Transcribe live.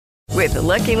With the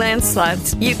Lucky Land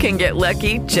Slots, you can get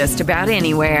lucky just about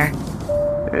anywhere.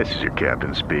 This is your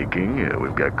captain speaking.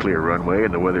 We've got clear runway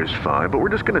and the weather's fine, but we're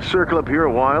just going to circle up here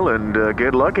a while and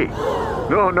get lucky.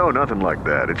 No, nothing like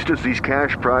that. It's just these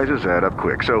cash prizes add up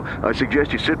quick. So I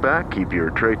suggest you sit back, keep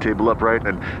your tray table upright,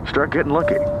 and start getting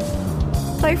lucky.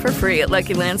 Play for free at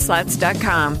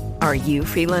LuckyLandSlots.com. Are you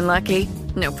feeling lucky?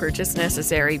 No purchase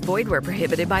necessary. Void where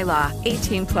prohibited by law.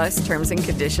 18 plus terms and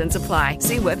conditions apply.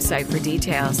 See website for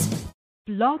details.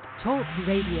 Blog Talk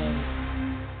Radio.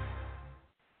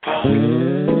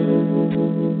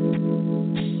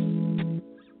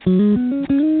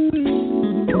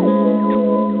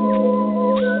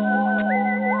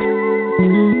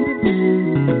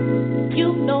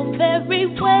 You know very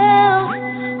well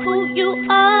who you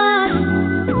are.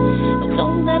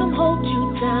 Don't let them hold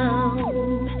you down.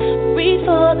 Reach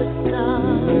for the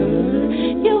stars.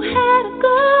 You had a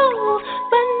goal,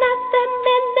 but not that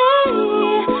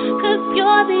many. 'Cause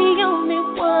you're the only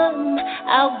one.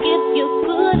 I'll give you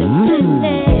good and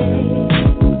plenty.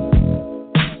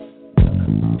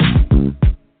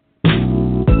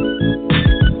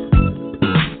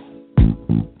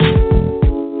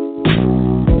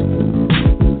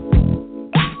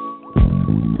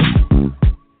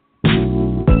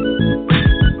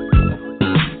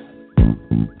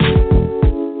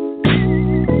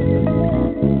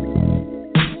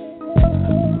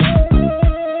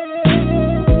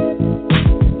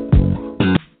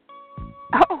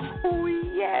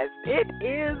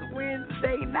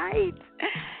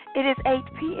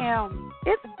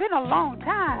 It's been a long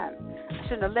time. I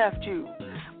shouldn't have left you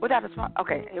without a smart.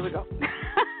 Okay, here we go.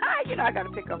 I got to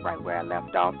pick up right where I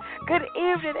left off. Good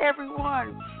evening,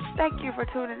 everyone. Thank you for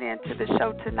tuning in to the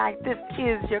show tonight. This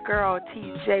is your girl,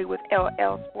 TJ, with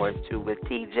LL Sports 2 with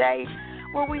TJ,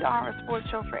 where we are a sports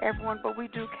show for everyone, but we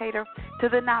do cater to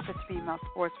the novice female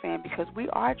sports fan because we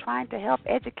are trying to help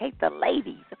educate the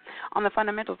ladies on the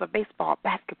fundamentals of baseball,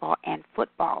 basketball, and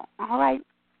football. All right?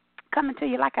 Coming to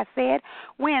you, like I said,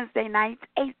 Wednesday nights,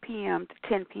 8 p.m. to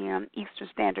 10 p.m. Eastern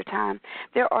Standard Time.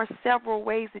 There are several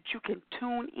ways that you can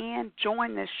tune in,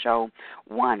 join the show.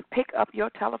 One, pick up your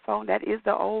telephone. That is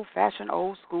the old-fashioned,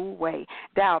 old-school way.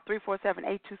 Dial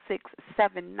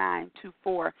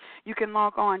 347-826-7924. You can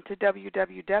log on to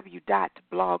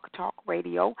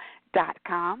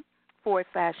www.blogtalkradio.com.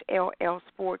 /LL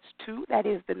Sports 2, that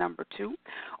is the number 2.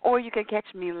 Or you can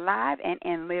catch me live and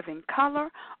in living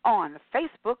color on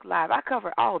Facebook Live. I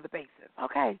cover all the bases,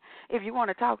 okay? If you want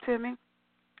to talk to me,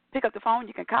 pick up the phone,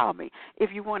 you can call me.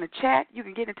 If you want to chat, you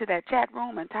can get into that chat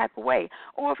room and type away.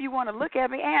 Or if you want to look at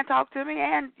me and talk to me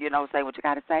and, say what you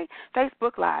got to say,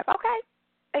 Facebook Live, okay?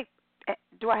 Hey,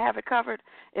 do I have it covered?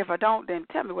 If I don't, then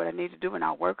tell me what I need to do and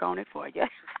I'll work on it for you.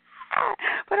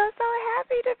 But I'm so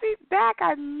happy to be back.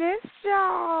 I missed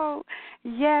y'all.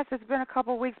 Yes, it's been a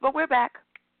couple weeks, but we're back.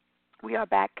 We are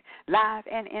back live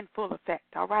and in full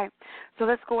effect, all right? So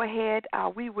let's go ahead.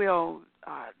 Let me go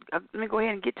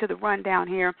ahead and get to the rundown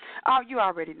here. You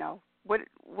already know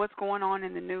what's going on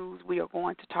in the news. We are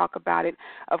going to talk about it.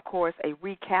 Of course, a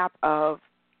recap of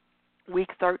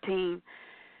Week 13.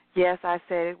 Yes, I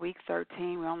said it, Week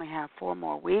 13. We only have 4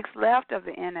 more weeks left of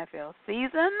the NFL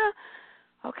season.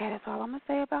 Okay, that's all I'm going to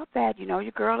say about that.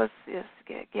 Your girl is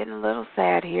getting a little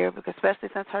sad here, because especially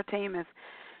since her team is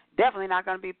definitely not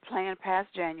going to be playing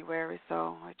past January.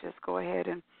 So I just go ahead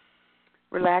and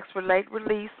relax, relate,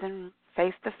 release, and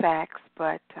face the facts.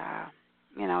 But,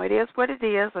 it is what it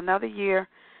is. Another year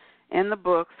in the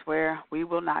books where we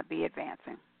will not be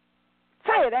advancing.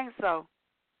 Say it ain't so.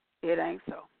 It ain't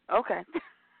so. Okay.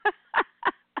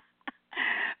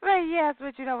 But yes,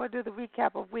 we'll do the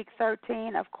recap of Week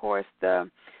 13. Of course, the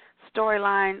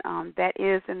storyline that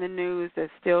is in the news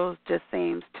that still just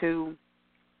seems to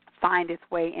find its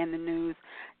way in the news,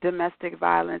 domestic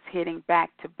violence hitting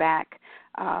back-to-back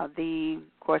of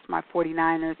course, my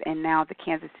 49ers and now the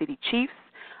Kansas City Chiefs.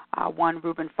 One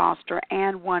Reuben Foster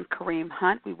and one Kareem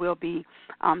Hunt. We will be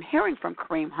hearing from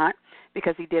Kareem Hunt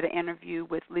because he did an interview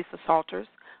with Lisa Salters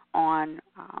on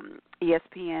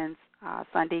ESPN's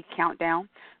Sunday Countdown.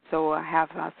 So I have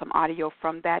some audio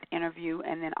from that interview,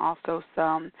 and then also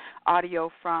some audio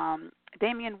from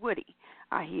Damian Woody.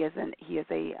 He is a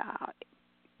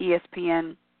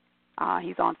ESPN.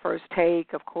 He's on First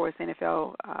Take, of course,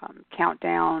 NFL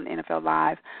Countdown, NFL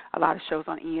Live, a lot of shows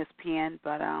on ESPN.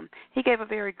 But he gave a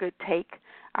very good take.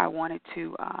 I wanted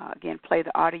to, again, play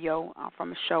the audio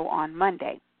from a show on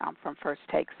Monday from First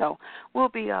Take. So we'll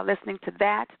be listening to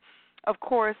that. Of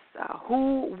course,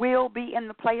 who will be in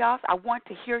the playoffs? I want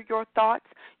to hear your thoughts.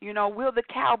 Are the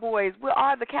Cowboys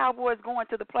going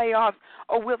to the playoffs,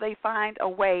 or will they find a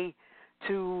way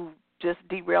to just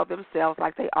derail themselves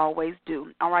like they always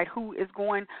do. All right, who is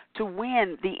going to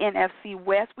win the NFC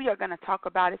West? We are going to talk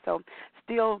about it. So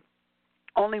still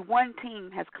only one team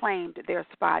has claimed their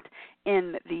spot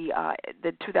in the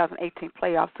 2018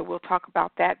 playoffs, so we'll talk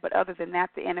about that. But other than that,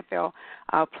 the NFL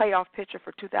playoff picture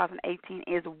for 2018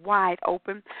 is wide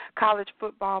open. College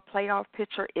football playoff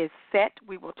picture is set.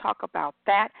 We will talk about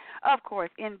that. Of course,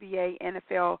 NBA,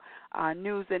 NFL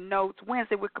news and notes,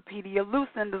 Wednesday Wikipedia,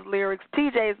 Lucinda's lyrics,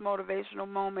 TJ's motivational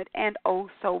moment, and oh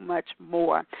so much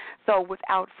more. So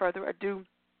without further ado,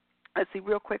 let's see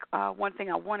real quick, one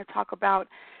thing I want to talk about.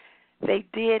 They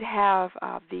did have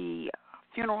the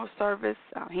funeral service.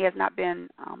 He has not been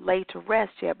laid to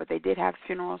rest yet, but they did have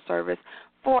funeral service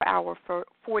for our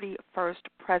 41st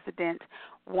president,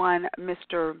 one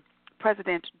Mr.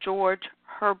 President George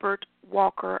Herbert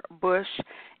Walker Bush.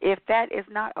 If that is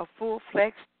not a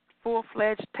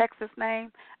full-fledged Texas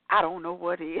name, I don't know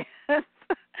what is.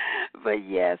 But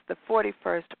yes, the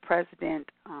 41st president,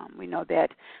 we know that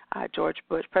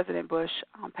President Bush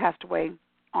passed away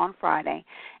on Friday,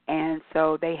 and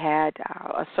so they had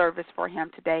a service for him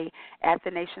today at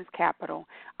the nation's capital.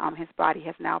 His body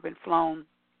has now been flown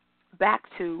back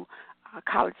to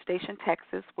College Station,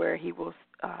 Texas, where he will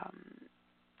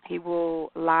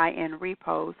lie in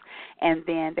repose, and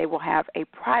then they will have a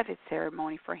private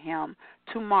ceremony for him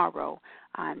tomorrow,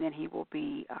 and then he will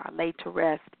be laid to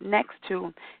rest next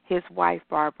to his wife,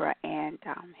 Barbara, and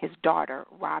his daughter,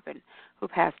 Robin, who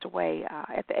passed away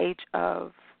at the age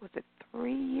of,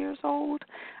 3 years old,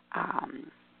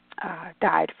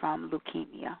 died from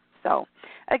leukemia. So,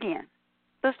 again,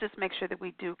 let's just make sure that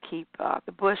we do keep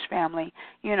the Bush family,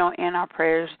 in our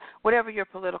prayers. Whatever your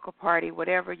political party,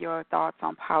 whatever your thoughts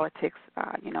on politics,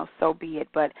 so be it.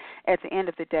 But at the end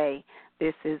of the day,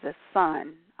 this is a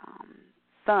sons,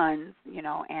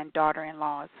 and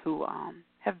daughter-in-laws who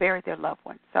have buried their loved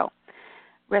ones. So,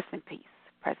 rest in peace,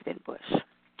 President Bush.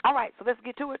 All right, so let's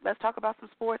get to it. Let's talk about some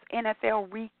sports. NFL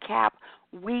recap,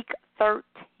 Week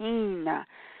 13.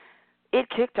 It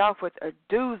kicked off with a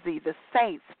doozy. The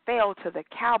Saints fell to the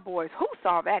Cowboys. Who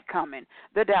saw that coming?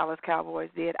 The Dallas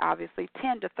Cowboys did, obviously.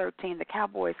 10-13, the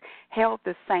Cowboys held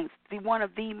the Saints, one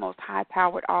of the most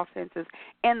high-powered offenses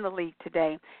in the league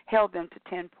today, held them to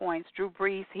 10 points. Drew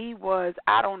Brees,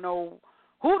 I don't know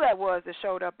who that was that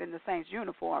showed up in the Saints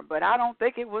uniform, but I don't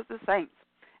think it was the Saints.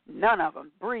 None of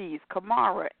them. Breeze,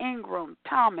 Kamara, Ingram,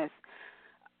 Thomas,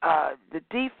 the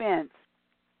defense.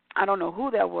 I don't know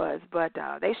who that was, but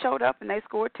they showed up and they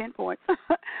scored 10 points.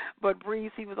 But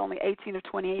Breeze, he was only 18 of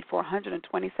 28 for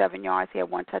 127 yards. He had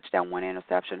one touchdown, one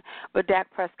interception. But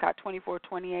Dak Prescott,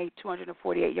 24-28,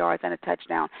 248 yards and a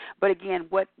touchdown. But again,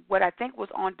 what I think was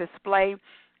on display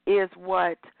is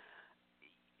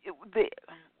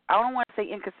I don't want to say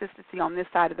inconsistency on this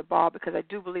side of the ball, because I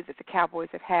do believe that the Cowboys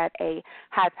have had a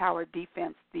high-powered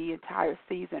defense the entire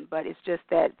season, but it's just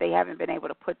that they haven't been able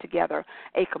to put together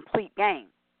a complete game,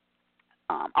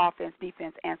 offense,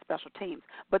 defense, and special teams.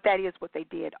 But that is what they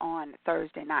did on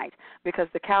Thursday night, because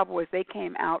the Cowboys, they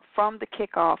came out from the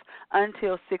kickoff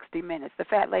until 60 minutes. The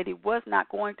fat lady was not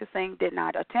going to sing, did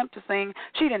not attempt to sing.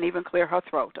 She didn't even clear her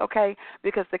throat, okay,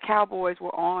 because the Cowboys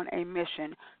were on a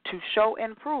mission to show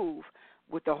and prove,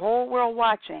 with the whole world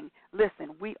watching,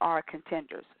 listen, we are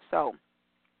contenders. So,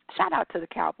 shout out to the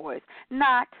Cowboys.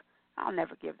 I'll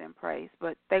never give them praise,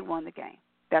 but they won the game.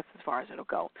 That's as far as it'll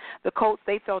go. The Colts,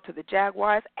 they fell to the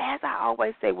Jaguars. As I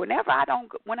always say, whenever I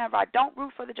don't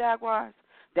root for the Jaguars,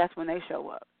 that's when they show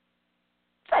up.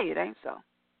 Say it ain't so.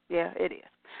 Yeah, it is.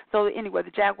 So anyway,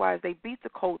 the Jaguars, they beat the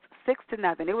Colts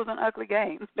 6-0. It was an ugly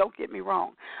game, don't get me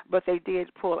wrong, but they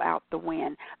did pull out the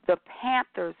win. The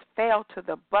Panthers fell to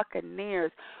the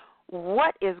Buccaneers.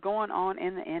 What is going on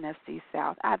in the NFC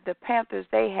South? The Panthers,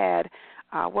 they had,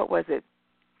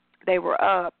 they were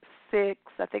up 6,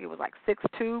 I think it was like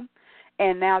 6-2,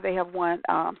 and now they have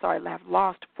have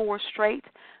lost 4 straight.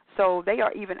 So they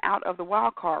are even out of the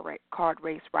wild card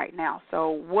race right now. So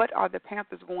what are the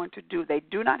Panthers going to do? They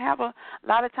do not have a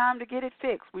lot of time to get it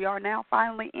fixed. We are now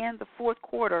finally in the fourth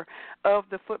quarter of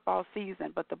the football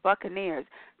season. But the Buccaneers,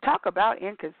 talk about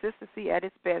inconsistency at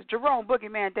its best. Jerome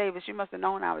Boogeyman Davis, you must have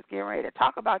known I was getting ready to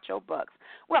talk about your Bucs.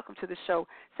 Welcome to the show.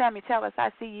 Sammy Tellis,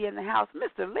 I see you in the house.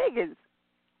 Mr. Liggins.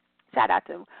 Shout out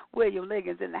to William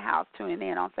Liggins in the house tuning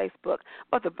in on Facebook.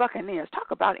 But the Buccaneers,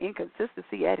 talk about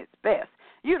inconsistency at its best.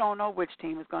 You don't know which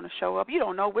team is going to show up. You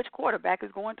don't know which quarterback is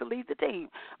going to lead the team.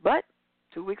 But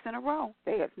 2 weeks in a row,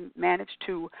 they have managed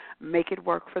to make it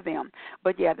work for them.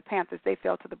 But, yeah, the Panthers, they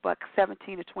fell to the Bucs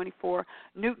 17-24.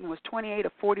 Newton was 28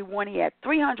 of 41. He had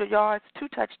 300 yards, 2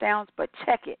 touchdowns, but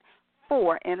check it,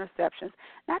 4 interceptions.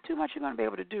 Not too much you're going to be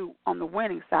able to do on the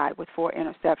winning side with 4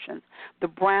 interceptions. The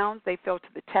Browns, they fell to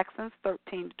the Texans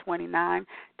 13-29.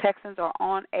 Texans are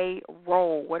on a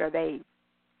roll. What are they?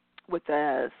 With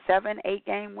a 7-8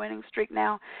 game winning streak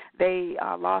now. They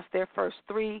lost their first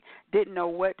 3. Didn't know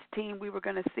what team we were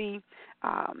going to see.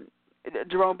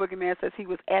 Jerome Boogeyman says he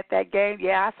was at that game.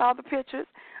 Yeah, I saw the pictures.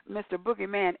 Mr.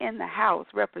 Boogeyman in the house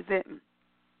representing.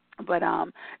 But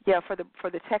yeah, for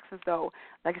the Texans though,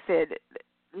 like I said,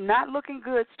 not looking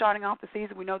good starting off the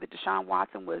season. We know that Deshaun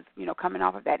Watson was, coming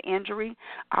off of that injury.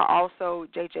 Also,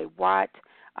 J.J. Watt,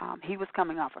 he was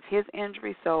coming off of his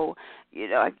injury. So,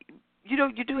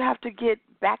 you do have to get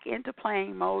back into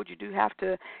playing mode. You do have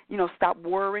to, stop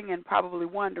worrying and probably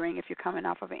wondering if you're coming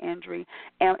off of an injury.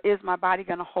 Is my body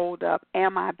going to hold up?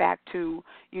 Am I back to,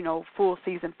 full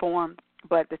season form?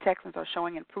 But the Texans are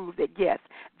showing and prove that, yes,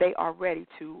 they are ready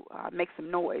to make some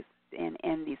noise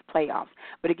in these playoffs.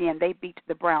 But again, they beat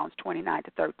the Browns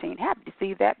 29-13. Happy to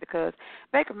see that because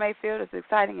Baker Mayfield, as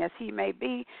exciting as he may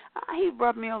be, he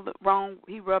rubbed me the wrong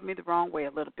way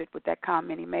a little bit with that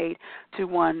comment he made to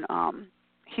one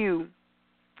Hugh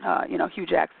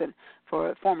Jackson,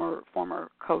 for former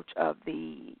coach of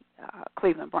the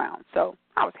Cleveland Browns. So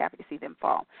I was happy to see them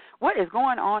fall. What is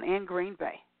going on in Green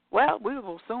Bay? Well, we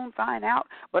will soon find out.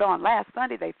 But on last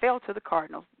Sunday, they fell to the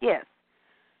Cardinals. Yes.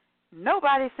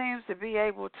 Nobody seems to be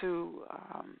able to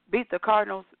beat the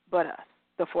Cardinals but us,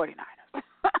 the 49ers.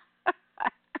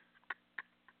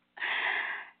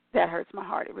 That hurts my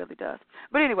heart. It really does.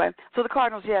 But anyway, so the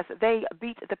Cardinals, yes, they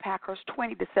beat the Packers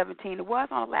 20-17. It was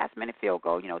on a last-minute field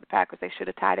goal. The Packers, they should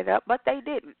have tied it up, but they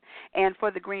didn't. And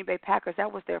for the Green Bay Packers, that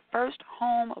was their first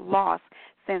home loss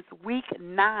since Week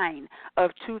 9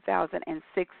 of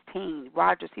 2016.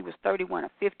 Rodgers, he was 31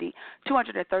 of 50,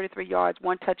 233 yards,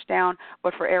 1 touchdown.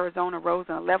 But for Arizona,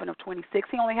 Rosen, 11 of 26.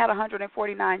 He only had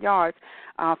 149 yards.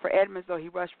 For Edmonds, though, he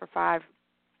rushed 5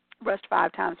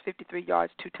 times, 53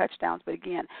 yards, 2 touchdowns. But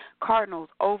again, Cardinals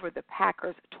over the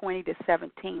Packers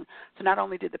 20-17. So not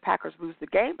only did the Packers lose the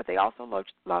game, but they also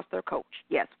lost their coach.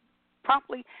 Yes,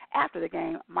 promptly after the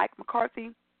game, Mike McCarthy,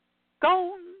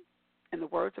 gone, in the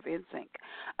words of NSYNC.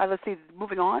 Let's see,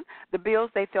 moving on. The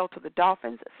Bills, they fell to the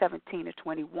Dolphins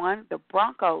 17-21. The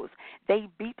Broncos, they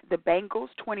beat the Bengals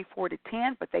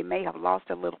 24-10, but they may have lost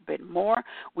a little bit more.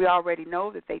 We already know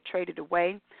that they traded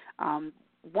away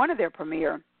one of their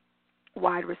premier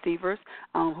wide receivers,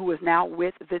 who is now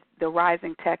with the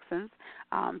rising Texans,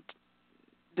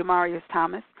 Demaryius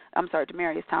Thomas.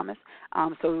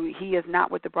 So he is not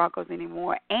with the Broncos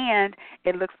anymore, and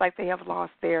it looks like they have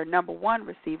lost their number 1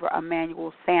 receiver,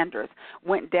 Emmanuel Sanders.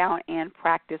 Went down in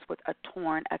practice with a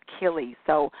torn Achilles.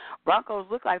 So Broncos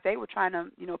look like they were trying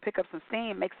to, pick up some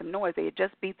steam, make some noise. They had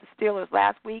just beat the Steelers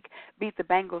last week, beat the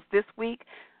Bengals this week.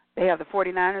 They have the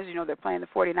 49ers. They're playing the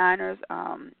 49ers.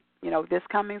 This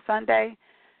coming Sunday.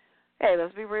 Hey,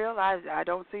 let's be real. I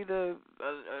don't see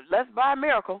let's buy a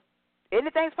miracle.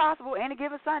 Anything's possible any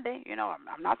given Sunday.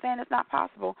 I'm not saying it's not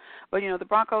possible, but, the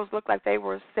Broncos look like they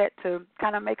were set to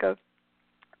kind of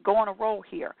go on a roll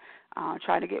here,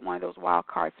 trying to get one of those wild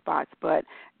card spots. But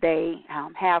they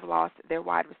have lost their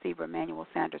wide receiver, Emmanuel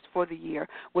Sanders, for the year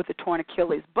with a torn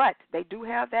Achilles. But they do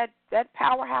have that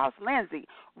powerhouse Lindsey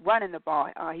running the ball.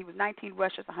 He was 19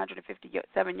 rushes,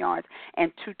 157 yards,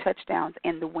 and 2 touchdowns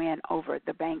in the win over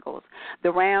the Bengals.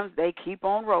 The Rams, they keep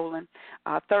on rolling.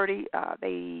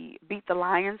 They beat the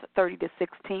Lions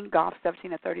 30-16. Goff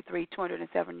 17 of 33,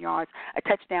 207 yards, a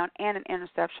touchdown and an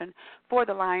interception for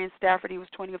the Lions. Stafford, he was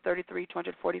 20 of 33,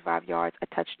 245 yards, a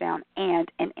touchdown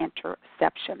and an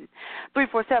interception.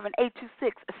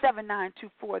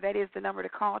 347-826-7924. That is the number to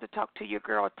call to talk to your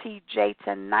girl TJ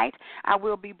tonight. I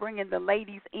will be bringing the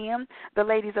ladies in, the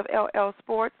ladies of LL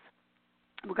Sports.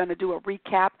 We're going to do a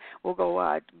recap. We'll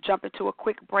go jump into a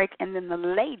quick break, and then the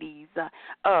ladies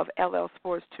of LL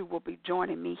Sports 2 will be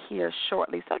joining me here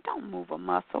shortly. So don't move a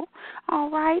muscle, all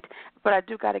right? But I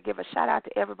do got to give a shout-out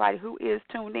to everybody who is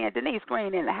tuned in. Denise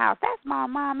Green in the house. That's my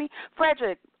mommy.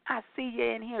 Frederick, I see you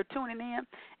in here tuning in.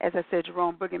 As I said,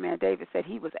 Jerome Boogeyman Davis said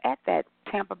he was at that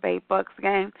Tampa Bay Bucks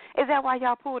game. Is that why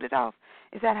y'all pulled it off?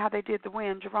 Is that how they did the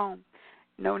win, Jerome?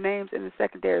 No names in the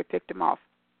secondary picked him off.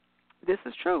 This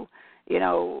is true. I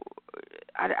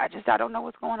don't know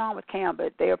what's going on with Cam,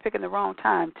 but they are picking the wrong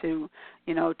time to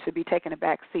be taking a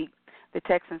back seat. The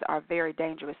Texans are very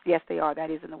dangerous. Yes, they are. That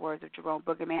is in the words of Jerome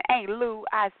Boogeyman. Hey, Lou,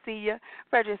 I see you.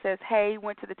 Frederick says, hey,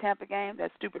 went to the Tampa game.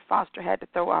 That stupid Foster had to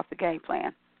throw off the game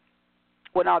plan.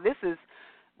 Well, now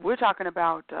we're talking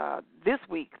about this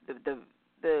week.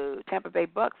 The Tampa Bay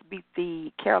Bucks beat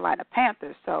the Carolina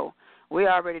Panthers, so We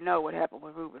already know what happened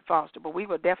with Reuben Foster, but we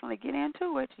will definitely get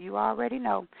into it. You already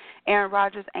know. Aaron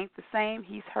Rodgers ain't the same.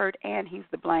 He's hurt, and he's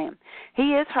to blame.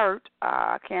 He is hurt.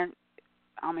 I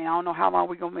don't know how long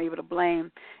we're going to be able to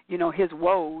blame, his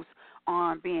woes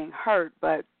on being hurt,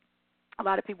 but a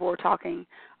lot of people were talking,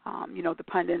 the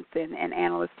pundits and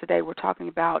analysts today were talking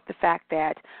about the fact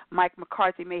that Mike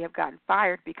McCarthy may have gotten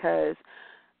fired because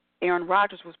Aaron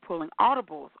Rodgers was pulling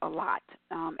audibles a lot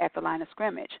at the line of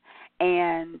scrimmage,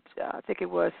 and I think it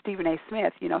was Stephen A.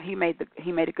 Smith. He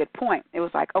made a good point. It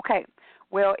was like, okay,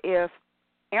 well, if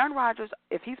Aaron Rodgers,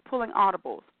 if he's pulling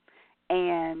audibles,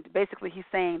 and basically he's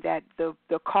saying that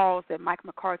the calls that Mike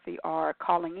McCarthy are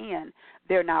calling in,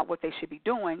 they're not what they should be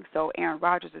doing. So Aaron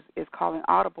Rodgers is calling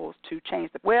audibles to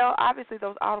change the. Well, obviously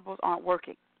those audibles aren't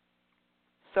working.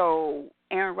 So,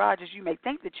 Aaron Rodgers, you may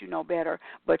think that you know better,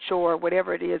 but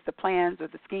whatever it is, the plans or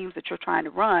the schemes that you're trying to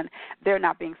run, they're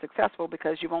not being successful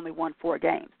because you've only won 4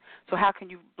 games. So how can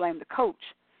you blame the coach?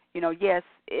 Yes,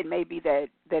 it may be that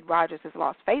Rodgers has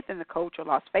lost faith in the coach or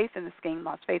lost faith in the scheme,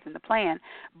 lost faith in the plan,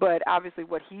 but obviously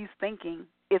what he's thinking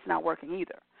is not working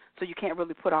either. So you can't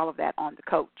really put all of that on the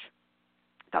coach.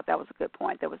 I thought that was a good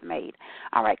point that was made.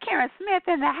 All right, Karen Smith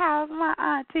in the house, my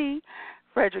auntie.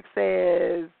 Frederick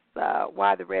says,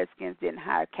 why the Redskins didn't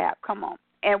hire Cap. Come on.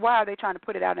 And why are they trying to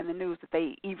put it out in the news that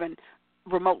they even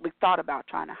remotely thought about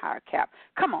trying to hire Cap?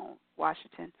 Come on,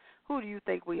 Washington. Who do you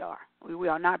think we are? We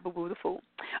are not Boo Boo the Fool.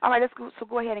 All right, so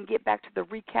go ahead and get back to the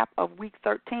recap of Week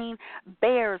 13.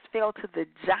 Bears fell to the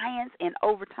Giants in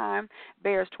overtime.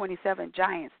 Bears 27,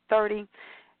 Giants 30.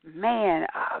 Man,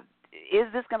 is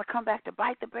this going to come back to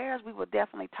bite the Bears? We will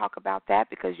definitely talk about that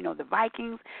because, the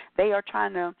Vikings, they are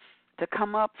trying to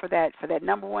come up for that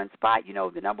number one spot.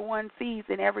 The number one seeds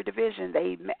in every division,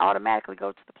 they automatically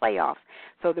go to the playoffs.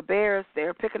 So the Bears,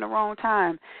 they're picking the wrong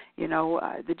time.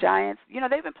 The Giants,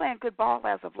 they've been playing good ball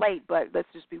as of late, but let's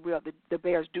just be real. The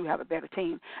Bears do have a better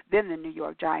team than the New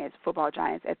York Giants, football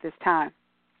Giants at this time.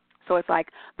 So it's like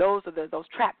those are those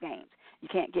trap games. You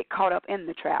can't get caught up in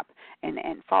the trap and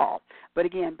fall. But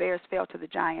again, Bears fell to the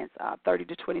Giants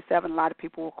 30-27. A lot of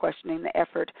people were questioning the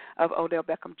effort of Odell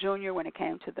Beckham Jr. when it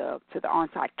came to the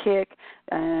onside kick.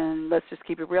 And let's just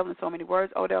keep it real in so many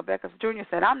words. Odell Beckham Jr.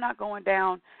 said, "I'm not going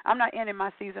down. I'm not ending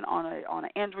my season on an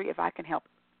injury if I can help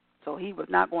it." So he was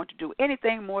not going to do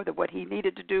anything more than what he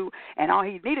needed to do, and all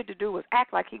he needed to do was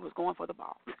act like he was going for the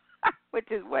ball, which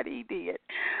is what he did.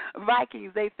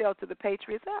 Vikings, they fell to the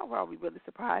Patriots. Oh, were we really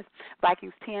surprised?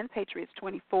 Vikings 10, Patriots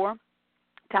 24.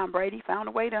 Tom Brady found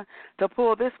a way to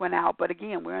pull this one out, but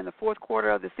again, we're in the fourth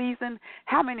quarter of the season.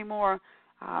 How many more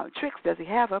tricks does he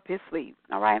have up his sleeve?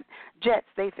 All right. Jets,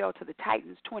 they fell to the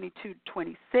Titans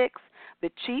 22-26.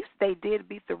 The Chiefs, they did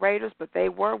beat the Raiders, but they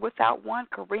were without one,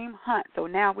 Kareem Hunt. So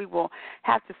now we will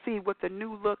have to see what the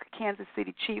new look Kansas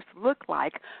City Chiefs look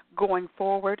like going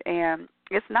forward. And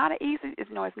it's not easy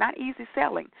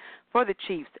selling for the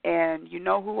Chiefs. And you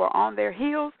know who are on their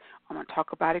heels? I'm going to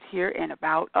talk about it here in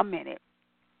about a minute.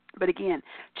 But again,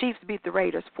 Chiefs beat the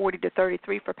Raiders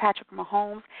 40-33 for Patrick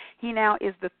Mahomes. He now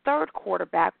is the third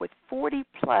quarterback with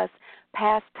 40-plus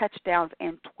pass touchdowns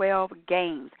in 12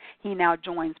 games. He now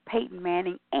joins Peyton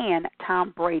Manning and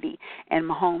Tom Brady. And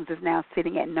Mahomes is now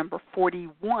sitting at number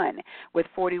 41 with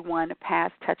 41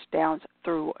 pass touchdowns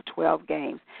through 12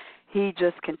 games. He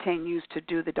just continues to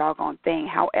do the doggone thing.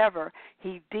 However,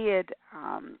 he did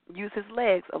use his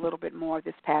legs a little bit more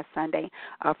this past Sunday.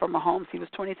 For Mahomes, he was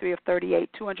 23 of 38,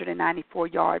 294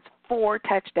 yards, 4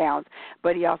 touchdowns,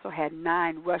 but he also had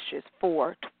 9 rushes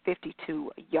for 52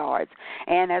 yards.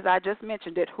 And as I just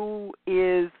mentioned it, who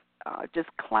is just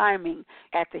climbing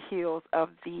at the heels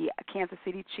of the Kansas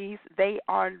City Chiefs? They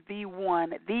are the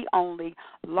one, the only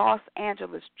Los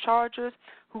Angeles Chargers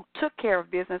who took care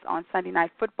of business on Sunday Night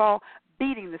Football,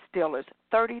 beating the Steelers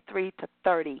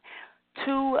 33-30.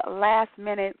 2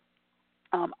 last-minute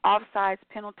offside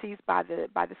penalties by the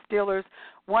Steelers.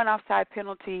 One offside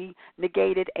penalty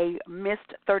negated a missed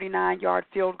 39-yard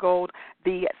field goal.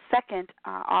 The second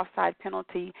offside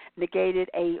penalty negated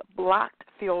a blocked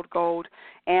field goal.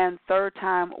 And third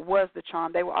time was the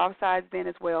charm. They were offsides then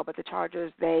as well, but the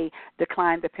Chargers, they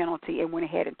declined the penalty and went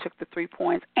ahead and took the 3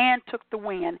 points and took the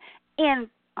win in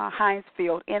Heinz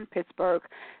Field in Pittsburgh.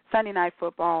 Sunday Night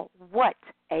Football, what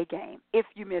a game. If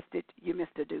you missed it, you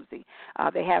missed a doozy.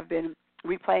 They have been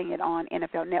replaying it on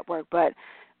NFL Network, but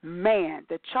man,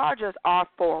 the Chargers are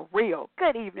for real.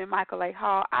 Good evening, Michael A.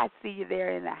 Hall. I see you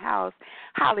there in the house.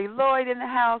 Holly Lloyd in the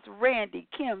house. Randy,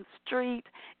 Kim Street,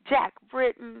 Jack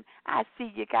Britton. I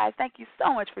see you guys. Thank you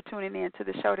so much for tuning in to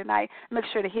the show tonight. Make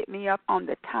sure to hit me up on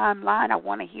the timeline. I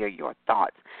want to hear your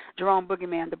thoughts. Jerome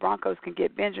Boogeyman, the Broncos can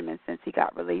get Benjamin since he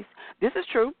got released. This is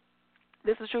true.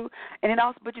 This is true, and it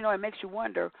also, but it makes you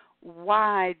wonder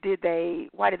why did they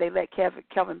let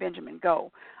Kelvin Benjamin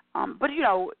go? But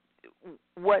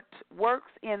what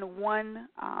works in one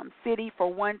city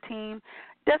for one team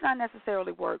does not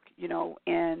necessarily work,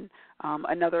 in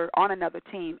another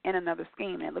team in another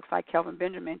scheme. And it looks like Kelvin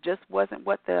Benjamin just wasn't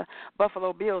what the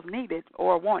Buffalo Bills needed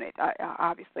or wanted,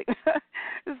 obviously.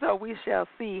 So we shall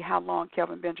see how long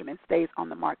Kelvin Benjamin stays on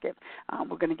the market.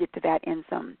 We're going to get to that in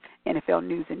some NFL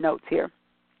news and notes here.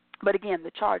 But again,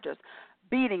 the Chargers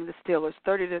beating the Steelers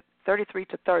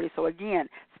 33-30. So again,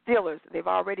 Steelers, they've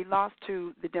already lost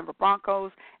to the Denver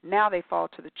Broncos. Now they fall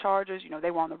to the Chargers.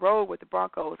 They were on the road with the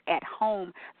Broncos at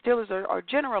home. Steelers are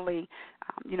generally,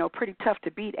 pretty tough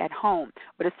to beat at home.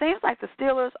 But it seems like the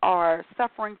Steelers are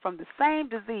suffering from the same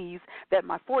disease that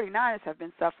my 49ers have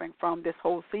been suffering from this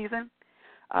whole season.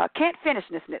 Can't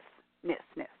finishness.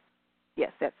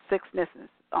 Yes, that's 6ness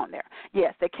on there.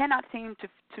 Yes, they cannot seem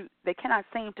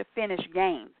to finish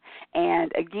games.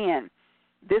 And again,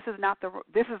 this is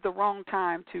the wrong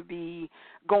time to be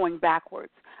going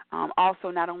backwards. Also,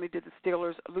 not only did the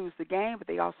Steelers lose the game, but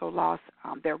they also lost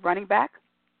their running back.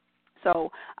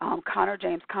 So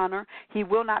James Conner, he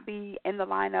will not be in the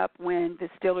lineup when the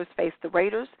Steelers face the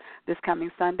Raiders this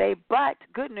coming Sunday. But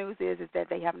good news is that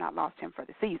they have not lost him for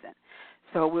the season.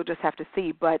 So we'll just have to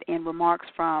see. But in remarks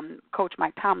from Coach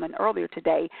Mike Tomlin earlier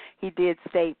today, he did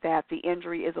state that the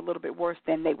injury is a little bit worse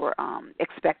than they were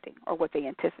expecting or what they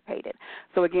anticipated.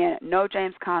 So, again, no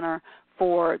James Conner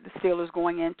for the Steelers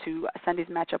going into Sunday's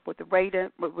matchup with the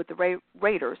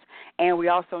Raiders. And we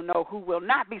also know who will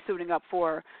not be suiting up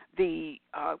for the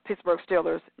Pittsburgh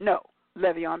Steelers. No,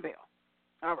 Le'Veon Bell.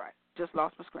 All right, just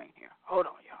lost my screen here. Hold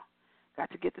on, y'all.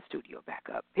 Got to get the studio back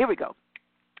up. Here we go.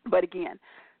 But, again,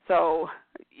 so,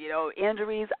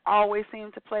 injuries always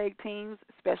seem to plague teams,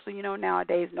 especially,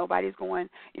 nowadays. Nobody's going,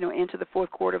 into the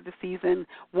fourth quarter of the season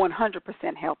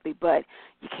 100% healthy, but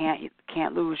you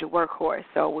can't lose your workhorse.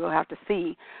 So we'll have to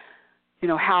see,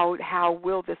 how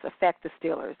will this affect the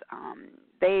Steelers.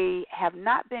 They have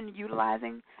not been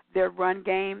utilizing their run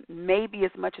game maybe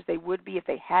as much as they would be if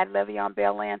they had Le'Veon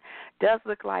Bell in. Does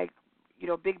look like,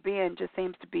 Big Ben just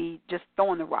seems to be just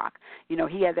throwing the rock.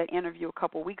 He had that interview a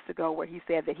couple weeks ago where he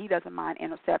said that he doesn't mind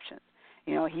interceptions.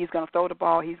 He's going to throw the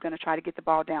ball. He's going to try to get the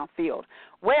ball downfield.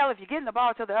 Well, if you're getting the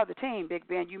ball to the other team, Big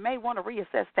Ben, you may want to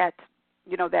reassess that,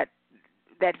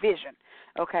 that vision,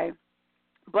 okay?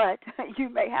 But you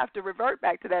may have to revert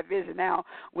back to that vision now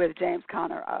with James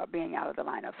Conner being out of the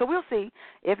lineup. So we'll see.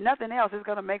 If nothing else, it's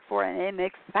going to make for an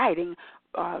exciting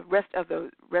rest of the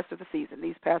season.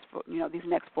 These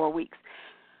next 4 weeks.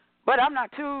 But I'm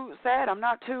not too sad. I'm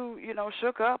not too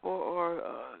shook up or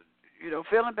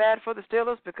feeling bad for the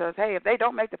Steelers because hey, if they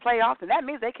don't make the playoffs, then that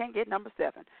means they can't get number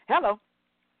 7. Hello.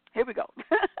 Here we go.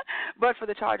 But for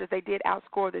the Chargers, they did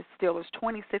outscore the Steelers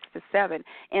 26-7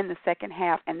 in the second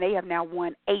half, and they have now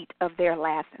won 8 of their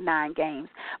last 9 games.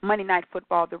 Monday Night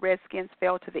Football, the Redskins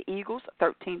fell to the Eagles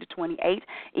 13-28.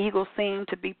 Eagles seem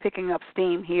to be picking up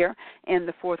steam here in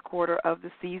the fourth quarter of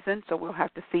the season, so we'll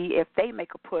have to see if they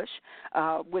make a push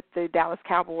with the Dallas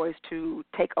Cowboys to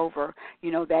take over,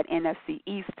 that NFC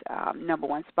East number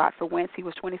 1 spot. For Wentz, he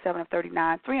was 27 of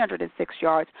 39, 306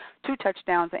 yards, 2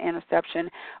 touchdowns, an interception.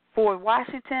 For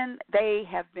Washington, they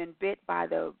have been bit by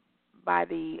the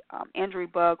injury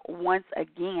bug once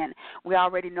again. We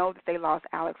already know that they lost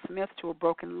Alex Smith to a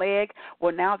broken leg.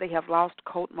 Well, now they have lost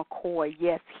Colt McCoy.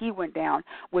 Yes, he went down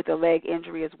with a leg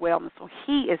injury as well, and so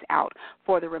he is out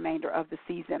for the remainder of the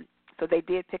season. So they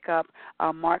did pick up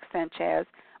Mark Sanchez,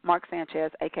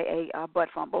 a.k.a. Butt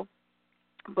Fumble.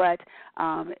 But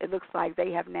it looks like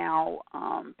they have now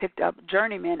picked up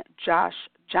journeyman Josh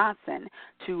Johnson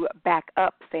to back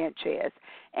up Sanchez.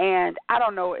 And I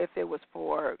don't know if it was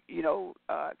for,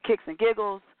 kicks and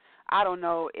giggles. I don't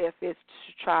know if it's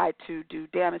to try to do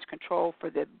damage control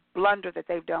for the blunder that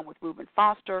they've done with Reuben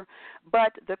Foster.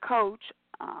 But the coach,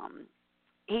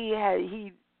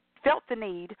 he felt the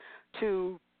need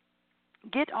to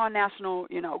get on national,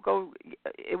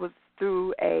 it was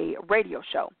through a radio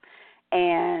show.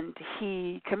 And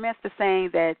he commenced to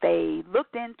saying that they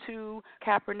looked into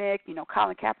Kaepernick.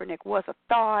 Colin Kaepernick was a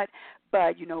thought,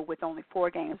 but, with only 4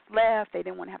 games left, they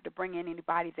didn't want to have to bring in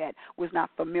anybody that was not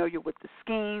familiar with the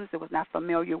schemes, that was not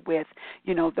familiar with,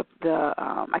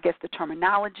 the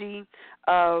terminology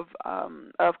of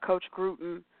Coach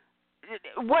Gruden,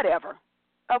 whatever.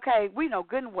 Okay, we know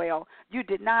good and well you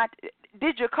did not.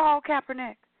 Did you call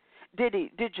Kaepernick?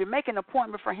 Did you make an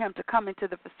appointment for him to come into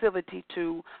the facility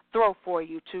to throw for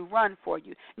you, to run for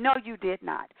you? No, you did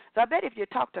not. So I bet if you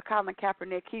talk to Colin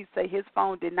Kaepernick, he'd say his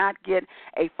phone did not get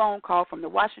a phone call from the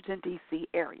Washington, D.C.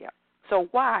 area. So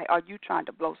why are you trying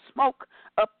to blow smoke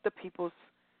up the people's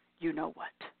you-know-what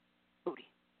booty?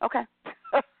 Okay.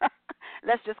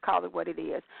 Let's just call it what it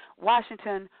is.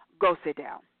 Washington, go sit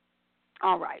down.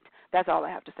 All right. That's all I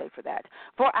have to say for that.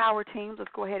 For our teams,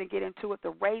 let's go ahead and get into it.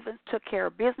 The Ravens took care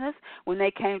of business when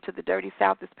they came to the Dirty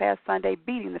South this past Sunday,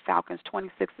 beating the Falcons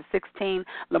 26-16.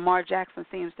 Lamar Jackson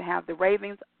seems to have the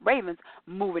Ravens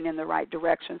moving in the right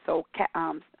direction. So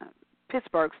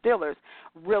Pittsburgh Steelers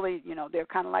really, they're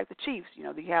kind of like the Chiefs.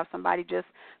 You have somebody just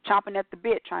chomping at the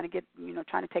bit, trying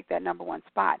to take that number one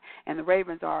spot. And the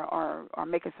Ravens are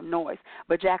making some noise.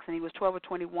 But Jackson, he was 12 of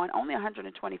 21, only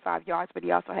 125 yards, but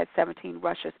he also had 17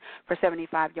 rushes for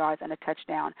 75 yards and a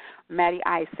touchdown. Matty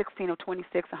Ice, 16 of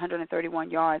 26,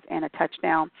 131 yards and a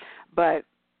touchdown. But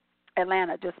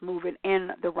Atlanta just moving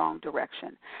in the wrong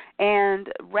direction. And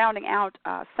rounding out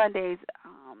Sunday's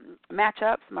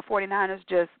matchups, my 49ers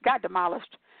just got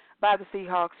demolished by the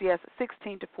Seahawks, yes,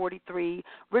 16-43.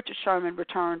 Richard Sherman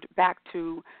returned back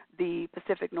to the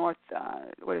Pacific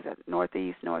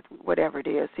Northeast, whatever it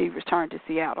is. He returned to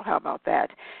Seattle. How about that?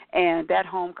 And that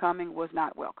homecoming was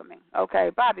not welcoming.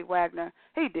 Okay, Bobby Wagner,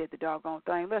 he did the doggone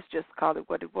thing. Let's just call it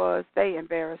what it was. They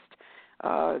embarrassed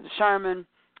Sherman,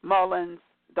 Mullins,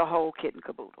 the whole kit and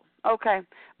caboodle. Okay,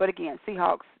 but again,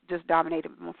 Seahawks just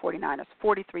dominated the 49ers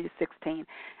 43-16.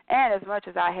 And as much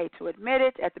as I hate to admit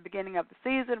it, at the beginning of the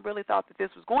season, really thought that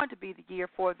this was going to be the year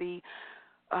for the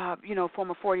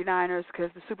former 49ers, because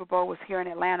the Super Bowl was here in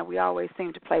Atlanta. We always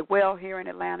seem to play well here in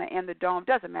Atlanta, and the Dome.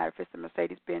 Doesn't matter if it's the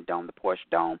Mercedes-Benz Dome, the Porsche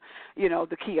Dome,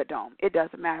 the Kia Dome. It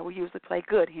doesn't matter. We usually play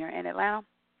good here in Atlanta.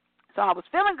 So I was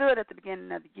feeling good at the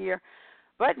beginning of the year,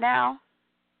 but now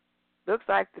looks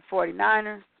like the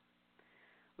 49ers,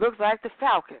 looks like the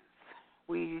Falcons.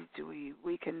 We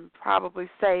can probably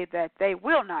say that they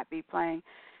will not be playing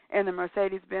in the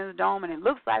Mercedes-Benz Dome, and it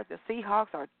looks like the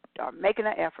Seahawks are making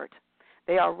an effort.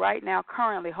 They are right now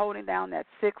currently holding down that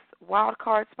the fifth wild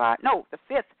card spot. So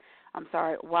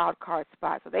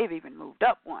they've even moved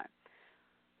up one.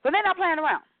 So they're not playing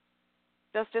around.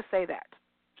 Let's just say that.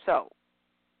 So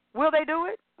will they do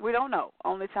it? We don't know.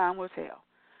 Only time will tell.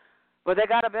 But they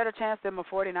got a better chance than the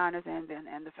 49ers and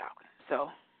the Falcons. So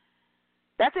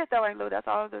that's it, though, Aunt Lou. That's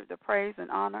all the praise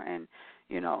and honor and,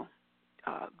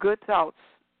 good thoughts,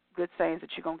 good sayings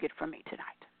that you're going to get from me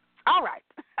tonight. All right.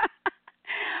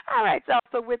 All right.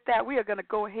 So with that, we are going to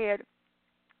go ahead.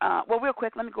 Real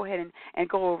quick, let me go ahead and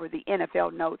go over the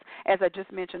NFL notes. As I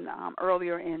just mentioned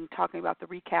earlier in talking about the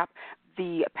recap,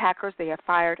 the Packers, they have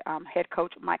fired head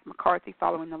coach Mike McCarthy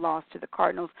following the loss to the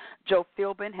Cardinals. Joe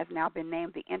Philbin has now been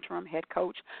named the interim head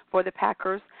coach for the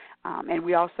Packers. And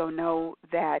we also know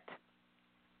that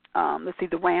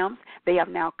the Rams, they have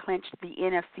now clinched the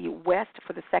NFC West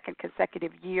for the second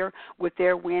consecutive year with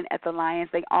their win at the Lions.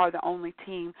 They are the only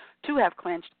team to have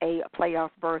clinched a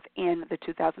playoff berth in the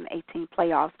 2018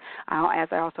 playoffs. As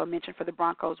I also mentioned, for the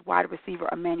Broncos, wide receiver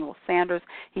Emmanuel Sanders,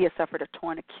 he has suffered a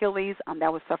torn Achilles.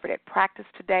 That was suffered at practice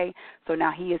today, so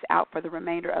now he is out for the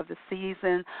remainder of the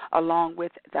season, along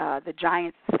with the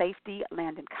Giants safety,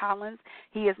 Landon Collins.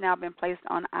 He has now been placed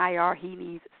on IR. He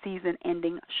needs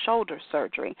season-ending shoulder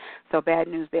surgery. So bad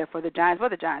news there for the Giants. Well,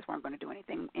 the Giants weren't going to do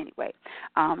anything anyway.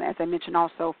 As I mentioned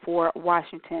also for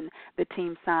Washington, the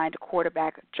team signed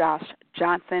quarterback Josh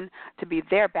Johnson to be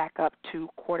their backup to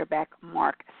quarterback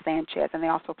Mark Sanchez. And they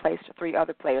also placed 3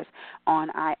 other players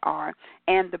on IR.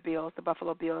 And the Bills, the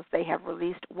Buffalo Bills, they have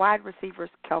released wide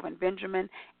receivers Kelvin Benjamin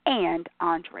and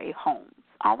Andre Holmes.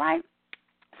 All right?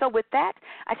 So with that,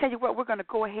 I tell you what, we're going to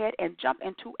go ahead and jump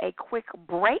into a quick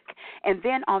break, and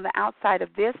then on the outside of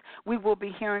this, we will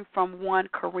be hearing from one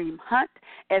Kareem Hunt.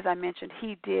 As I mentioned,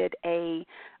 he did an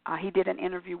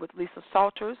interview with Lisa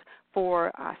Salters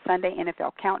for Sunday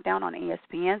NFL Countdown on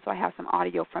ESPN, so I have some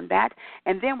audio from that.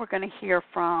 And then we're going to hear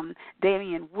from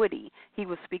Damian Woody. He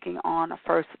was speaking on a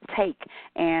First Take,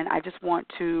 and I just want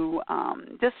to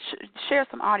share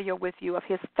some audio with you of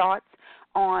his thoughts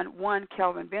on one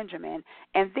Kelvin Benjamin,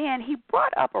 and then he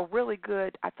brought up a really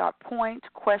good, I thought,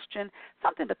 question,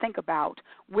 something to think about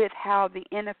with how the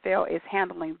NFL is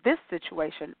handling this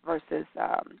situation versus,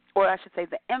 or I should say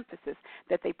the emphasis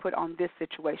that they put on this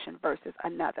situation versus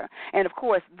another. And, of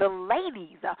course, the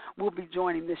ladies will be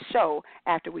joining the show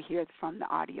after we hear from the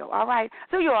audio. All right?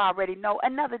 So you already know,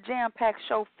 another jam-packed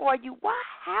show for you. Why?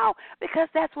 How? Because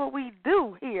that's what we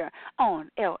do here on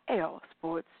LL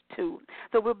Sports 2.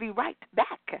 So we'll be right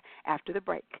back after the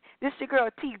break. This is your girl,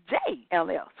 TJ,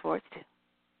 LL Sports 2.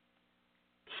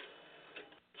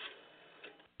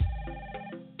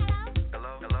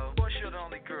 Hello? Of course you're the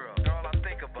only girl. You're all I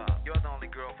think about. You're the only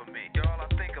girl for me. You're all I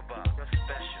think about. You're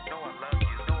special. Know I love you.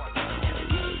 Know I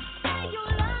love you. You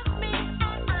love me,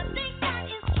 and I think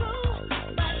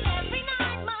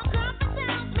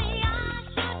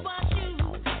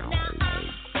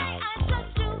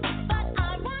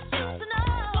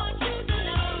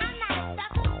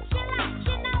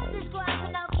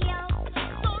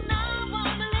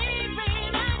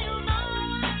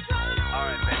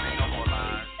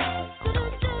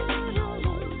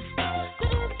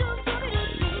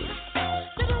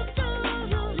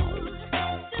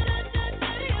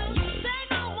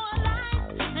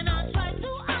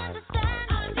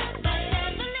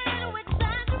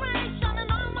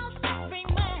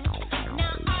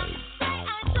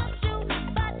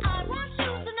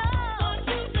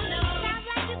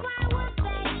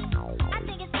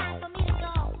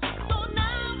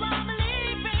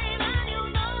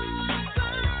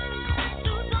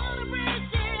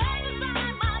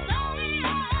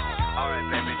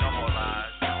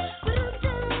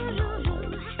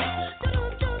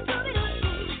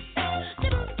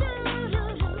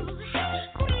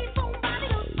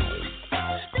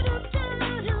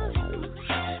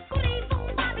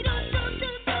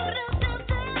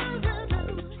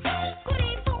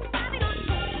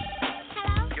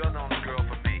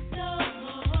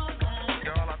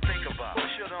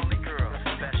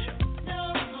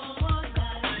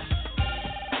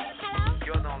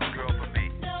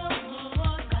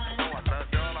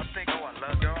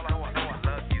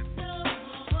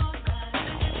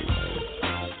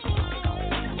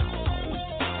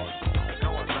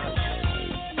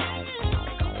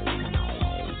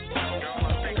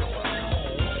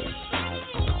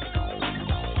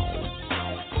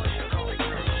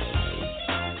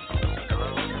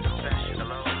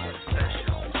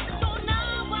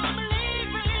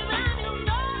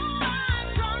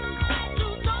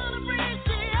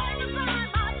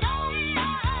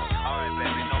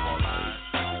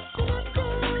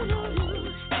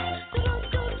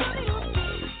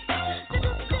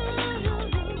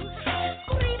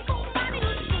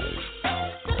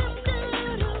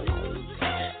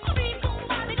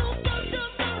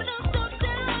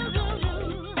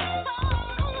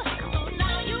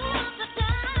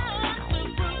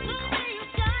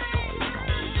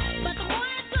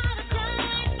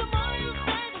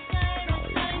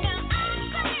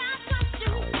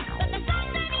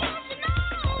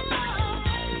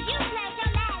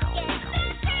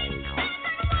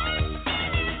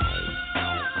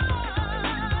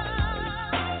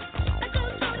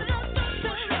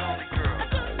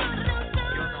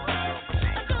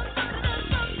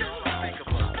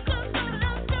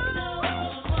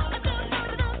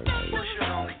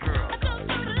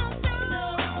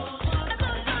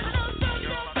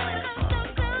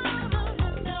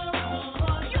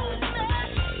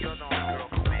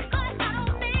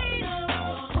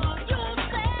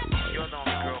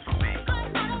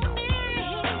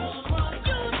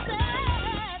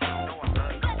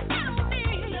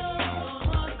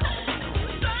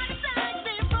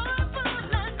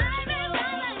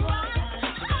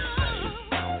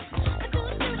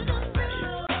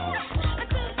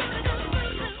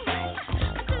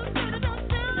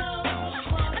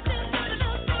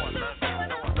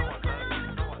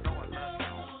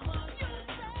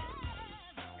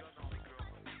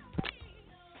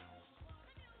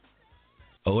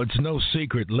Oh, it's no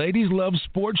secret. Ladies love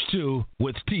sports too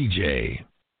with TJ.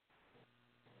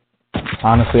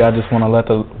 Honestly, I just want to let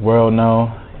the world know,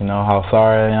 how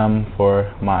sorry I am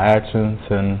for my actions,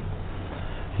 and,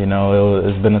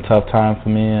 it's been a tough time for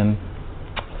me, and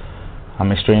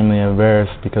I'm extremely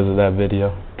embarrassed because of that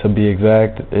video. To be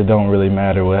exact, it don't really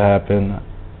matter what happened.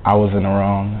 I was in the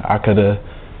wrong. I could have,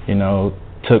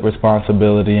 took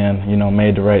responsibility and,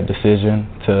 made the right decision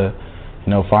to,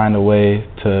 find a way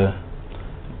to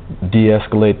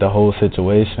de-escalate the whole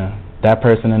situation. That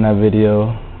person in that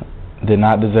video did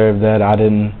not deserve that. I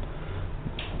didn't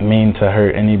mean to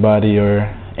hurt anybody or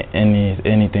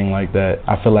anything like that.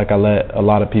 I feel like I let a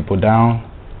lot of people down,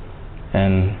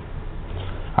 and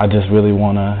I just really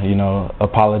want to,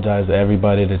 apologize to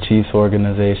everybody, the Chiefs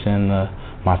organization,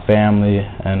 my family,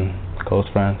 and close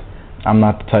friends. I'm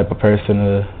not the type of person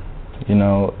to,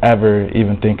 ever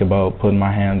even think about putting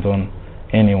my hands on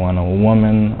anyone, a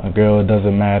woman, a girl, it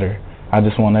doesn't matter. I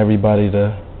just want everybody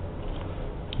to,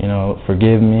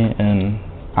 forgive me, and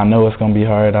I know it's going to be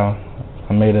hard. I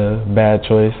made a bad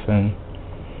choice, and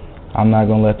I'm not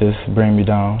going to let this bring me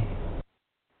down.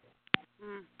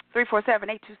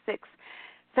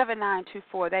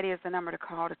 347-826-7924. That is the number to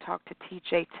call to talk to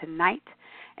TJ tonight.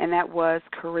 And that was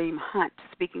Kareem Hunt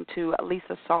speaking to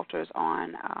Lisa Salters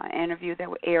on an interview that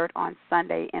aired on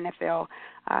Sunday, NFL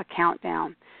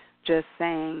Countdown, just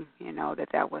saying,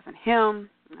 that wasn't him.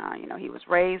 He was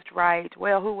raised right.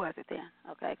 Well, who was it then?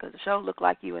 Okay, because the show looked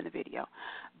like you in the video.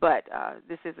 But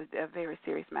this is a very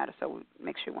serious matter, so we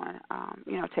make sure we want to,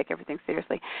 take everything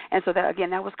seriously. And so, that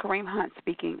was Kareem Hunt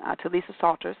speaking to Lisa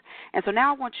Salters. And so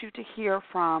now I want you to hear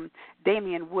from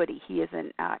Damian Woody. He is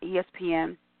an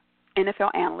ESPN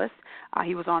NFL analyst.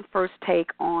 He was on First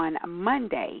Take on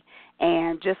Monday,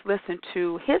 and just listen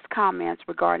to his comments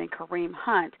regarding Kareem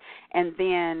Hunt, and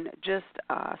then just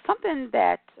something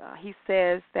that he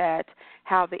says that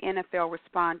how the NFL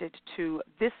responded to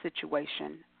this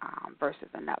situation versus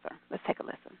another. Let's take a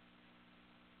listen.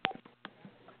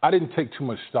 I didn't take too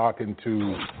much stock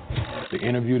into the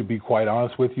interview, to be quite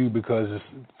honest with you, because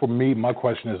for me, my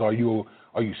question is, are you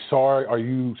sorry? Are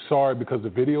you sorry because the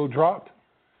video dropped?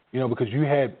 Because you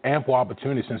had ample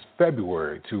opportunity since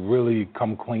February to really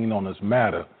come clean on this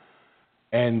matter,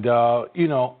 and I'm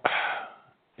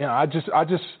just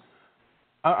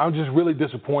really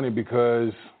disappointed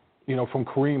because from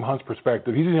Kareem Hunt's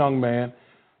perspective, he's a young man,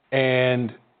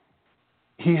 and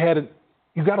you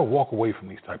got to walk away from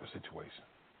these type of situations.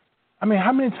 I mean,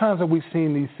 how many times have we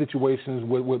seen these situations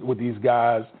with these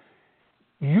guys?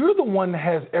 You're the one that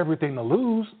has everything to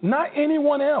lose, not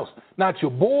anyone else, not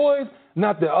your boys,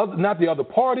 not the other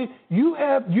party.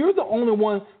 You're the only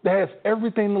one that has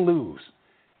everything to lose.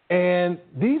 And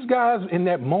these guys, in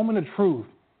that moment of truth,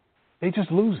 they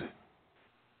just lose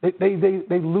it.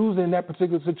 They lose in that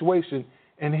particular situation.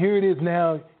 And here it is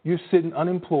now. You're sitting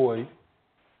unemployed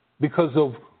because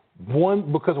of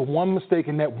one mistake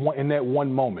in that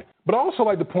one moment. But I also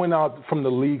like to point out from the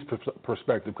league's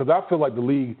perspective, because I feel like the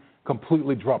league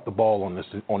completely dropped the ball on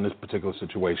this particular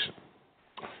situation.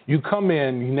 You come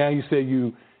in, now you say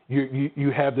you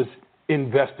have this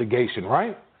investigation,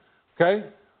 right? Okay.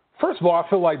 First of all, I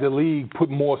feel like the league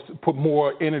put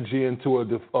more energy into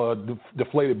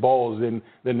deflated balls than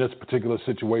this particular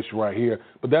situation right here.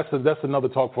 But that's another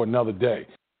talk for another day.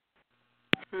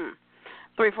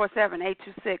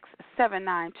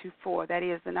 347-826-7924. That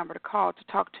is the number to call to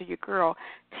talk to your girl,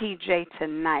 TJ,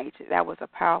 tonight. That was a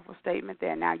powerful statement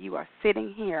there. Now you are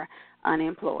sitting here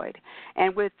unemployed.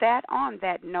 And with that, on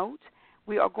that note,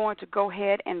 we are going to go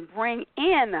ahead and bring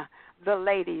in the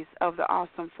ladies of the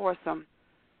Awesome Foursome.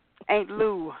 Aunt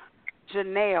Lou,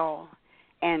 Janelle,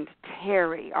 and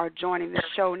Terry are joining the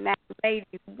show now.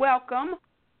 Ladies, welcome.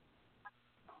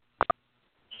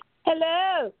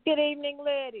 Hello. Good evening,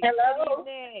 ladies. Hello.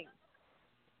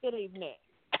 Good evening.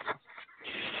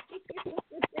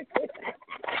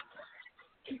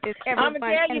 I'm going to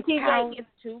tell you, TJ, it's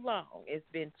too long. It's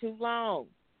been too long.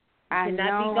 I cannot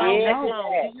know. be gone that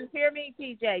long. Do you hear me,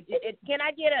 TJ? Can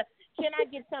I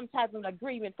get some type of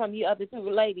agreement from you other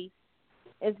two ladies?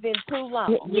 It's been too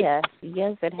long. Yes,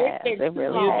 it has. It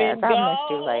really has. I miss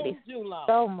you, ladies,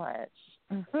 so much.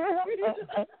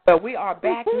 But we are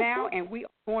back now, and we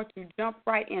are going to jump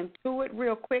right into it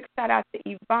real quick. Shout out to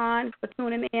Yvonne for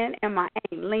tuning in, and my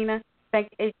Aunt Lena. Thank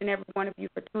each and every one of you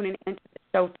for tuning into the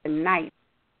show tonight.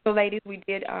 So, ladies, we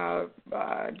did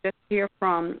just hear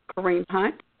from Kareem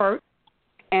Hunt first,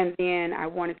 and then I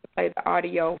wanted to play the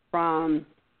audio from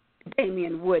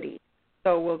Damian Woody.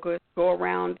 So we'll go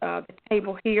around the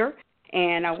table here,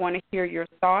 and I want to hear your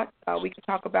thoughts. We can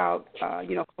talk about,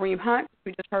 Kareem Hunt.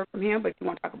 We just heard from him, but if you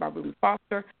want to talk about Reuben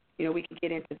Foster, we can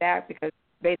get into that because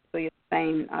basically it's the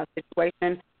same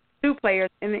situation. 2 players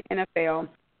in the NFL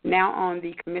now on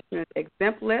the commissioner's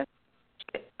exempt list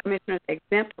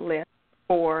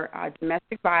for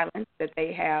domestic violence that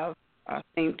they have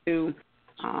seemed to,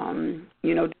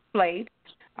 displayed.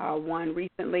 One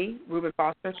recently, Reuben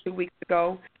Foster, 2 weeks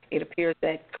ago. It appears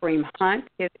that Kareem Hunt,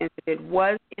 his incident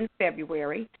was in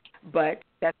February, but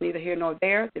that's neither here nor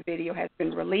there. The video has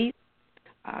been released.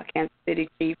 Kansas City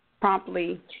Chiefs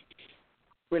promptly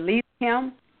released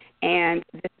him, and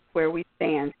this is where we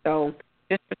stand. So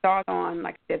just for thoughts on,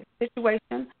 like I said, the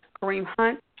situation, Kareem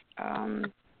Hunt,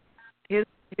 his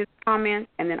comments,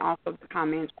 and then also the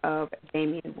comments of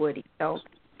Damian Woody. So,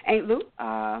 Aunt Lou,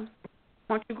 why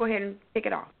don't you go ahead and kick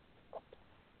it off?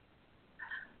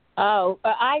 Oh,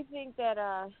 I think that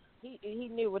he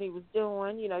knew what he was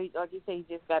doing. Like you say, he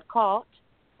just got caught.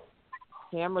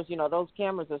 Cameras, those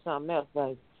cameras are something else,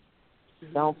 baby.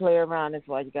 Don't play around. That's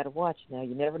why you got to watch now.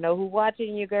 You never know who's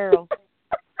watching you, girl.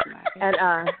 And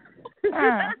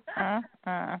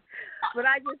but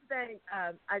I just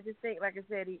think, like I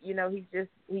said, he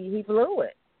blew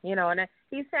it. And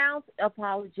he sounds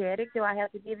apologetic. Do I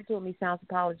have to give it to him? He sounds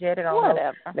apologetic.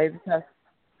 Whatever. Maybe because.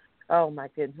 Oh my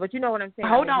goodness! But you know what I'm saying.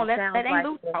 Hold on, let Aunt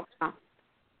Lou talk now.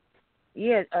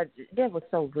 Yeah, that was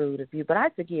so rude of you, but I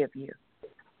forgive you.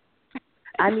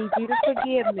 I need you to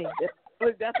forgive me.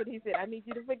 That's what he said. I need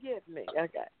you to forgive me.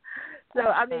 Okay. So,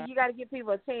 you got to give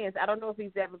people a chance. I don't know if he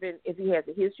has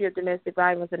a history of domestic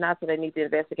violence or not, so they need to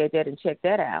investigate that and check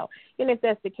that out. And if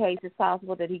that's the case, it's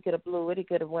possible that he could have blew it. He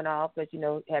could have went off, but,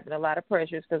 having a lot of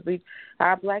pressures because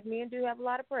our black men do have a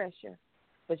lot of pressure.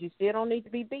 But you still don't need to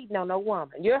be beaten on no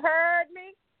woman. You heard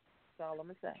me? That's all I'm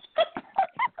going to say.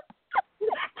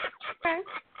 Okay.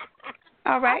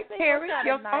 All right, Terry,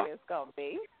 your night it's going to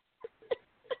be.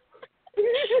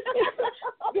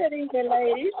 Good evening,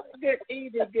 ladies. Good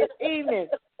evening.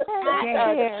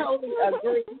 I totally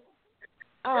agree.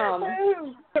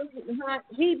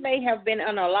 He may have been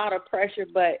under a lot of pressure,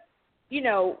 but, I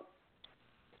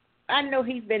know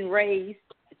he's been raised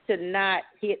to not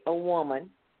hit a woman.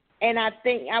 And I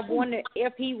wonder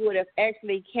if he would have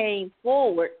actually came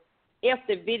forward if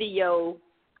the video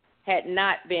had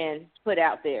not been put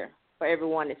out there for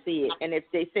everyone to see it. And if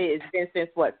they say it's been since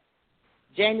what,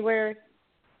 January?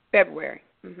 February.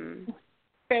 Mm-hmm.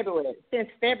 Since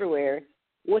February,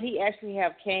 would he actually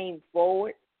have came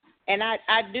forward? And I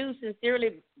do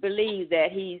sincerely believe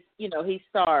that he's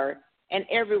sorry, and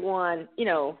everyone,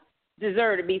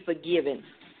 deserve to be forgiven.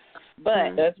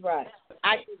 But that's right.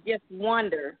 I just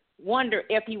wonder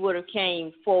if he would have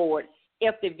came forward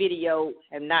if the video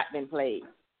had not been played.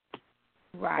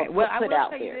 Right. Well, I will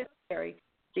tell you this, Terry.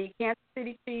 The Kansas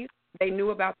City Chiefs, they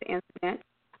knew about the incident.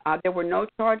 There were no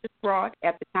charges brought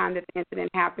at the time that the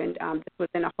incident happened. This was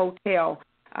in a hotel.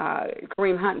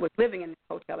 Kareem Hunt was living in this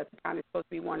hotel at the time. It's supposed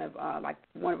to be one of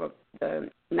the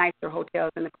nicer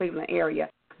hotels in the Cleveland area,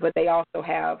 but they also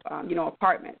have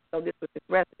apartments. So this was his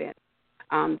residence.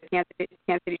 The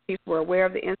Kansas City Chiefs were aware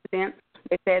of the incident.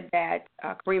 They said that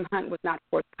Kareem Hunt was not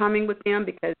forthcoming with them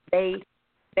because they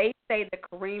say that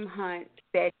Kareem Hunt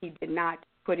said he did not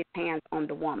put his hands on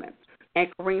the woman. And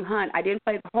Kareem Hunt, I didn't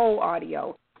play the whole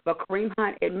audio, but Kareem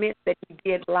Hunt admits that he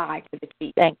did lie to the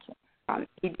Chiefs. Thank you.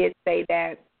 He did say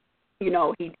that, he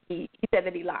said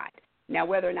that he lied. Now,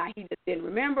 whether or not he just didn't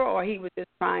remember or he was just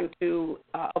trying to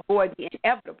avoid the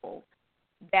inevitable,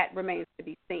 that remains to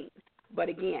be seen. But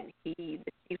again, the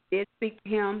chief did speak to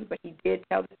him, but he did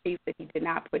tell the chief that he did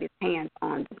not put his hands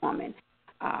on the woman.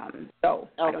 I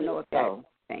don't know if that's the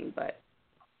thing, but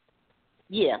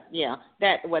yeah,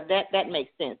 that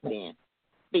makes sense then,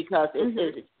 because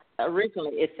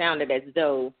originally it sounded as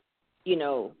though,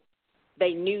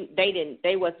 they knew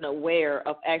they wasn't aware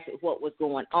of actually what was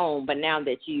going on, but now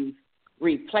that you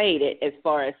replayed it, as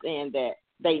far as saying that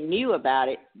they knew about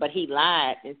it, but he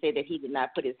lied and said that he did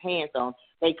not put his hands on,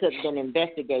 they could have been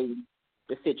investigating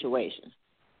the situation.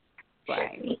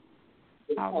 Right.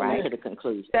 All right. To the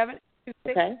conclusion.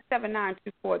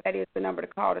 726-7924. That is the number to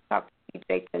call to talk to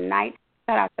CJ tonight.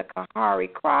 Shout out to Kahari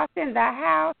Cross in the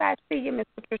house. I see you, Miss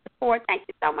Patricia Ford. Thank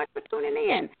you so much for tuning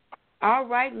in. All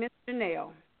right, Miss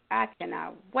Janelle. I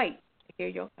cannot wait to hear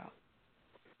your thoughts.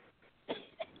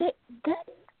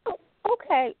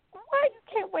 Okay. Why you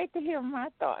can't wait to hear my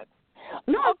thoughts?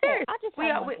 No, okay.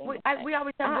 We always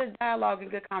have good dialogue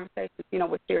and good conversations,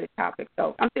 with serious topics.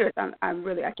 So I'm serious. I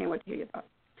can't wait to hear your thoughts.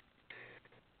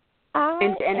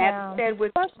 And as I said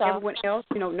with everyone else,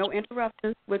 no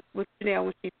interruptions with Janelle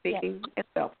when she's speaking as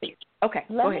well, please. Okay,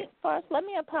 go ahead. Let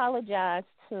me apologize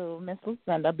to Miss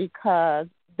Lucinda because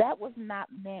that was not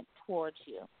meant towards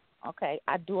you. okay?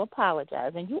 I do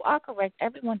apologize. And you are correct.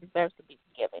 Everyone deserves to be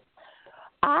forgiven.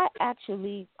 I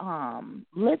actually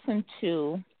listened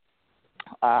to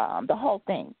the whole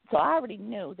thing. So I already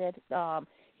knew that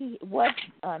he was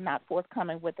not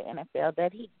forthcoming with the NFL,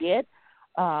 that he did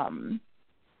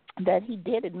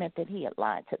admit that he had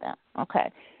lied to them.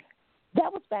 Okay.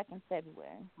 That was back in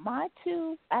February. My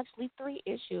three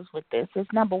issues with this is,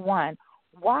 number one,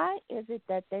 why is it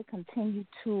that they continue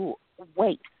to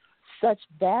wait such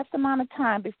vast amount of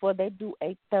time before they do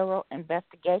a thorough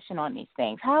investigation on these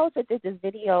things? How is it that this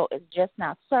video is just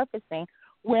now surfacing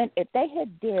when, if they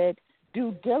had did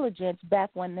due diligence back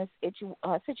when this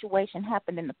situation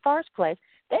happened in the first place,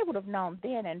 they would have known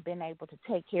then and been able to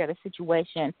take care of the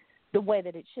situation the way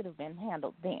that it should have been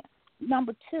handled then.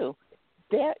 Number two,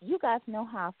 you guys know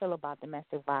how I feel about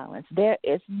domestic violence. It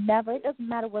doesn't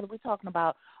matter whether we're talking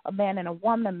about a man and a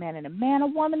woman, a man and a man, a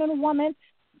woman and a woman,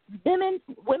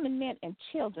 women, men, and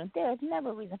children. There is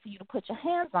never a reason for you to put your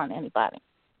hands on anybody.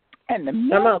 And the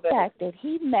mere fact that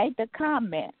he made the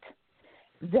comment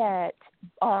that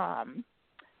what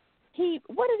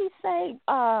did he say?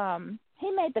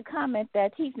 He made the comment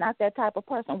that he's not that type of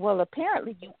person. Well,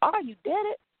 apparently you are. You did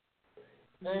it.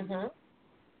 Mm-hmm.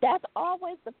 That's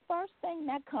always the first thing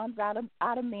that comes out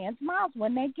of men's mouths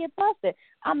when they get busted.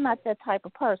 I'm not that type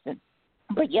of person.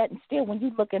 But yet and still, when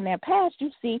you look in their past,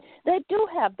 you see they do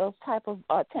have those type of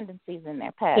tendencies in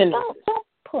their past. Don't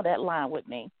pull that line with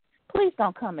me. Please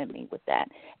don't come at me with that.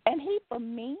 And for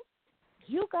me,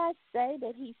 you guys say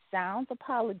that he sounds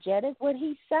apologetic. What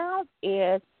he sounds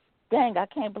is, dang, I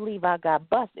can't believe I got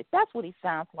busted. That's what he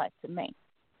sounds like to me.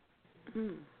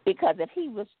 Mm. Because if he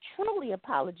was truly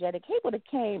apologetic, when he would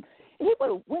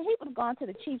have gone to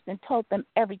the Chiefs and told them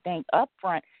everything up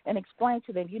front and explained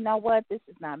to them, you know what, this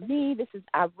is not me.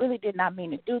 I really did not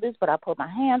mean to do this, but I put my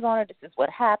hands on it. This is what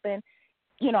happened.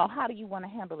 You know, how do you want to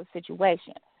handle the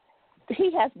situation?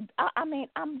 He has. I'm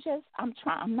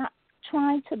not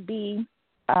trying to be.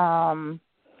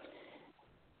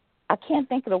 I can't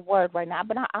think of the word right now,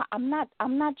 but I'm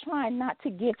not trying not to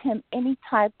give him any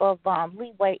type of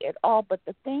leeway at all. But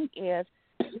the thing is,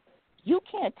 you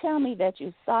can't tell me that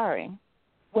you're sorry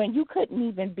when you couldn't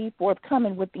even be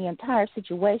forthcoming with the entire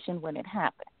situation when it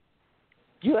happened.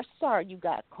 You're sorry you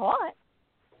got caught.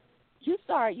 You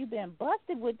sorry you been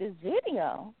busted with this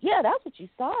video. Yeah, that's what you're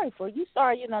sorry for. You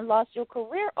sorry you done lost your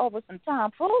career over some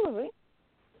tomfoolery.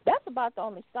 That's about the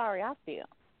only sorry I feel.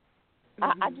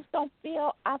 Mm-hmm. I just don't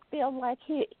feel. I feel like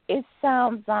it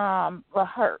sounds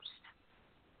rehearsed.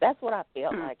 That's what I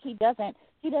feel like. He doesn't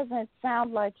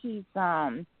sound like he's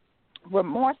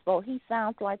remorseful. He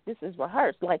sounds like this is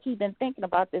rehearsed. Like he's been thinking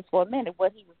about this for a minute.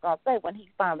 What he was gonna say when he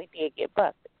finally did get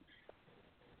busted.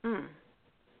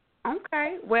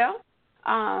 Okay. Well,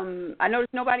 I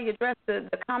noticed nobody addressed the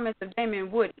comments of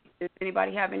Damien Wood. Does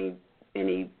anybody have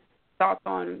any thoughts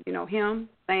on him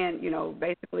saying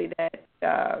basically that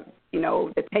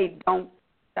that they don't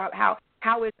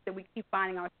how is it that we keep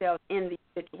finding ourselves in these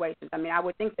situations? I mean, I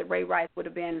would think that Ray Rice would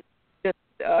have been just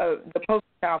the poster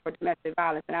child for domestic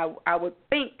violence, and I would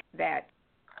think that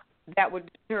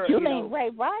would deter. You mean Ray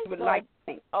Rice? Would like to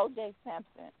think O.J.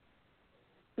 Simpson?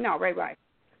 No, Ray Rice.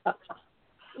 No,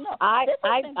 this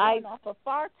has been going on for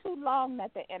far too long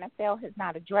that the NFL has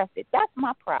not addressed it. That's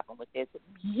my problem with this.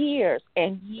 Years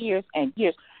and years and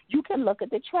years. You can look at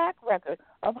the track record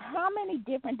of how many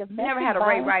different domestic never had a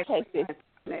Ray Rice cases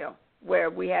where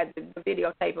we had the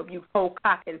videotape of you cold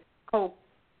clocking,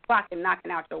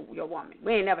 knocking out your woman.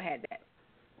 We ain't never had that.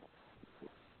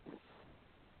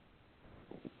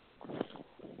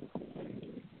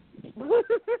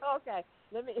 Okay,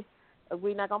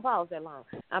 we're not going to pause that long.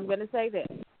 I'm going to say this.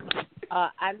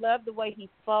 I love the way he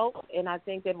spoke, and I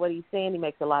think that what he's saying, he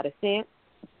makes a lot of sense.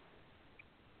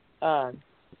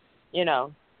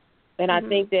 And I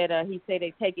think that he said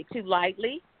they take it too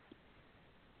lightly.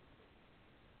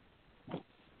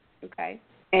 Okay.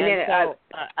 And then I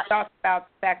talked about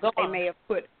the fact that they may have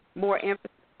put more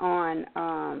emphasis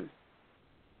on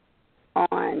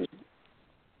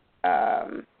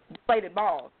deflated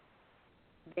balls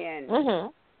than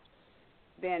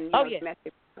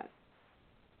domestic violence.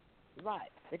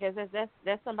 Right, because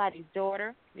that's somebody's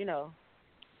daughter,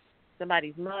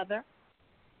 somebody's mother.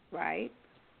 Right.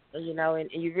 And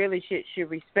you really should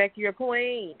respect your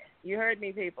queen. You heard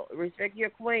me, people. Respect your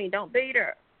queen. Don't beat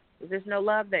her. There's no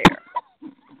love there.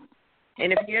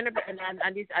 And if you're in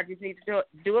I just need to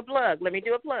do a plug. Let me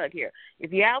do a plug here.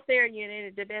 If you're out there and you're in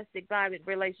a domestic violent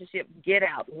relationship, get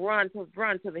out. Run to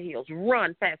the hills.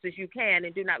 Run fast as you can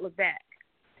and do not look back.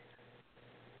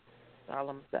 That's all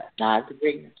I'm saying. I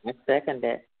agree. I second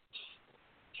that.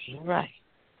 Right.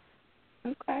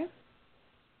 Okay.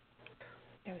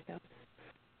 There we go.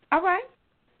 All right.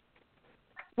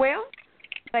 Well,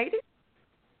 ladies,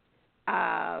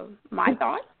 my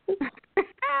thoughts.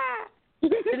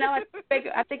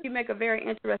 I think you make a very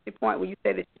interesting point when you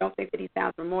say that you don't think that he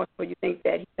sounds remorseful. You think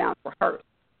that he sounds rehearsed.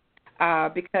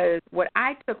 Because what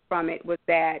I took from it was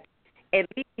that at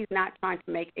least he's not trying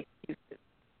to make excuses.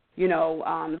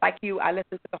 Like you, I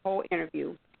listened to the whole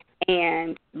interview,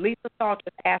 and Lisa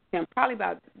Salters asked him probably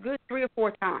about a good 3 or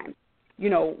 4 times,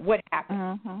 what happened.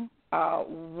 Mm-hmm.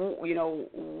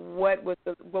 What was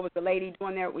the lady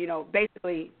doing there?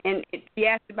 Basically, and she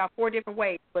asked about 4 different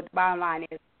ways, but the bottom line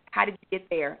is, how did you get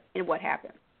there and what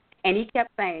happened? And he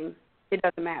kept saying, it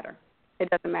doesn't matter. It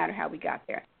doesn't matter how we got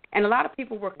there. And a lot of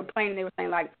people were complaining. They were saying,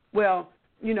 like, well,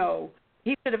 he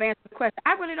should have answered the question.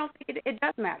 I really don't think it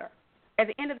does matter. At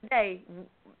the end of the day,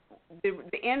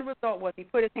 the end result was he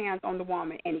put his hands on the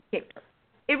woman and he kicked her.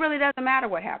 It really doesn't matter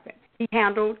what happened. He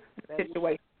handled the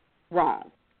situation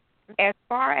wrong. As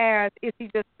far as is he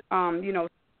just,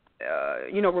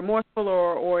 remorseful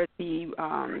or is he,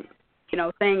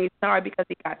 saying he's sorry because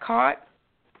he got caught,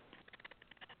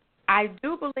 I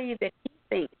do believe that he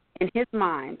thinks in his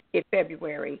mind in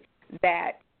February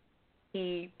that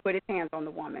he put his hands on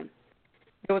the woman.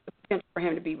 There was a potential for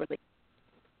him to be released.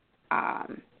 Now,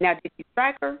 did he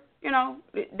strike her?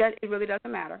 It really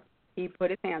doesn't matter. He put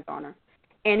his hands on her,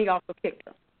 and he also kicked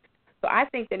her. So I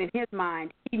think that in his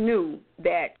mind, he knew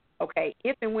that, okay,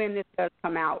 if and when this does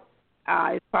come out,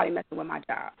 it's probably messing with my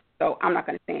job. So I'm not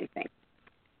going to say anything.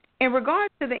 In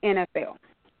regards to the NFL,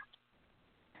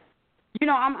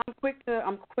 I'm quick to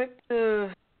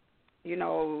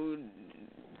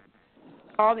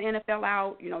call the NFL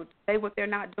out, say what they're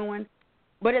not doing.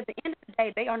 But at the end of the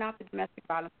day, they are not the domestic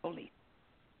violence police.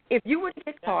 If you were to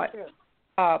get caught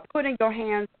putting your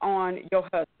hands on your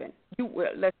husband,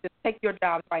 let's just take your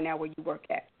job right now where you work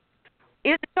at.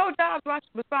 Is it your job's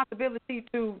responsibility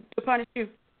to punish you?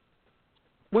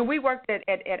 When we worked at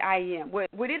IEM,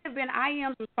 would it have been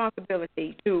IEM's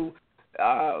responsibility to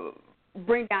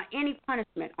bring down any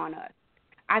punishment on us?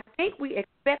 I think we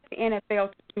expect the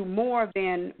NFL to do more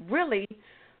than really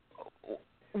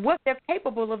what they're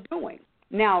capable of doing.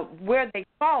 Now, where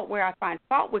I find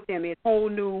fault with them is a whole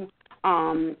new,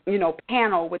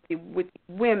 panel with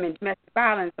women, domestic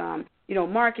violence,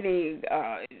 marketing,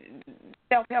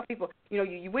 self-help people.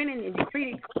 You went in and you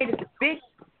created this big,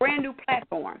 brand new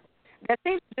platform that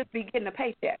seems to just be getting a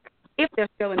paycheck if they're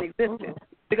still in existence,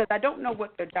 because I don't know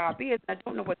what their job is, and I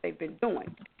don't know what they've been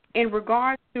doing. In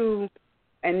regards to,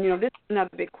 and this is another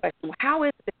big question, how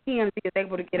is it that TMZ is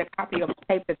able to get a copy of the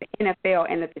tape that the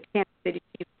NFL and that the Kansas City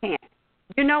Chiefs can't?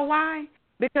 You know why?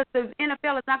 Because the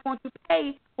NFL is not going to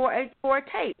pay for a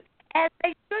tape, as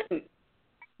they shouldn't.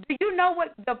 Do you know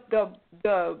what the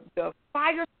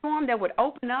firestorm that would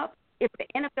open up if the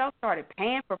NFL started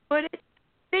paying for footage?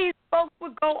 These folks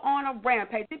would go on a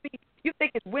rampage. You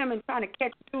think it's women trying to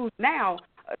catch dudes now,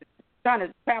 trying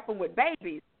to trap them with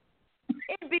babies.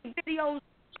 It'd be videos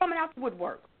coming out the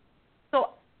woodwork. So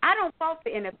I don't fault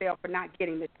the NFL for not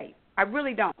getting the tape. I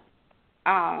really don't.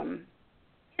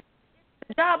 It's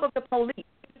the job of the police.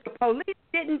 If the police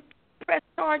didn't press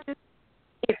charges,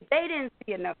 if they didn't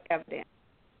see enough evidence,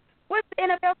 what's the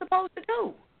NFL supposed to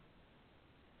do?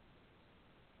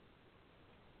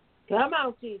 Come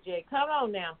on, TJ. Come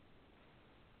on now.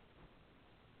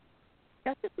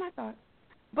 That's just my thought.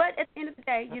 But at the end of the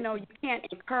day, you can't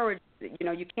encourage this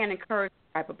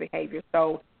type of behavior.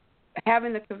 So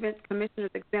having the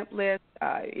commissioner's exempt list,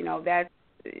 that's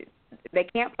they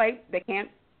can't play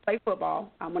football.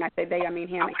 When I say they, I mean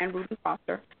him and Reuben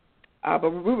Foster. But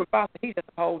Reuben Foster, he's just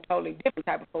a whole totally different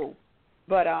type of fool.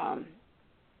 But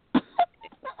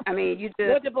you just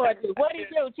what the boy do? What he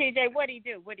do, TJ? What he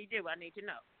do? I need to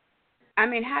know.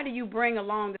 How do you bring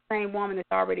along the same woman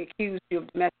that's already accused you of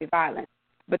domestic violence?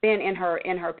 But then in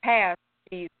her past,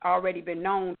 she's already been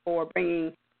known for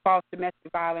bringing false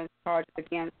domestic violence charges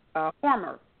against a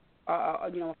former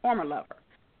lover.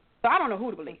 So I don't know who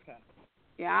to believe.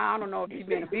 Yeah, I don't know if she's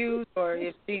been abused or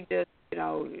if she's just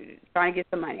trying to get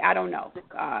some money. I don't know,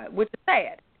 which is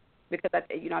sad because I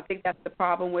think that's the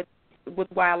problem with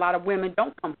why a lot of women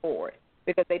don't come forward,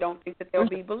 because they don't think that they'll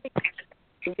be believed.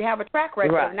 If you have a track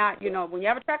record of when you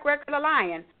have a track record of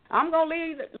lying, I'm going to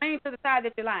lean to the side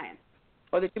that you're lying,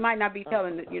 or that you might not be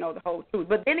telling the whole truth.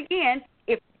 But then again,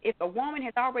 if a woman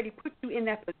has already put you in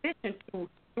that position to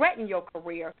threaten your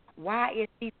career, why is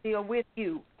she still with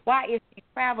you? Why is she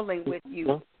traveling with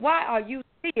you? Why are you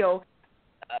still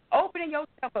opening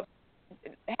yourself up,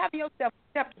 having yourself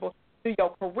susceptible to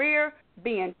your career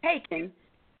being taken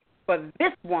for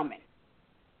this woman?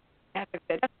 That's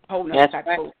a whole nother type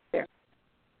of there.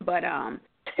 But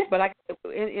But like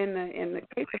in the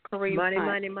case of Kareem money,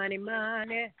 Hunt, money.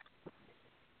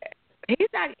 He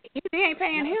ain't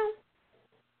paying him.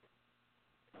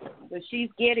 But she's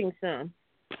getting some.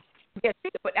 Yes,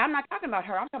 but I'm not talking about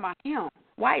her. I'm talking about him.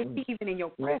 Why is he even in your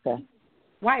presence? Okay.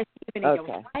 Why is he even in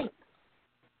your sight?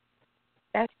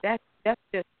 That's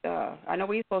just. I know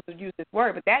we're supposed to use this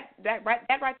word, but that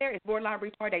right there is borderline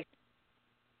retardation.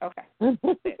 Okay.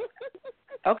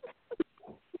 Okay.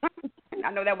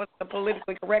 I know that was the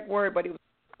politically correct word, but it was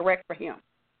correct for him.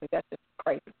 So that's just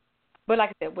crazy. But like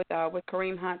I said, with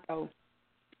Kareem Hunt, though,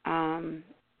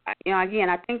 again,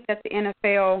 I think that the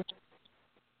NFL,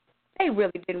 they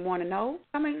really didn't want to know.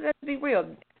 I mean, let's be real.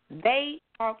 They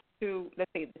talked to, the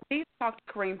Chiefs talked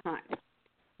to Kareem Hunt.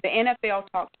 The NFL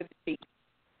talked to the Chiefs.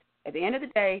 At the end of the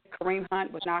day, Kareem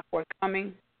Hunt was not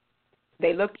forthcoming.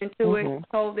 They looked into it,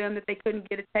 told them that they couldn't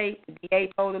get a tape. The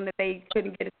DA told them that they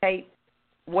couldn't get a tape.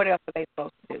 What else are they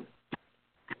supposed to do?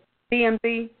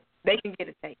 TMZ, they can get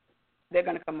a tape. They're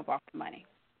going to come up off the money.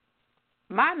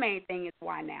 My main thing is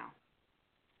why now?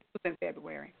 It was in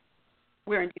February.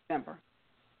 We're in December.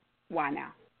 Why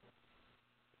now?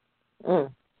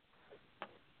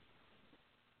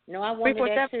 No, I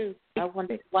wanted that too. I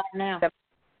wanted why now?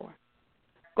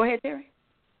 Go ahead, Terry.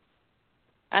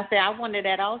 I said I wanted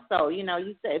that also. You know,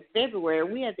 you said February.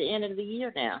 We're at the end of the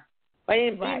year now. But,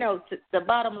 you know, the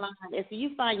bottom line is if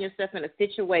you find yourself in a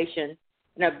situation,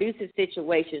 an abusive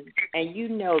situation, and you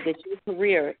know that your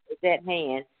career is at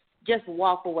hand, just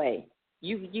walk away.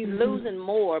 You losing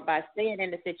more by staying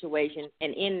in the situation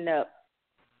and ending up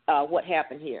what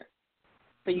happened here.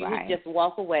 So you just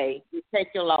walk away. You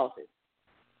take your losses.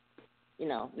 You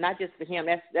know, not just for him.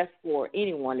 That's for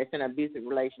anyone that's in an abusive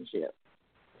relationship.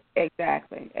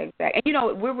 Exactly. And, you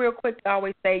know, we're real quick to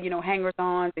always say, you know,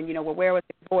 hangers-ons and, you know, well, where was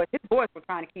his boys? His boys were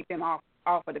trying to keep him off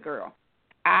of the girl.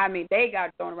 I mean, they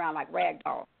got thrown around like rag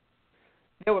dolls.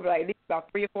 There were like at least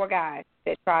about 3 or 4 guys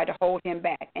that tried to hold him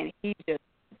back, and he just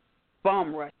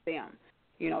bum rushed them,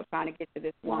 you know, trying to get to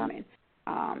this woman.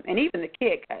 And even the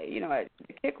kick, you know,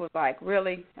 the kick was like,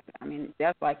 really? I mean,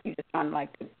 that's like you just trying to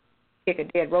like to kick a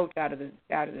dead roach out of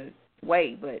the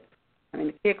way. But I mean,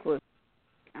 the kick was.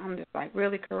 I'm just like,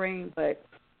 really, Kareem? But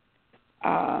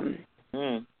I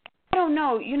don't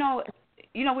know. You know,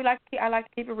 I like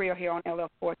to keep it real here on LL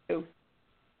Sports too.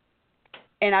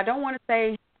 And I don't want to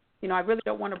say, you know, I really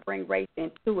don't want to bring race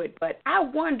into it, but I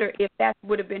wonder if that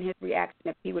would have been his reaction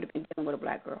if he would have been dealing with a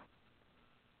black girl.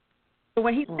 So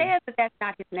when he says that that's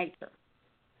not his nature,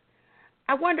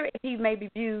 I wonder if he maybe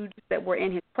viewed that were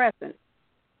in his presence,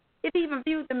 if he even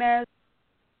viewed them as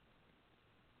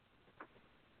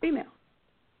female.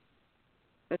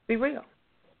 Let's be real.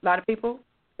 A lot of people,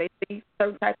 they see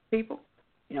certain types of people.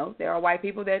 You know, there are white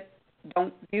people that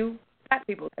don't view black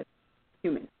people as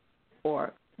human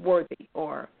or worthy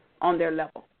or on their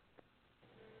level.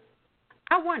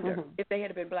 I wonder if they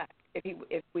had been black, if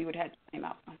we would have had the same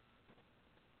outcome.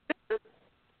 Just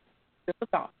a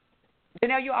thought.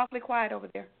 Janelle, you're awfully quiet over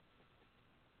there.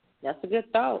 That's a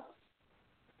good thought.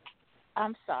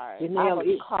 I'm sorry.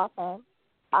 Janelle,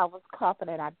 I was coughing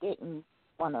and I didn't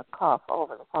want to cough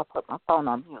over it, so I put my phone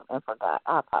on mute and forgot.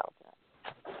 I apologize.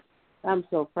 I'm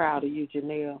so proud of you,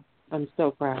 Janelle. I'm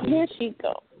so proud of you. Here she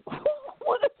goes.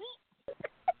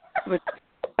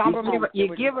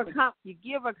 You give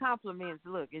her compliments,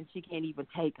 look, and she can't even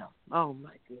take them. Oh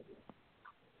my goodness.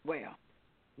 Well,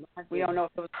 we don't know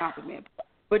if it was a compliment,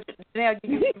 but Janelle,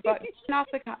 you're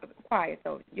awfully quiet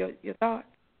though. Your thoughts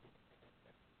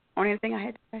on anything I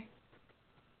had to say?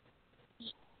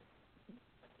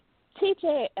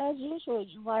 TJ, as usual,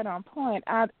 you're right on point.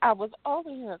 I was over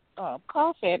here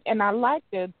coughing, and I like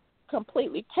to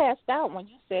completely passed out when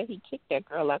you said he kicked that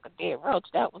girl like a dead roach.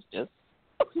 That was just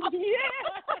I did.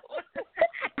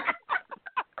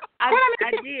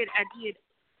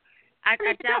 I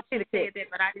doubt you said that,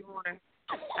 but I didn't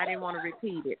want to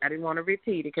repeat it. I didn't want to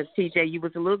repeat it because TJ, you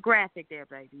was a little graphic there,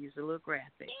 baby. You was a little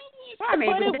graphic. I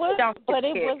mean,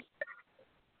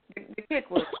 the kick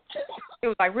was. It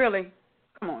was like, really?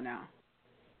 Come on now.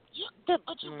 But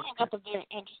you bring up a very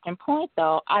interesting point,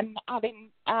 though. I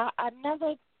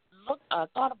never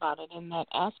thought about it in that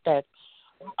aspect.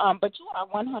 But you are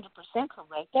 100%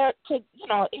 correct.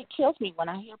 It kills me when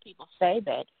I hear people say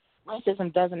that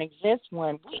racism doesn't exist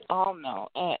when we all know,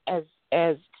 as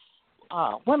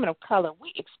women of color,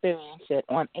 we experience it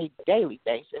on a daily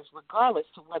basis, regardless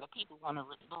to whether people want to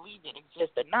believe it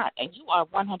exists or not. And you are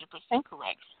 100%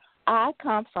 correct. I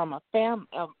come from a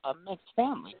mixed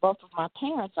family. Both of my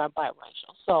parents are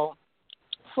biracial. So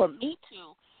for me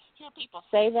to hear people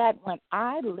say that when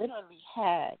I literally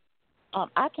had,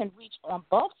 I can reach on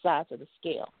both sides of the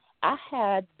scale. I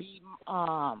had the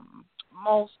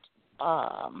most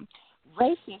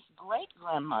racist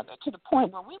great-grandmother to the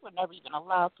point where we were never even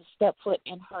allowed to step foot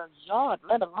in her yard,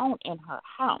 let alone in her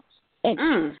house. And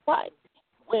she's white.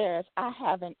 Whereas I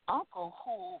have an uncle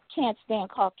who can't stand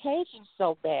Caucasians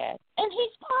so bad, and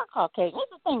he's part Caucasian.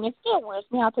 That's the thing that still wears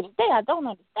me out to this day. I don't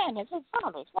understand this. His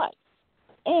father's white.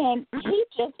 And he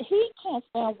can't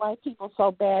stand white people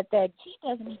so bad that he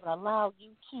doesn't even allow you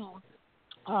to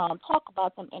talk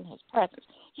about them in his presence.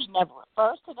 He never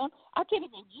refers to them. I can't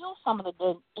even use some of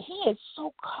he is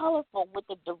so colorful with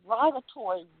the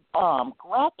derogatory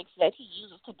graphics that he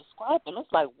uses to describe them.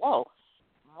 It's like, whoa,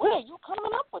 where are you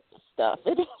coming up with this stuff?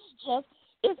 It is just,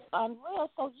 it's unreal.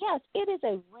 So, yes, it is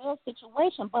a real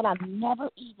situation, but I've never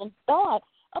even thought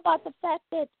about the fact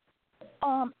that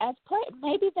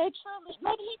maybe he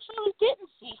truly didn't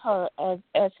see her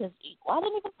as his equal. I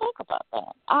didn't even think about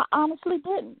that. I honestly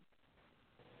didn't.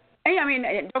 Hey, I mean,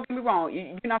 don't get me wrong.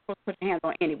 You're not supposed to put your hands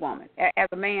on any woman. As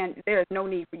a man, there is no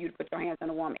need for you to put your hands on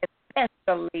a woman,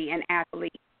 especially an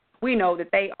athlete. We know that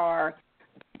they are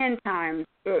 10 times,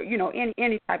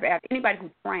 any type of athlete, anybody who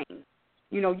trains,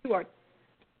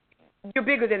 you're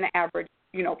bigger than the average,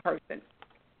 person.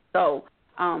 So,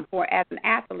 as an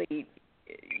athlete,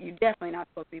 you're definitely not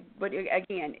supposed to be. But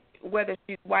again, whether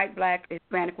she's white, black,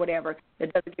 Hispanic, whatever,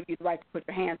 that doesn't give you the right to put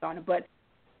your hands on her. But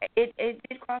it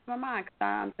did cross my mind because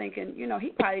I'm thinking, he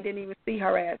probably didn't even see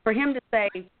her as. For him to say,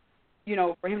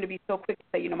 for him to be so quick to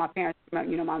say, my parents, my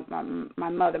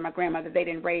mother, my grandmother, they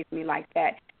didn't raise me like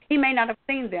that. He may not have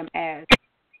seen them as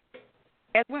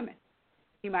women.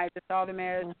 He might have just saw them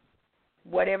as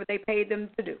whatever they paid them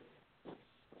to do.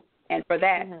 And for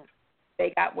that,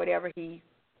 they got whatever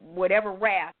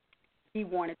wrath he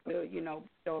wanted to,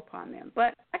 bestow upon them.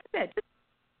 But like I said, just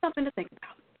something to think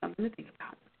about.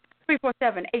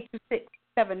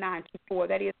 347-826-7924.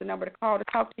 That is the number to call to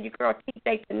talk to your girl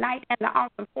TJ tonight and the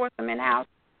awesome foursome in the house.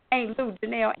 Ain't Lou,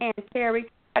 Janelle, and Terry.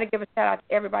 Got to give a shout-out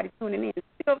to everybody tuning in.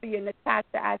 Sylvia,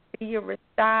 Natasha, Isaiah,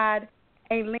 Rashad,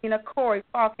 Ailena, Corey,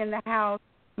 Falk in the house,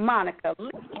 Monica,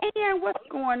 and what's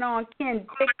going on? Ken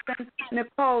Dixon,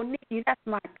 Nicole, Nikki, that's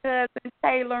my cousin,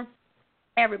 Taylor.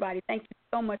 Everybody, thank you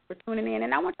so much for tuning in.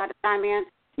 And I want y'all to chime in,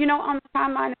 on the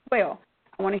timeline as well.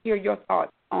 I want to hear your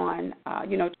thoughts on,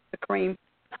 the Kareem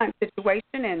Hunt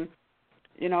situation. And,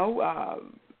 do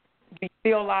you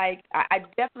feel like I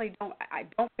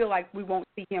don't feel like we won't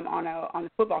see him on the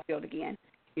football field again.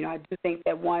 I do think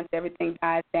that once everything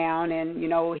dies down and,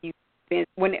 he's been,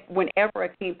 whenever a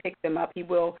team picks him up, he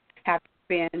will have to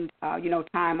spend,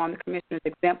 time on the commissioner's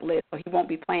exempt list, so he won't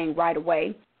be playing right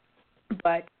away.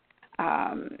 But,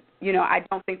 I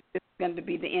don't think this is going to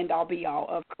be the end-all, be-all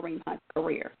of Kareem Hunt's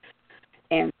career.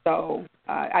 And so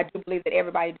I do believe that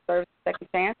everybody deserves a second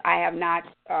chance. I have not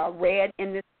read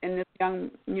in this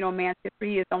young man's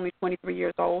history. He is only 23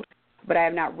 years old, but I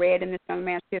have not read in this young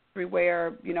man's history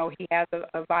where he has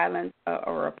a violence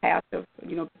or a past of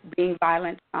being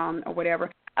violent or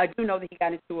whatever. I do know that he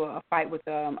got into a fight with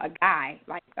a guy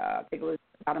I think it was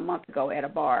about a month ago at a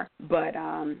bar. But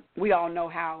we all know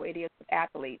how it is with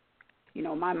athletes.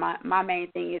 My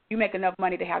main thing is you make enough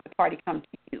money to have the party come to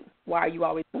you. Why are you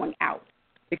always going out?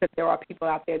 Because there are people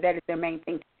out there that is their main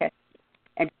thing to test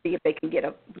and to see if they can get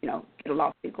a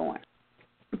lawsuit going.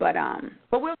 But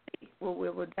we'll see.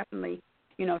 We'll definitely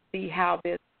see how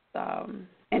this and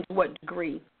to what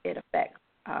degree it affects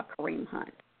Kareem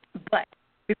Hunt. But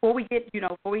before we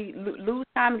lose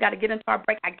time, we got to get into our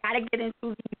break. I got to get into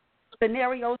these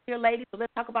scenarios here, ladies. So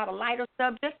let's talk about a lighter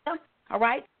subject. All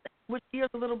right, switch gears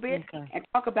a little bit and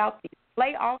talk about these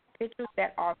playoff pictures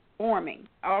that are forming.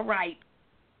 All right.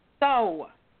 So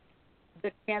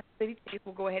the Kansas City Chiefs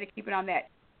will go ahead and keep it on that.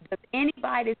 Does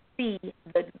anybody see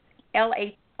the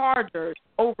L.A. Chargers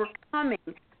overcoming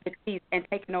the Chiefs and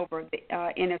taking over the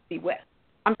AFC West?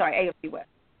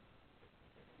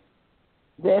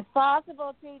 It's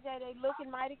possible, TJ. They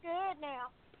looking mighty good now.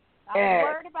 I was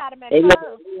worried about them at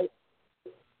first.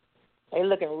 They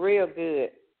looking real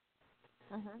good.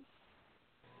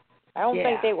 I don't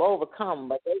think they will overcome,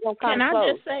 but they're going to come close. Can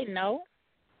I just say no?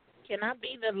 Can I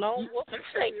be the lone wolf and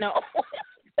say no?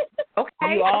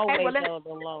 Okay. You always know the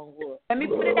lone wolf. Let me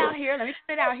put it out here.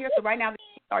 So right now the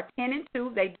Chiefs are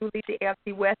 10-2. They do lead the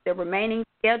AFC West. The remaining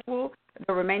schedule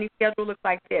looks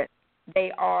like this.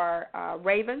 They are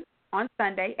Ravens on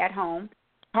Sunday at home.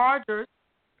 Chargers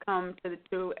come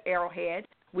to Arrowhead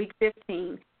week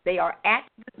 15. They are at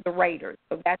the Raiders.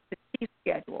 So that's the Chiefs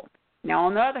schedule. Now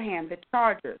on the other hand, the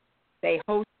Chargers, they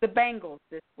host the Bengals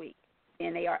this week.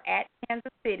 And they are at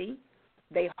Kansas City.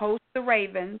 They host the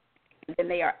Ravens, and then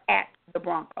they are at the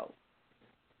Broncos.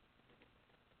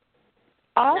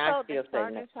 Also, the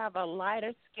Chargers have a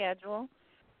lighter schedule.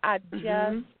 I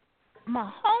just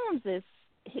Mahomes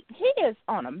he is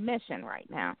on a mission right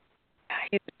now.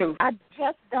 It's true. I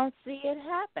just don't see it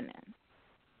happening.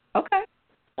 Okay.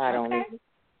 I don't either.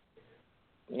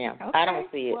 Yeah, okay. I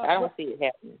don't see it. I don't see it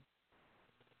happening.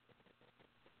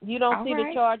 You don't see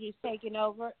the Chargers taking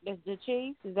over the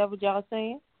Chiefs? Is that what y'all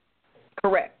saying?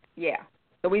 Correct. Yeah.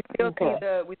 So we still see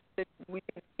the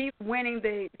Chiefs winning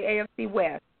the AFC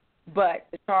West, but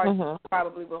the Chargers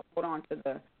probably will hold on to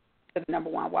the number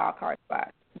one wild card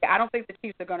spot. Yeah, I don't think the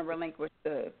Chiefs are going to relinquish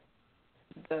the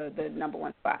number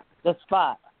one spot. The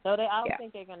spot. So I don't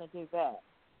think they're going to do that.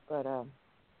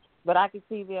 But I could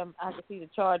see them. I could see the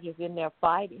Chargers in there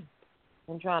fighting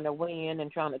and trying to win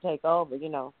and trying to take over. You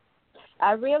know,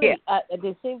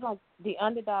 it seems like the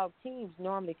underdog teams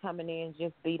normally coming in and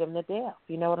just beat them to death.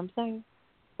 You know what I'm saying?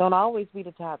 Don't always be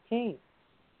the top team.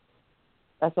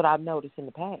 That's what I've noticed in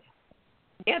the past.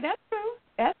 Yeah, that's true.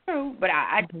 That's true. But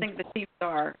I think the Chiefs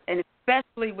are, and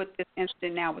especially with this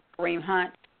incident now with Kareem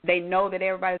Hunt, they know that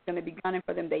everybody's going to be gunning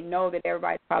for them. They know that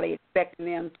everybody's probably expecting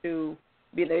them to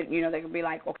be, you know, they can be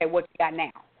like, okay, what you got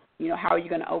now? You know, how are you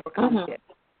going to overcome this?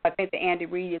 I think that Andy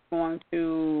Reid is going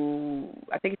to,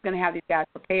 I think he's going to have these guys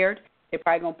prepared. They're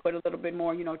probably going to put a little bit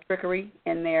more, you know, trickery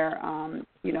in their,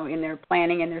 you know, in their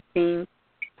planning and their schemes,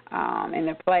 and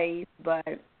their plays. But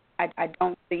I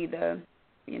don't see the,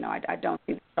 you know, I don't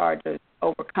see the Chargers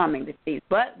overcoming the Chiefs.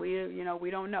 But we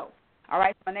don't know. All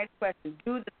right, so my next question: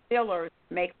 do the Steelers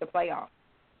make the playoffs?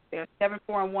 They're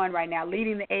 7-4-1 right now,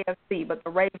 leading the AFC, but the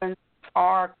Ravens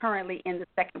are currently in the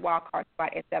second wild card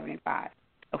spot at 7-5.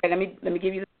 Okay, let me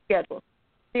give you the schedule.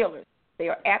 Steelers, they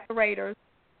are at the Raiders,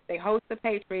 they host the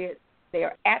Patriots, they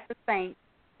are at the Saints,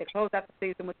 they close out the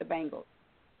season with the Bengals.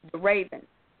 The Ravens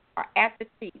are at the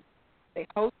Chiefs, they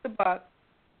host the Bucs,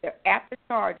 they're at the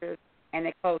Chargers, and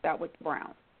they close out with the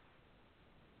Browns.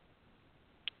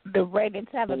 The Ravens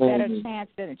have a better chance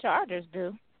than the Chargers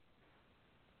do.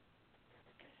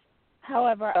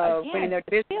 However, again,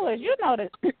 the Steelers, you know, the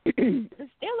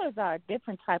Steelers are a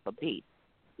different type of beast.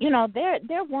 You know,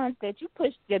 they're ones that you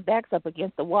push their backs up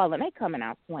against the wall and they coming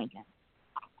out swinging.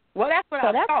 Well, that's what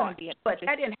I thought, but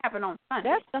that didn't happen on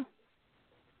Sunday.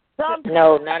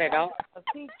 No, not at all.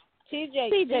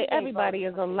 TJ, everybody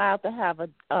is allowed to have a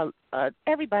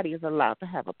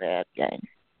bad game.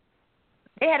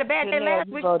 They had a bad day last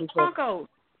week with the Broncos.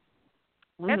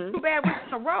 That's too bad weeks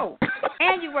in a row.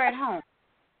 And you were at home.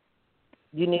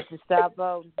 You need to stop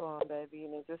voting for them, baby. You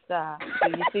need to stop. So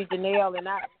you see, Janelle and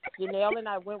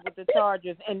I went with the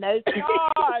Chargers, and they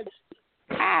charged.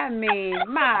 I mean,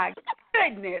 my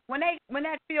goodness. When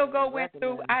that field goal went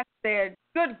through, I said,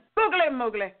 "Good googly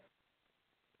moogly."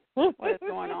 What is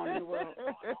going on in the world?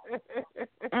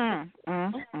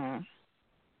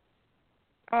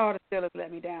 Oh, the Steelers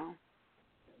let me down.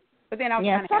 But then I was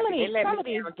kind of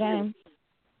happy.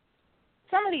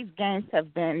 Some of these games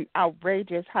have been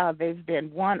outrageous how they've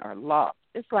been won or lost.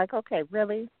 It's like, okay,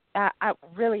 really? I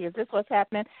really, is this what's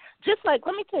happening? Just like,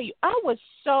 let me tell you, I was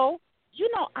so, you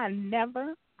know, I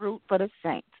never root for the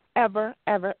Saints, ever,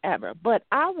 ever, ever. But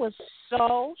I was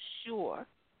so sure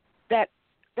that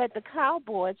the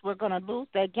Cowboys were going to lose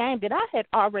that game that I had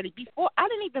already, before, I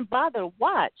didn't even bother to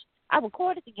watch. I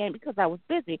recorded the game because I was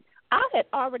busy. I had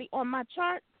already on my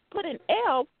chart put an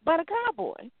L by the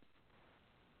Cowboys.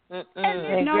 And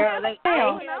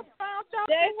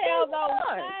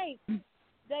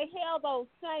they held those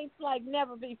Saints like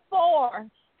never before.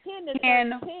 10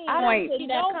 points.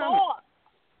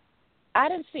 I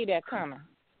didn't see that coming.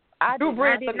 Drew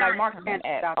Brees looked like Mark Sanchez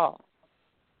at all.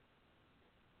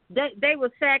 They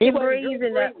were sacking Brees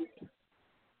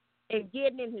and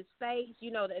getting in his face.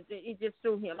 You know, it just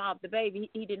threw him off. The baby,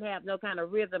 he didn't have no kind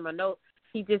of rhythm or no.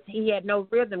 He had no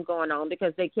rhythm going on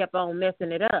because they kept on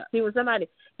messing it up. See, when somebody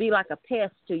be like a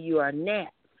pest to you or a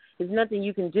gnat, there's nothing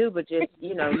you can do but just,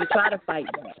 you know, you try to fight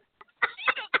back.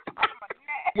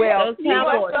 Well, you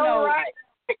know, right.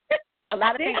 A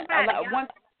lot of things.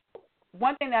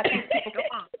 One thing that I think people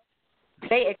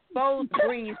they exposed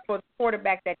Brees for the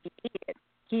quarterback that he is.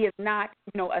 He is not,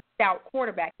 you know, a stout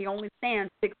quarterback. He only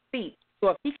stands 6 feet.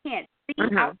 So if he can't see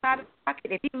outside of the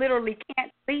pocket, if he literally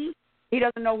can't see, he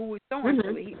doesn't know who he's throwing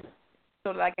to.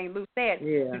 So like Lou said,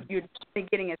 you're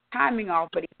getting his timing off.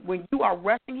 But when you are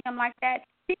rushing him like that,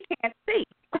 he can't see.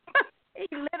 He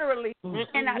literally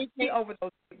cannot see over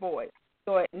those big boys.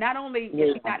 So not only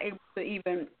is he not able to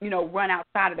even, you know, run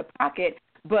outside of the pocket,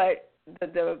 but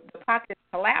the pocket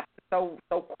collapses so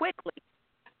quickly.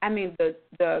 I mean,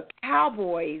 the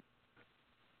Cowboys,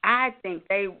 I think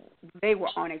they were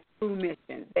on a true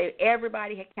mission.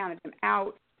 Everybody had counted them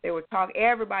out.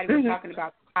 Everybody was talking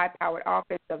about the high-powered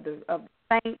offense of the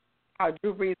Saints, how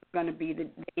Drew Brees was going to be the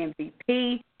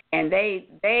MVP, and they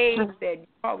said,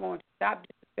 y'all going to stop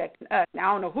disrespecting us. Now,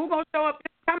 I don't know who's going to show up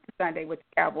this coming Sunday with the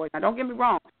Cowboys. Now, don't get me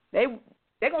wrong. They're going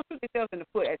to shoot themselves in the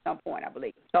foot at some point, I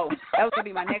believe. So that was going to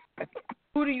be my next question.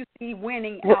 Who do you see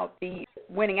winning out the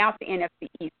NFC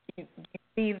East? Do you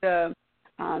see do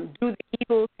the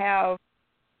Eagles have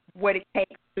what it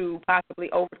takes to possibly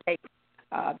overtake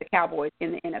the Cowboys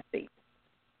in the NFC?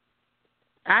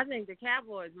 I think the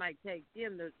Cowboys might take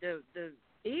them. The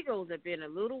Eagles have been a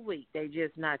little weak. They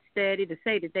just not steady. To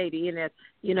say that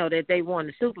that they won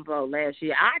the Super Bowl last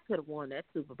year, I could have won that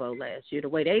Super Bowl last year. The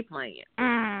way they playing.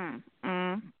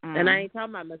 And I ain't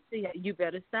talking about Messi. You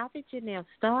better stop it, Janelle.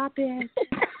 Stop it.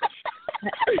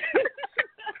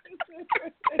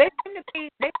 They seem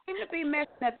to be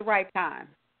messing at the right time.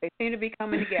 They seem to be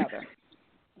coming together.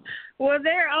 Well,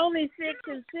 they're only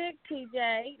 6-6,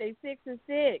 TJ. They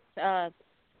 6-6.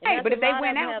 But if they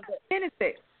win out,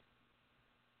 10-6.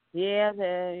 Yeah,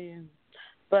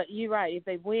 but you're right. If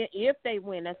they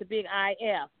win, that's a big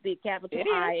IF, big capital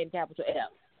I and capital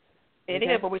F. It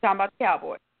is, but we're talking about the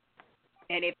Cowboys.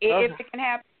 And if it can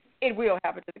happen, it will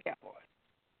happen to the Cowboys.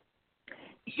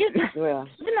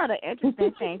 The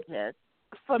interesting thing is,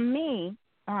 for me,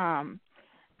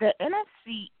 the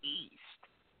NFC East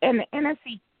and the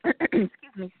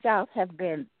NFC South have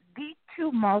been the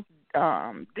two most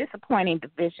disappointing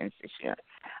divisions this year.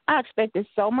 I expected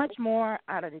so much more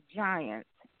out of the Giants,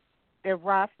 their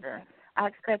roster. I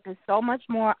expected so much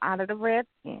more out of the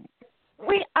Redskins.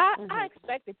 I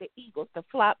expected the Eagles to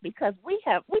flop because we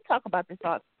talk about this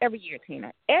every year,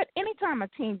 Tina. Anytime a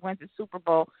team wins the Super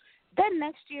Bowl, then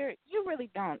next year you really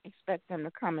don't expect them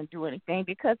to come and do anything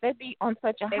because they'd be on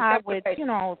such a high with,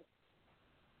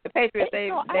 The Patriots,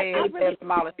 they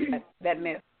demolished that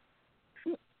myth.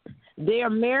 They are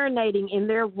marinating in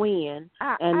their win,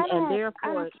 and therefore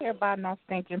I don't care about no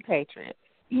stinking Patriots.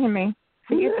 You hear me?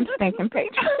 Forget them stinking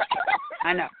Patriots.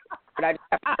 I know, but I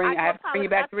have to bring you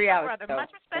back to reality. Much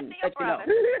respect to your brother.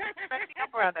 Respect to your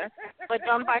brother, but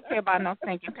don't nobody care about no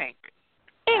stinking Patriots.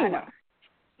 Anyway,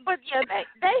 but yeah,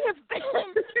 they have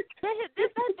been.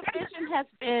 This division has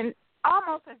been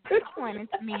almost as disappointing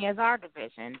to me as our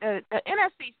division. The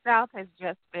NFC South has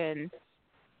just been.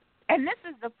 And this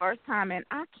is the first time, and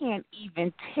I can't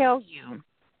even tell you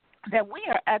that we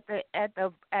are at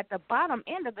the bottom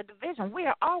end of the division. We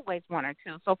are always 1 or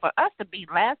 2. So for us to be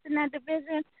last in that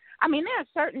division, I mean, there are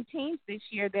certain teams this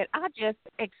year that I just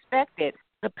expected.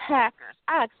 The Packers,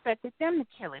 I expected them to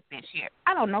kill it this year.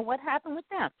 I don't know what happened with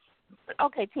them.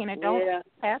 Okay, Tina, don't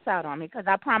pass out on me because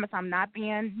I promise I'm not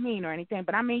being mean or anything.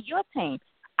 But I mean, your team.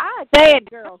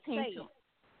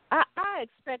 I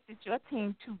expected your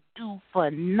team to do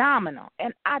phenomenal,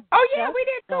 and we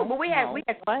did too.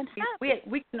 But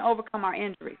we can overcome our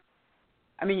injuries.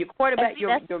 I mean, your quarterback.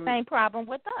 That's the same problem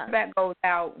with us. Quarterback goes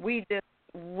out. We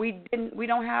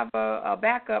don't have a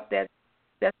backup that's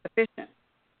sufficient.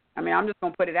 I mean, I'm just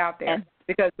gonna put it out there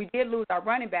because we did lose our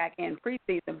running back in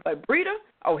preseason, but Breida,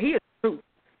 he is true.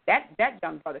 That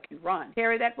young brother can run,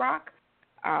 carry that rock.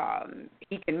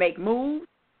 He can make moves,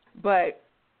 but.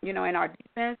 In our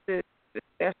defense,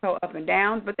 they're so up and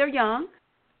down, but they're young.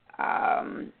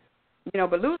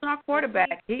 But losing our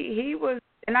quarterback, he was,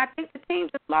 and I think the team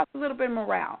just lost a little bit of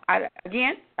morale. I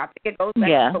think it goes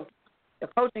back to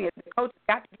coaching. The coach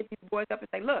has got to get these boys up and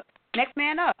say, look, next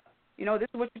man up. This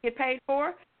is what you get paid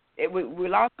for. We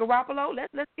lost Garoppolo.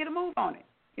 Let's get a move on it.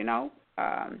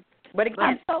 But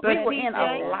again, we were in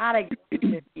a lot of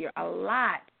games this year. A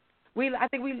lot. I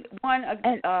think we won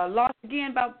lost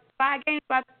again about 5 games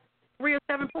by 3 or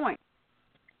 7 points.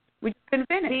 We couldn't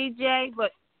finish. DJ,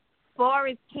 but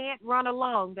Forrest can't run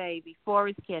alone, baby.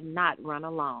 Forrest cannot run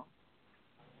alone.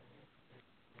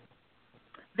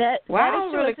 I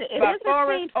don't really care about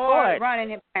Forrest or running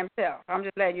him by himself. I'm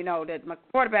just letting you know that my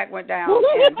quarterback went down,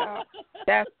 and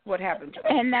that's what happened to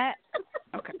him. And that,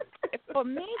 okay. For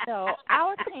me, though,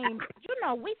 our team,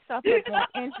 we suffered more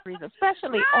injuries,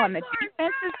 especially on the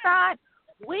defensive side.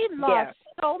 We lost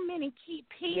so many key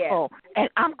people, and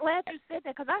I'm glad you said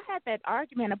that because I had that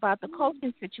argument about the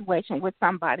coaching situation with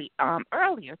somebody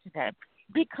earlier today.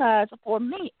 Because for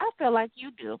me, I feel like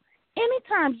you do.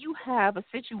 Anytime you have a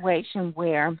situation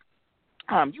where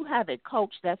you have a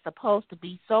coach that's supposed to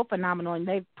be so phenomenal, and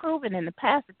they've proven in the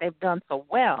past that they've done so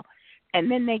well, and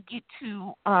then they get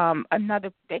to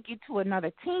another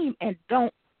team and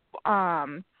don't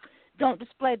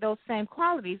display those same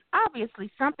qualities, obviously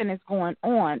something is going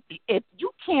on. If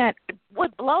you can't,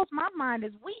 what blows my mind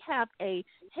is we have a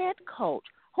head coach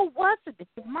who was a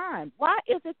defensive mind. Why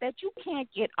is it that you can't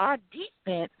get our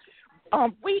defense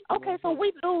So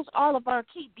we lose all of our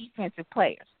key defensive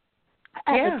players.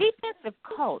 As a defensive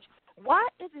coach, why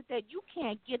is it that you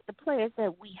can't get the players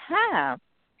that we have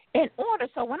in order?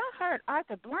 So when I heard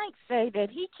Arthur Blank say that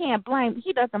he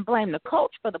doesn't blame the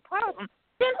coach for the problem,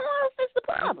 then who else is the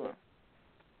problem?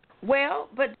 Well,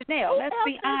 but Janelle, let's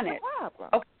be honest.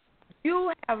 Okay,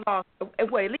 you have lost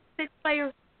at least 6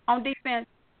 players on defense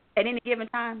at any given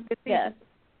time this season,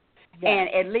 and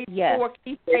at least 4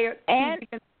 key players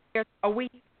a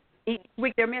week. Each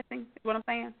week they're missing. Is what I'm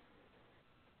saying?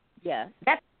 Yeah,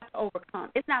 that's not to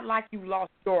overcome. It's not like you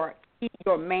lost your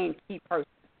main key person.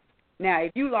 Now,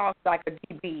 if you lost like a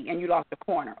DB and you lost a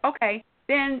corner, okay,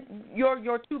 then your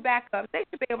 2 backups, they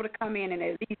should be able to come in and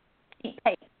at least keep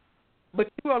pace. But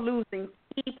you are losing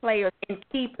key players in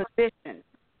key positions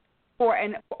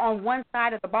on one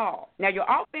side of the ball. Now, your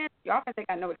offense ain't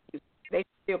got no excuse. They should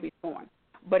still be scoring.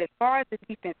 But as far as the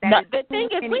defense, the thing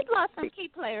is, we've lost some key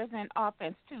players in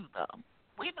offense too, though.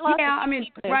 We've lost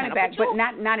running back, but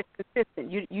not as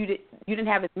consistent. You didn't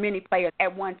have as many players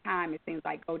at one time. It seems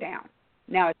like go down.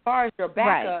 Now, as far as your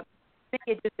backup, I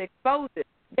think it just exposes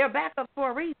they're backup for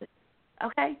a reason.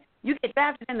 Okay, you get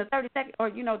drafted in the 32nd or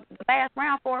the last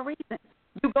round for a reason.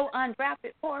 You go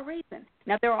undrafted for a reason.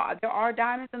 Now there are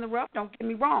diamonds in the rough. Don't get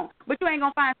me wrong, but you ain't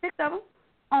gonna find 6 of them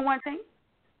on one team.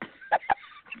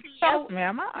 Yes,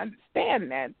 ma'am, I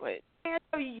understand that, but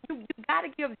so you got to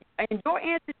give in your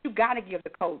answers. You got to give the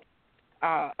coach.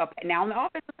 Now on the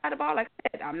offensive side of the ball, like I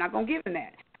said, I'm not gonna give him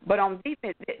that. But on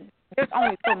defense, there's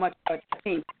only so much a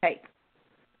team to take.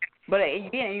 But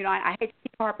again, I hate to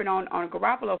keep harping on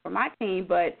Garoppolo for my team,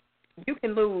 but you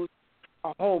can lose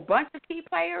a whole bunch of key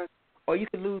players, or you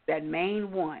can lose that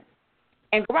main one.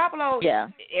 And Garoppolo,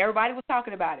 everybody was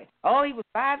talking about it. Oh, he was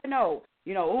 5-0.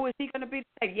 Who is he going to be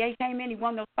today? Yeah, he came in, he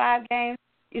won those 5 games.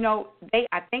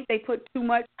 I think they put too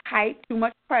much hype, too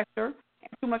much pressure,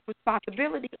 and too much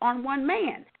responsibility on one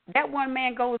man. That one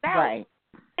man goes out. Right.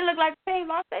 It looked like the team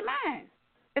lost their mind.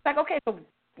 It's like, okay, so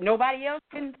nobody else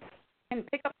can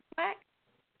pick up the slack?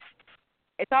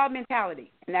 It's all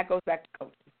mentality, and that goes back to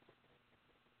coaching,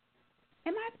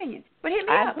 in my opinion. But hit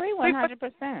me up. I agree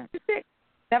 100%.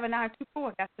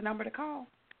 7924, that's the number to call.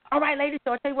 All right, ladies,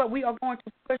 so I'll tell you what, we are going to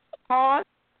push pause.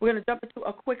 We're going to jump into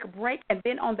a quick break, and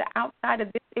then on the outside of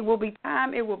this, it will be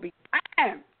time. It will be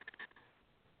time.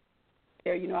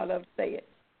 There, I love to say it.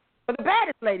 For the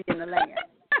baddest lady in the land.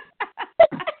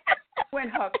 When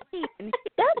her key and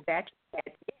that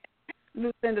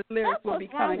Lucinda's lyrics will be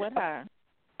coming with her.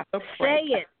 Say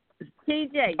it.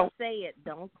 TJ, say it.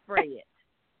 Don't spray it.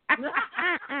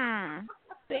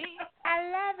 See? I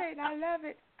love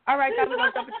it. All right, guys, we're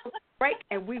going to jump into a break,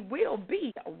 and we will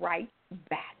be right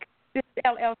back. This is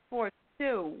LL Sports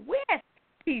 2 with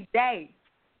TJ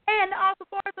and the Awesome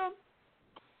Foursome.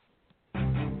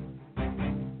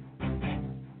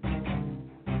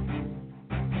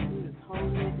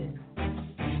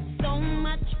 So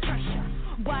much pressure,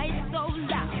 why it's so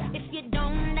loud? If you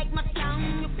don't like my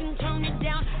sound, you can tone it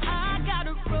down. I got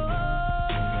a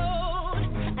road,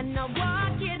 and I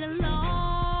walk it alone.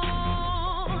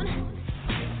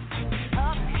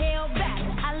 Uphill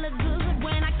battle, I look good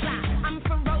when I climb. I'm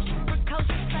ferocious,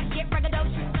 precocious, I get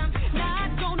braggadocious. I'm not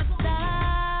gonna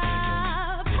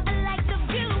stop. I like the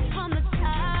view from the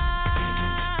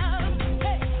top.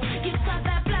 Hey, you got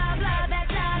that blah blah, that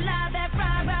la la, that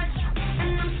rah rah.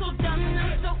 And I'm so done,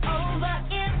 I'm so over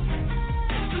it.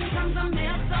 Sometimes I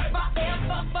mess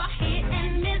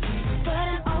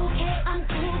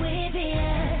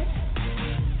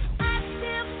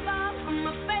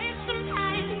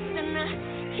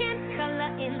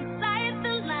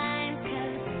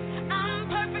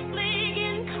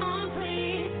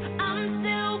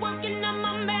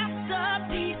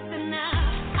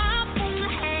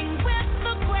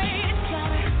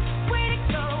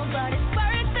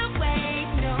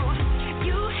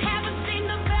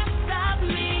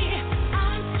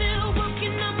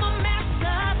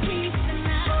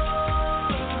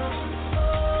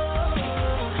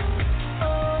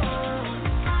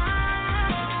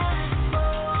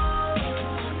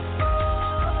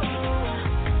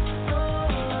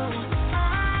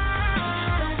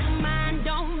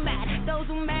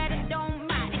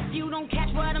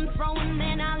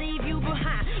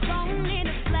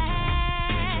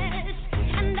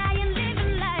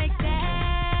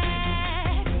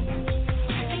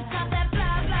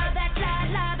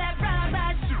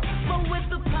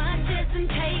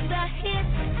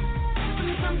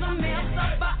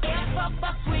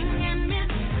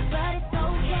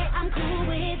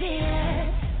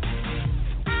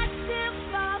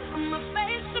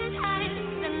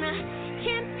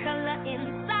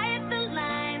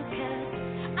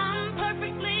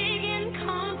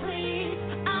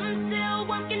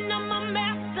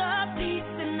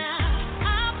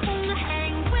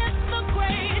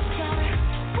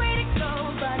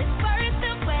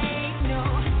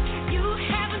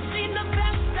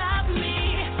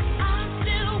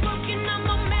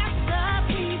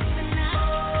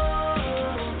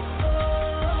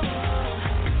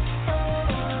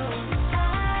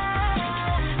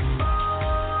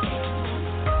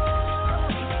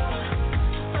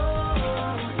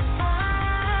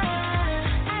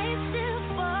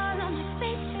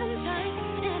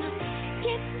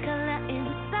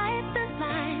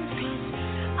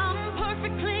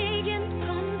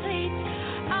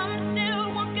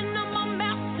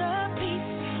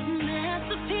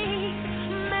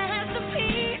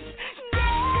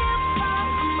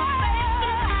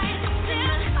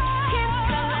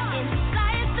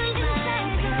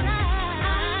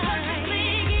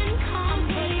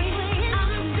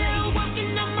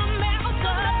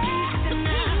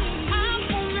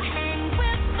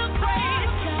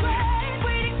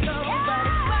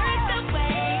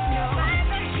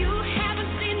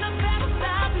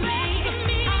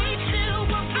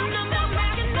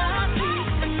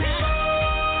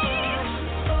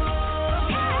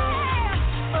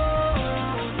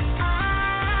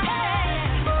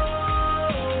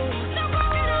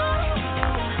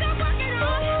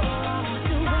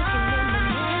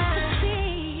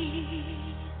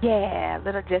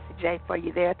got little Jessie J for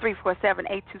you there.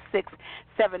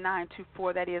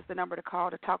 347-826-7924. That is the number to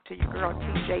call to talk to your girl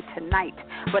TJ tonight.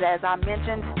 But as I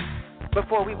mentioned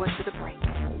before we went to the break,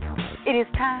 it is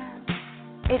time.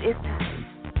 It is time.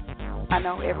 I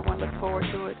know everyone looks forward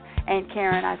to it. And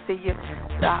Karen, I see you.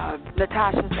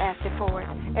 Natasha's asking for it.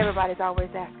 Everybody's always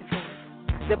asking for it.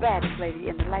 The baddest lady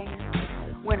in the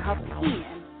land, when her pen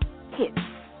hits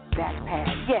that pad.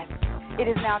 Yes, it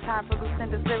is now time for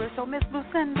Lucinda's lyrics. So, Miss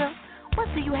Lucinda, what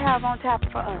do you have on tap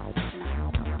for us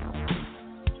tonight?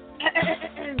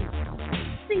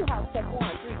 Seahawks have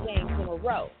won 3 games in a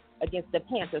row against the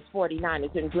Panthers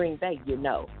 49ers in Green Bay, you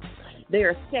know. They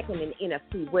are second in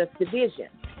NFC West Division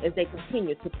as they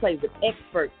continue to play with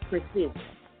expert precision.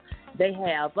 They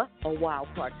have a wild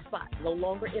card spot, no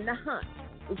longer in the hunt.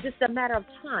 It's just a matter of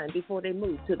time before they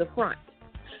move to the front.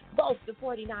 Both the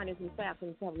 49ers and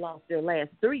Falcons have lost their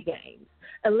last 3 games,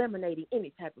 eliminating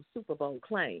any type of Super Bowl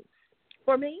claims.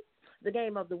 For me, the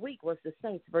game of the week was the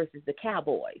Saints versus the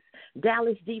Cowboys.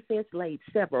 Dallas defense laid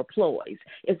several ploys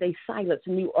as they silenced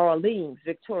New Orleans'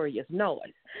 victorious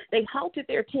noise. They halted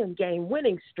their 10-game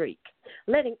winning streak,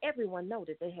 letting everyone know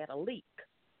that they had a leak.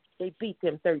 They beat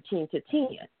them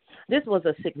 13-10. This was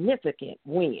a significant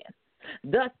win,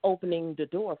 thus opening the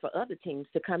door for other teams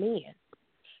to come in.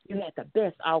 You had the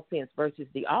best offense versus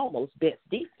the almost best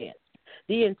defense.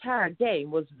 The entire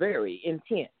game was very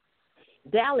intense.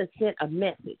 Dallas sent a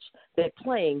message that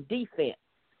playing defense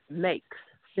makes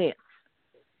sense.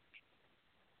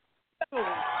 Ooh,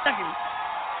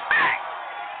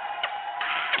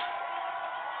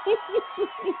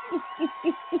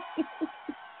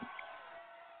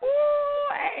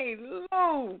 hey, Lou.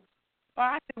 Oh,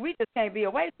 I said we just can't be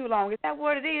away too long. Is that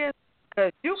what it is?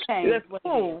 Because you can't.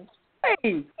 Ooh,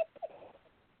 hey,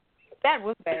 that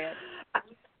was bad.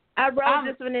 I wrote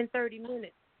this one in 30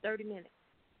 minutes. 30 minutes.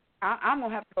 I'm going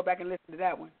to have to go back and listen to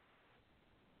that one.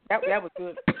 That was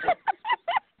good.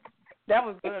 That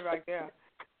was good right there.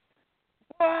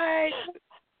 What?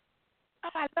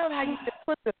 Oh, I love how you just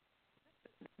put the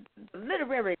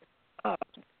literary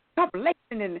compilation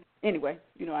in. Anyway,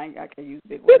 you know, I can't use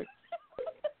big words.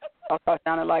 I thought it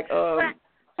sounded like, what's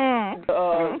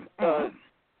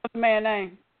the man's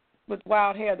name? With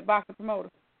wild hair, the boxing promoter.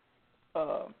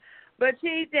 But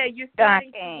TJ, you're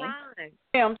starting to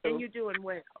rhyme. And you're doing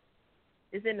well.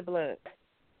 It's in the blood.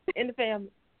 In the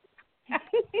family. Oh,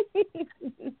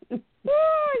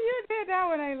 you did that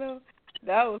one, Lou.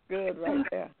 That was good right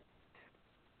there.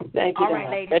 Thank you. All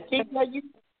right, ladies.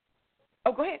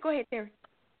 Oh, go ahead, Terry.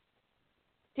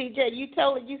 TJ, you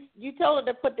told her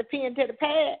to put the pen to the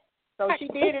pad, so she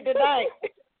did it tonight.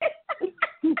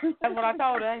 That's what I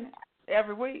told her, ain't it?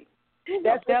 Every week.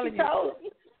 That's telling you.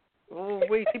 Oh,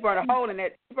 she burned a hole in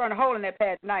that. She burned a hole in that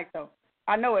pad tonight, though.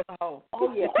 I know it's a hole.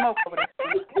 Oh yeah, there's smoke over there.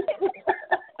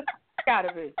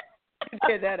 Gotta be. You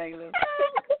did that, ain't it?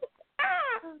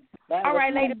 All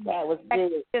right, ladies. That was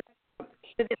good.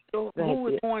 Who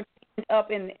is going to end up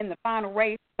in the final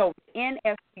race? So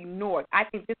NFC North. I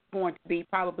think this is going to be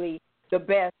probably the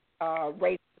best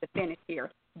race to finish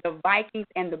here. The Vikings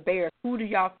and the Bears. Who do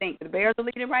y'all think? The Bears are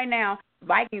leading right now.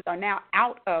 Vikings are now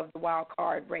out of the wild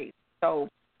card race. So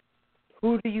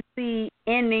who do you see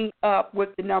ending up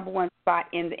with the number 1 spot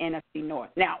in the NFC North?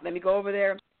 Now, let me go over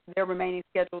their remaining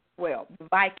schedules as well. The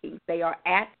Vikings, they are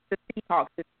at the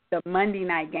Seahawks. It's the Monday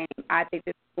night game. I think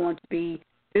this is going to be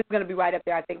right up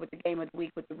there, I think, with the game of the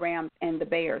week with the Rams and the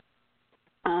Bears.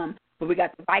 But we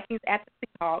got the Vikings at the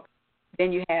Seahawks.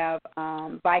 Then you have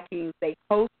Vikings, they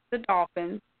host the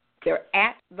Dolphins. They're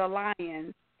at the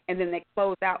Lions. And then they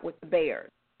close out with the Bears.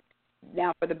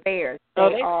 Now, for the Bears,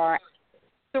 they are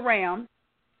the Rams,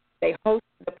 they host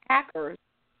the Packers,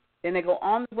 then they go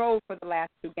on the road for the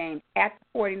last 2 games at the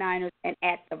 49ers and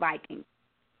at the Vikings.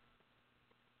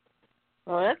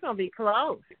 Well, that's going to be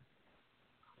close.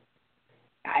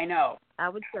 I know. I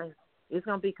would say it's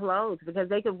going to be close because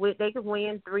they could win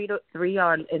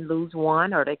 3-3 and lose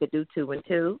 1, or they could do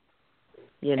 2-2.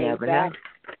 You never know.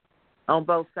 On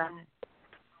both sides.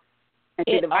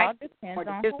 It all depends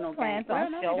on who plans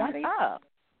on showing up.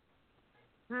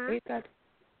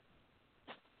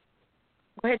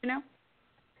 Go ahead, Janelle.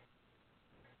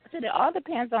 I said it all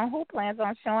depends on who plans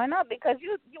on showing up because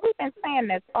we've been saying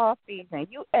this all season.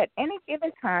 You at any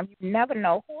given time, you never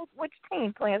know which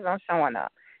team plans on showing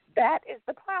up. That is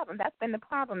the problem. That's been the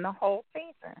problem the whole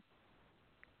season.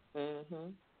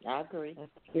 I agree.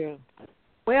 That's true.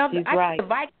 Well, She's I right. think the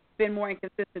Vikings have been more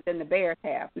inconsistent than the Bears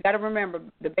have. We got to remember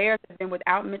the Bears have been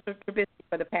without Mitchell Trubisky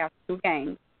for the past 2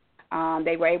 games.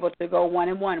 They were able to go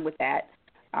 1-1 with that.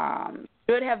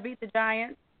 Should have beat the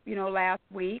Giants, last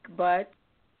week, but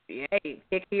hey,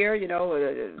 pick here,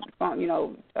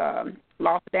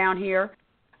 lost down here.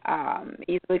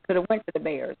 Easily could have went to the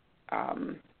Bears.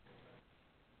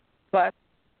 But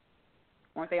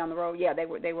weren't they on the road? Yeah, they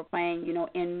were playing,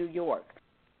 in New York.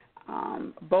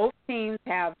 Both teams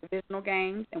have divisional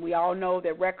games, and we all know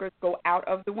that records go out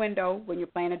of the window when you're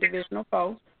playing a divisional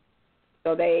foe.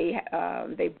 So they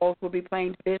both will be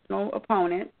playing divisional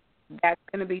opponents. That's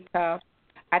going to be tough.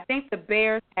 I think the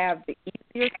Bears have the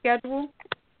easier schedule.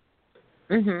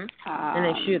 And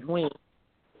they should win.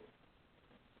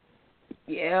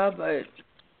 Yeah, but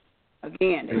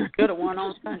again, they should have won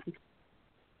on Sunday.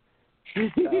 So,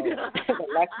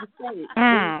 like you said,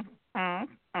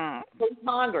 who's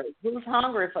hungry? Who's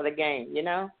hungry for the game?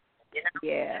 Yeah.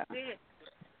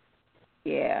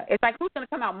 Yeah. It's like who's going to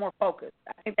come out more focused.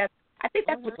 I think that's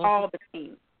with all the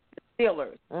teams, the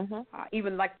Steelers,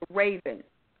 even like the Ravens,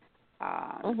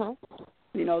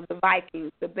 the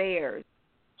Vikings, the Bears.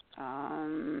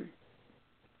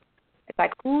 It's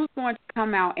like who's going to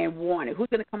come out and want it? Who's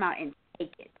going to come out and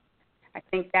take it? I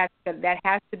think that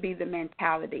has to be the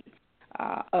mentality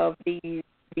of these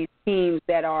teams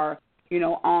that are,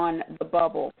 on the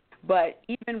bubble. But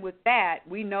even with that,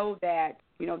 we know that,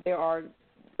 there are,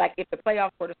 like if the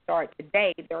playoffs were to start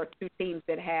today, there are two teams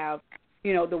that have,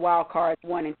 the wild card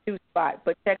 1 and 2 spot.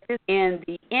 But check this, in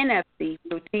the NFC,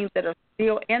 the teams that are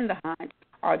still in the hunt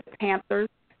are the Panthers,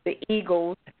 the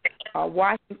Eagles,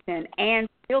 Washington, and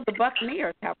still the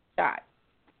Buccaneers have a shot.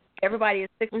 Everybody is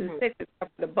 6-6 except for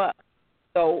the Bucs.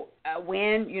 So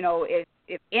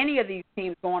if any of these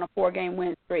teams go on a 4-game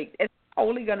win streak, it's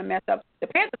totally going to mess up. The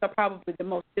Panthers are probably the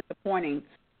most disappointing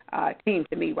team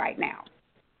to me right now.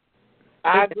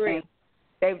 I agree.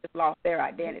 They've just lost their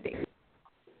identity.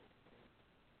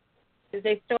 Because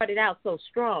they started out so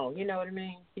strong, you know what I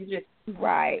mean?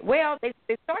 Right. Well, they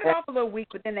started off a little weak,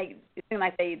 but then it seemed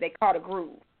like they caught a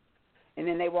groove. And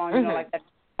then they were on, like that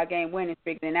 5-game winning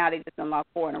streak, and now they just lost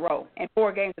 4 in a row. And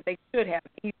 4 games that they should have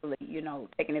easily,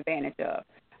 taken advantage of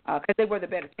because they were the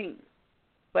better team.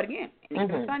 But again,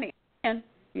 even Sunday,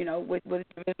 with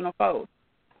divisional foes.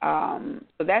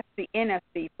 So that's the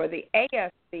NFC. For the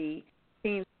AFC,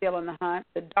 teams still in the hunt,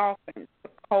 the Dolphins, the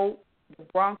Colts, the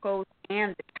Broncos,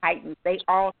 and the Titans, they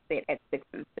all sit at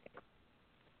 6-6.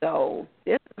 So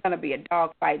this is going to be a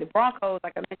dogfight. The Broncos,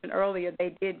 like I mentioned earlier,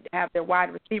 they did have their wide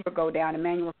receiver go down,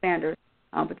 Emmanuel Sanders,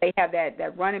 but they have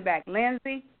that running back,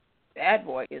 Lindsey. That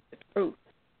boy is the truth.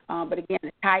 But again,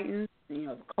 the Titans,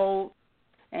 the Colts,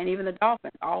 and even the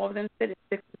Dolphins, all of them sit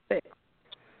at 6-6.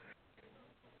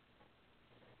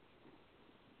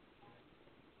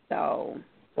 So,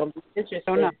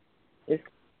 interesting.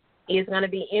 It's going to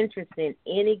be interesting.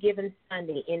 Any given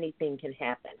Sunday, anything can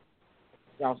happen.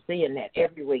 Y'all seeing that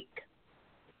every week.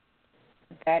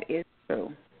 That is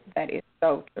true. That is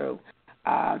so true.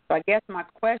 So I guess my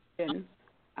question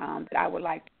that I would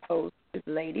like to pose to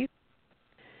the ladies.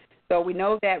 So we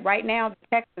know that right now the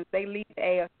Texans, they lead the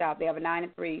AFC South. They have a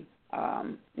 9-3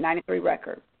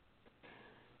 record.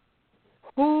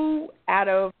 Who out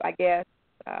of, I guess,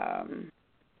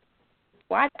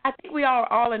 I think we are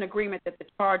all in agreement that the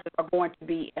Chargers are going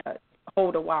to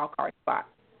hold a wild card spot.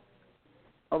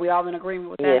 Are we all in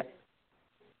agreement with that?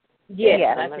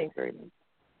 Yes, I think so.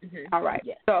 All right.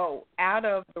 Yes. So out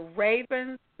of the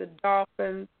Ravens, the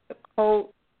Dolphins, the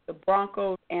Colts, the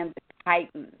Broncos, and the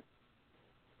Titans,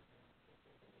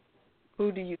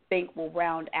 who do you think will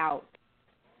round out?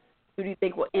 Who do you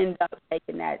think will end up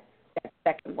taking that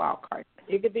second wild card?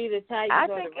 It could be the Titans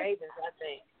or the Ravens, I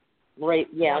think.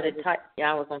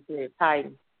 I was going to say the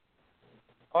Titans.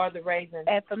 Or the Ravens.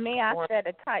 And for me, I said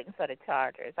the Titans or the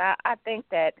Chargers. I think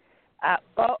that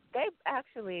both they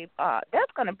actually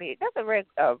that's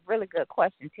a really good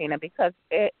question, Tina, because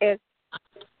if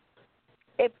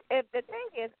the thing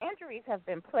is, injuries have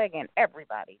been plaguing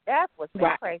everybody. That's what's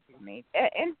been crazy to me.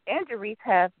 Injuries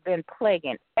have been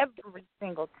plaguing every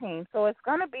single team. So it's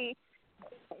going to be,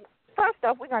 first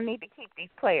off, we're going to need to keep these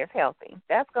players healthy.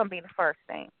 That's going to be the first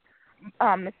thing.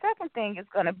 The second thing is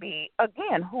going to be,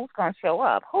 again, who's going to show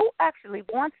up? Who actually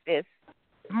wants this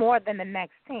more than the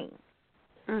next team?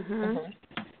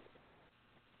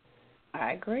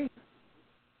 I agree.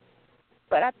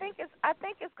 But I think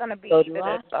it's going to be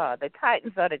either the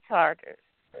Titans or the Chargers.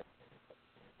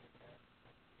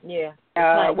 Yeah.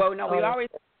 Well, no, we always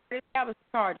established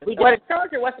the Chargers. The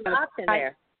Charger wasn't an option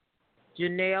there.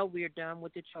 Janelle, we're done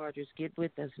with the Chargers. Get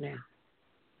with us now.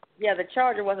 Yeah, the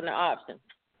Charger wasn't an option.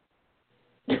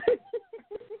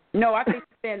 No, I think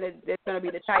you're saying that it's going to be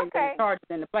the Titans and the Chargers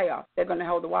in the playoffs. They're going to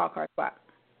hold the wild card spot.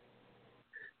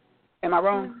 Am I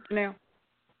wrong, Janelle?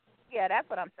 Yeah, that's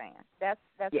what I'm saying. That's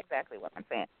exactly what I'm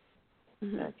saying.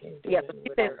 Yeah, so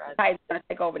she said the Titans are going to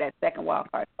take over that second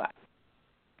wild card spot.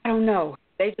 I don't know.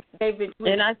 They've been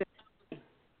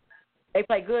they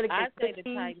play good against I say the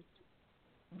the Titans,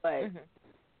 but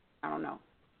I don't know.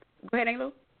 Go ahead,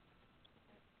 Angelo.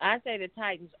 I say the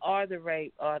Titans are the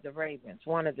Ravens,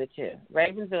 one of the two.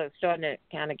 Ravens are starting to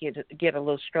kind of get a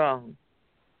little strong.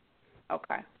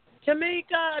 Okay.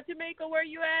 Tamika, where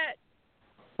you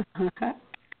at?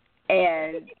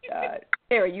 And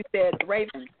Sarah, you said the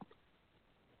Ravens?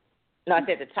 No, I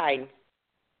said the Titans.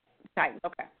 Titans,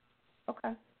 okay.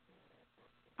 Okay.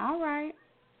 All right.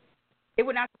 It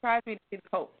would not surprise me to see the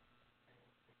Colts.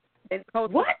 The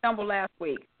Colts stumbled last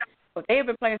week, but they have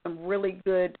been playing some really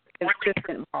good,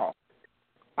 consistent ball.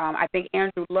 I think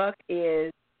Andrew Luck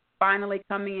is finally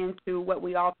coming into what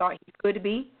we all thought he could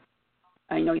be.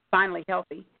 He's finally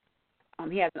healthy.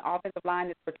 He has an offensive line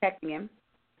that's protecting him.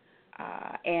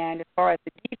 And as far as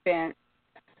the defense,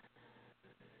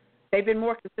 they've been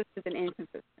more consistent than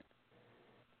inconsistent.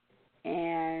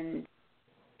 And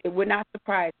it would not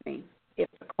surprise me if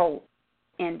the Colts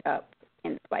end up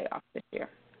in the playoffs this year.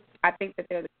 I think that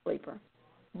they're the sleeper.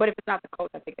 But if it's not the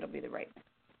Colts, I think it'll be the Ravens.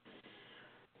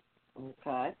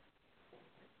 Okay.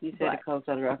 You said the Colts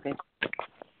are the Ravens.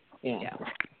 Yeah.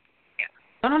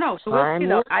 No. So we'll see,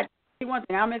 though. I see one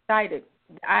thing. I'm excited.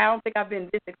 I don't think I've been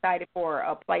this excited for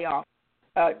a playoff,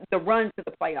 the run to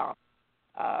the playoff,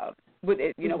 with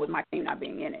it, with my team not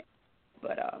being in it.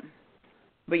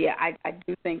 But yeah, I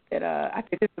do think that I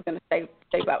think this is going to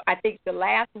shape up. I think the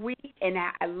last week, and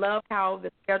I love how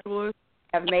the schedulers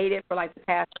have made it for like the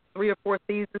past 3 or 4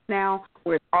 seasons now,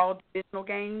 where it's all divisional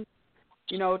games,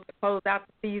 to close out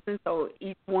the season. So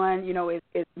each one,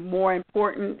 is more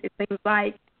important, it seems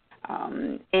like.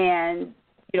 And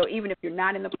even if you're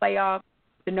not in the playoffs,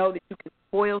 to know that you can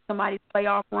spoil somebody's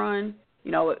playoff run,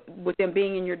 with them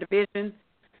being in your division,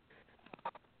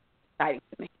 exciting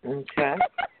to me. Okay.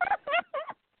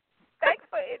 Thanks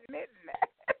for admitting that.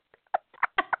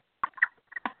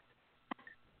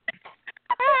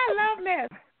 I love mess.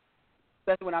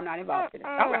 Especially when I'm not involved in it.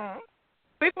 All right.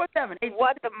 347.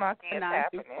 What the monkey is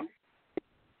happening?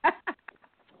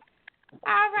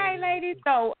 All right, ladies.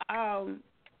 So,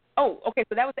 okay.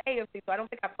 So that was the AFC. So I don't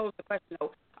think I posed the question,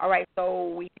 though. All right. So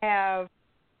we have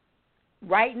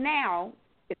right now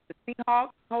it's the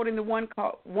Seahawks holding the one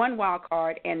wild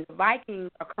card, and the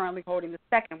Vikings are currently holding the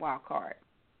second wild card.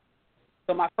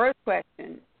 So my first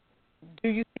question: do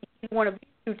you see either one of these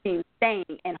two teams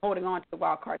staying and holding on to the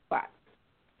wild card spot?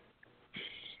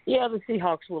 Yeah, the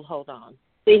Seahawks will hold on.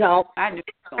 Seahawks. I knew.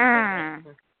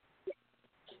 Janelle,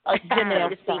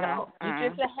 Seahawks. You're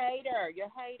just a hater. You're a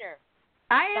hater.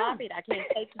 I am. Stop it. I can't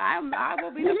take it. I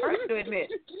will be the first to admit.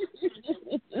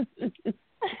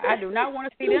 I do not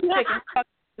want to see them chickens stuck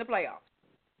in the playoffs.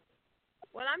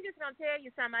 Well, I'm just going to tell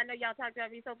you something. I know y'all talked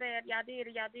about me so bad. Y'all did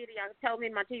it. Y'all told me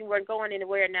my team wasn't going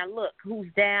anywhere. Now, look,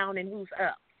 who's down and who's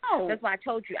up. Oh. That's why I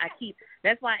told you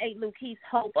that's why 8 Luke keeps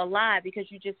hope alive, because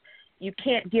you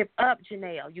can't give up,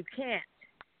 Janelle. You can't.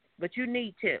 But you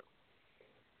need to.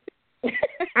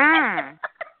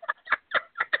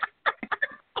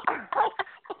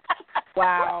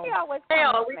 Wow.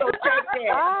 Janelle, we're going to take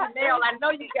that. Janelle, I know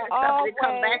you got something to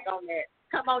come back on that.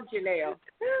 Come on, Janelle.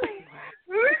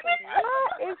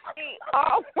 Is she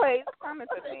always coming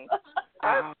to me?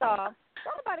 First off,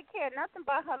 nobody care nothing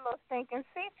about her little stinking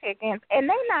sea chickens, and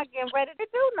they not getting ready to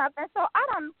do nothing, so I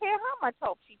don't care how much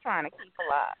hope she's trying to keep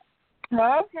alive.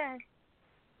 Okay.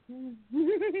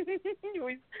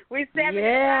 we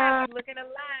 75, looking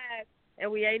alive, and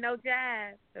we ain't no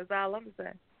jive. That's all I'm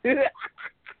saying.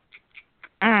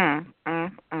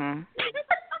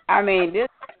 I mean,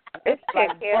 it's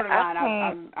like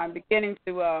borderline. I'm beginning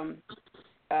to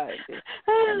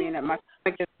my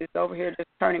stomach is over here just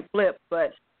turning flips.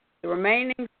 But the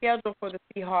remaining schedule for the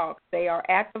Seahawks, they are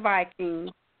at the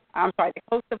Vikings. They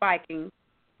host the Vikings.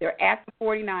 They're at the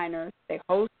 49ers. They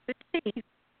host the Chiefs,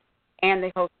 and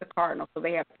they host the Cardinals. So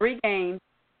they have 3 games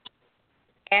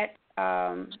at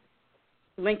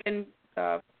Lincoln.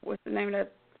 What's the name of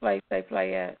that place they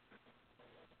play at?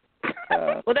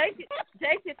 Well, they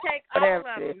should take all of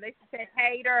them. They should take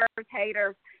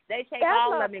haters. They take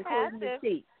all of them, including the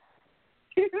Chiefs.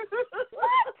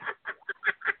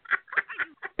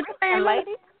 And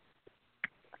ladies,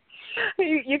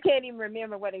 you can't even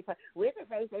remember what they play. Where they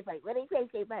play. Where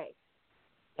they play.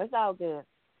 That's all good.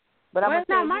 But it's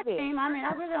not my team. I mean,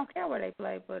 I really don't care where they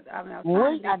play. But I know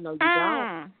you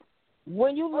don't.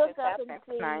 When you look up and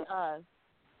see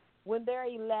when they're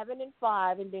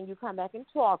 11-5, and then you come back and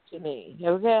talk to me,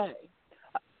 okay?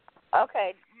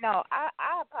 Okay, no,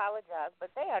 I apologize,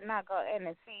 but they are not going to end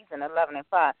the season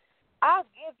 11-5. I'll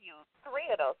give you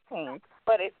 3 of those teams,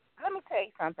 but let me tell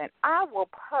you something. I will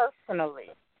personally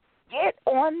get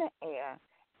on the air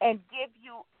and give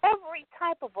you every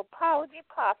type of apology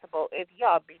possible if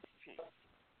y'all beat the Chiefs.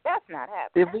 That's not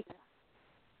happening.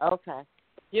 Okay.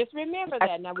 Just remember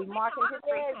that. Now we marking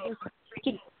today.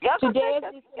 Y'all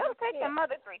take them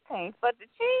other 3 teams, but the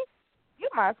Chiefs, you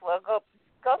might as well go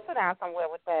sit down somewhere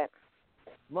with that.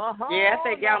 Yeah, I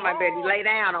think y'all might better lay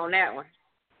down on that one.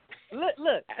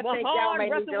 Look. I think y'all may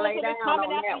need to lay down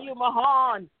coming on after that you,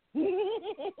 Mahan.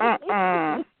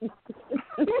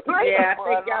 Yeah, I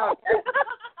think y'all.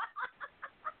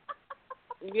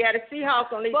 Yeah, the Seahawks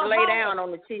gonna need to lay down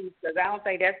on the Chiefs because I don't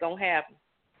think that's gonna happen.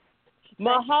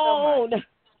 Mahone.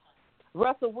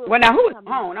 Russell Wilson. Well, now who is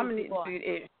Mahone? I'm gonna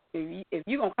need if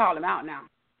you gonna call him out now.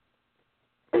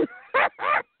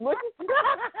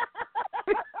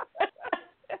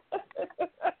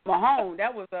 Mahone,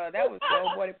 that was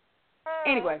what.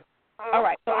 Anyway, all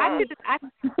right. So I think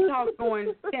Seahawks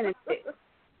going 10-6.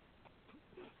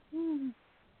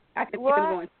 I can see them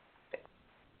going.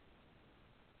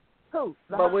 Who?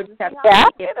 But we'll just have to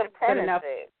see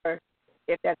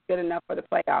if that's good enough for the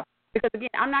playoffs. Because again,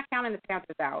 I'm not counting the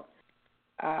Panthers out.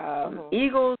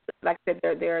 Eagles, like I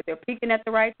said, they're peaking at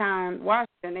the right time.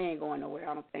 Washington, they ain't going nowhere.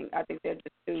 I don't think. I think they're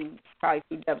just probably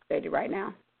too devastated right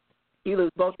now. You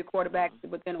lose both your quarterbacks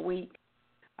within a week.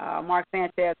 Mark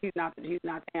Sanchez, he's not the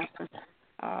answer.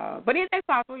 But anything's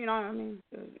possible, you know. I mean,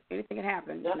 anything can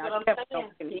happen. That's what I'm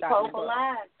saying. Keep hope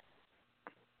alive.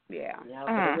 Yeah.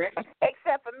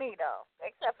 Except for me, though.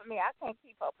 Except for me, I can't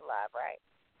keep hope alive, right?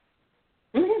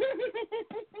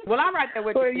 Well, I'm right there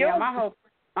with you. Yeah, my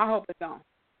hope is gone.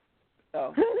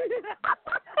 So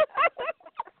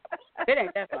it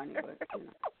ain't that funny, but you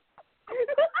know.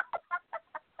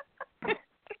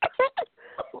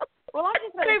 Well, I'm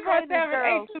just going to say this,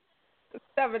 girls.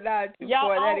 7-9-2-4.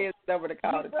 That is number to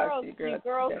call to talk to you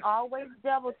girls always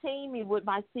double team me with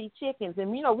my sea chickens,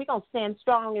 and you know we're gonna stand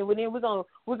strong, and then we're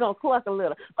gonna cluck a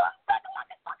little.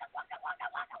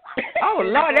 Oh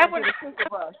Lord, that would. I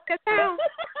can't.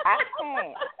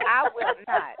 I will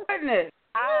not. Goodness.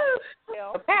 I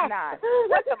will not.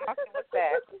 What the monkey was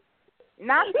that?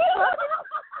 Not.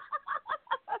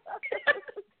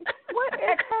 What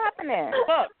is happening?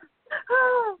 Look.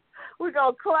 We're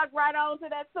going to cluck right on to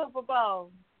that Super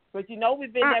Bowl. But you know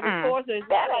we've been there before, so it's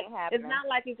not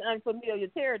like it's unfamiliar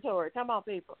territory. Come on,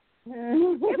 people.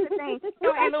 Here's the thing.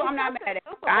 I'm not mad at it.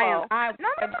 I'm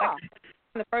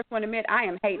the first one to admit I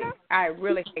am hating. I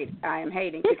really hate it. I am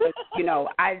hating because, you know,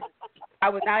 I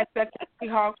was not expecting the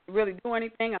Seahawks to really do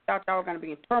anything. I thought y'all were going to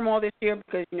be in turmoil this year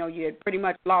because, you know, you had pretty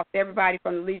much lost everybody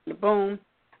from the Legion of Boom.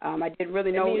 I didn't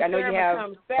really know. I know you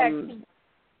have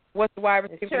what's the wide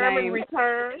receiver Sherman name?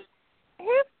 Returns.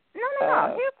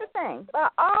 No. Here's the thing. By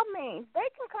all means, they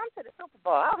can come to the Super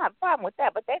Bowl. I don't have a problem with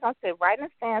that, but they're going to sit right in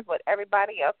the stands with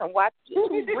everybody else and watch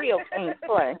real teams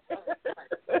play.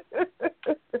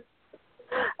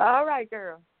 All right,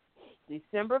 girl.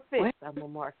 December 5th, I'm going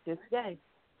to mark this day.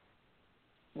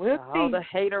 We'll see. All the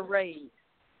hater raids.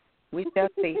 We shall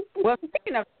see. Well,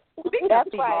 speaking of that's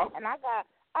right. And I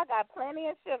got plenty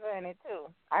of sugar in it,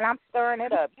 too. And I'm stirring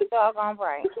it up. You doggone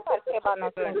right. I don't care about no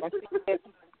sugar.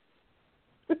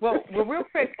 Well, real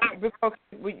quick, before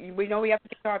we know we have to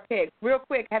get to our picks. Real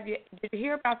quick, did you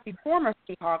hear about the former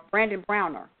Seahawk, Brandon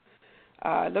Browner?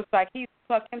 Looks like he's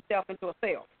plucked himself into a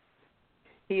cell.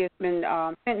 He has been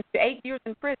sentenced to 8 years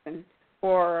in prison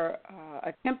for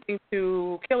attempting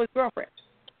to kill his girlfriend.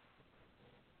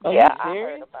 Yeah, I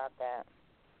heard about that.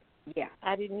 Yeah,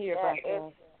 I didn't hear about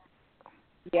that.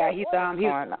 Yeah,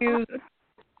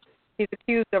 he's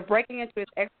accused of breaking into his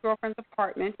ex-girlfriend's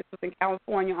apartment. This was in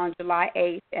California on July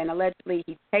 8th, and allegedly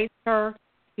he chased her,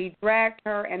 he dragged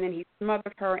her, and then he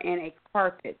smothered her in a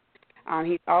carpet.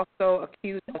 He's also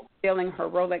accused of stealing her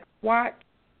Rolex watch,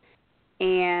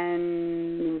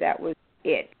 and that was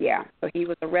it. Yeah, so he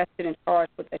was arrested and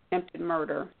charged with attempted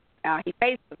murder. He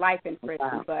faced life in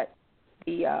prison, but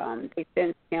they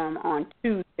sentenced him on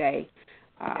Tuesday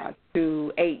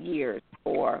to 8 years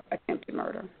for attempted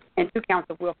murder and 2 counts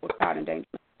of willful child endangerment.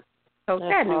 So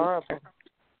sad news.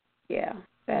 Yeah,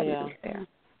 sad news there.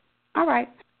 All right,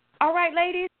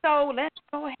 ladies. So let's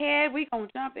go ahead. We're gonna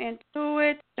jump into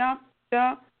it. Jump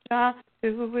to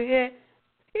it.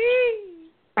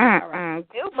 All right.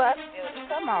 Do bust you.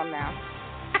 Come on now.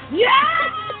 Yeah.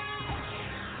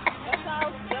 That's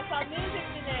our music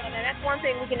today. Now that's one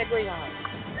thing we can agree on.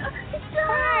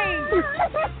 Right.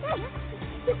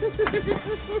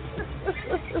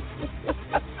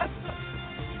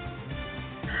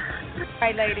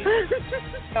 Right, ladies.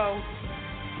 So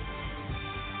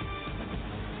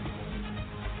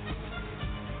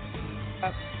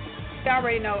you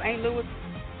already know, Aunt Lou was,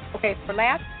 okay, for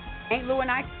last, Aunt Lou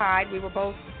and I tied. We were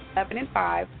both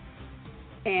 11-5.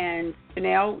 And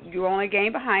Janelle, you're only a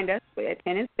game behind us at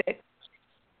 10-6.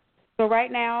 So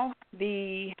right now,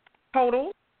 the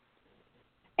total,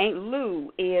 Aunt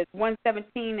Lou is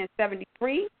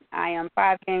 117-73. I am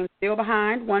 5 games still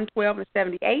behind,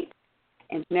 112-78.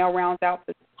 And Janelle rounds out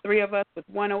the three of us with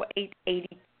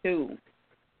 108-82.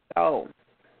 So,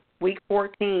 week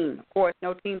 14, of course,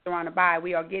 no teams are on a bye.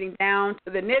 We are getting down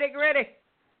to the nitty-gritty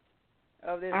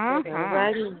of this.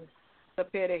 It's a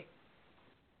pity.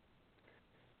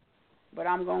 But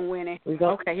I'm going to win it.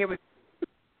 Okay, here we go.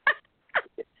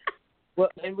 Well,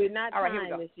 and we're not all right,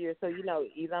 trying this year, so you know.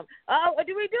 We do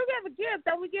have a gift.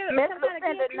 Don't we get somebody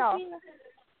a gift? No.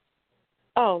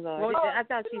 Oh, Lord. Well, I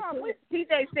thought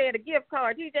TJ said a gift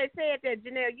card. TJ said that,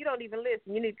 Janelle, you don't even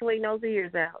listen. You need to clean those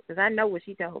ears out, because I know what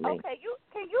she told me. Okay,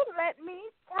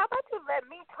 how about you let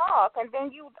me talk, and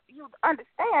then you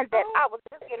understand that I was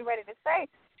just getting ready to say,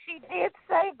 she did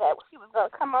say that she was going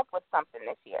to come up with something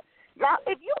this year. Now,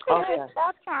 if you could just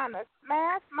stop trying to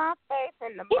smash my face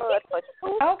in the mud for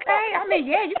 2 Okay, I mean,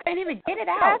 yeah, you can't even get it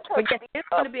out. But yes, it's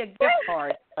going to be a gift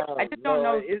card. I just don't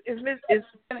know. It's going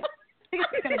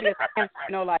to be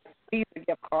a, like, Visa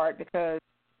gift card, because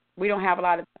we don't have a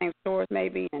lot of the same stores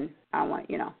maybe, and I want,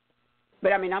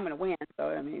 But, I mean, I'm going to win, so,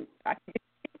 I mean, I can get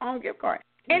my own gift card.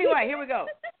 Anyway, here we go.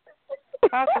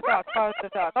 Pause the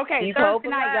talk. Okay, Thursday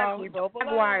night, y'all.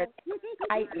 Jaguars,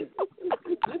 Titans.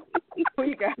 Who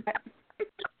you got?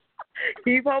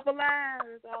 Keep hope alive.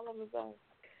 That's all I'm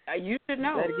saying. You should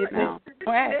know.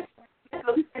 Go ahead. And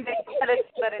they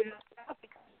let it know,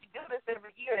 because she do this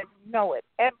every year, and you know it.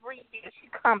 Every year she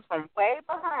comes from way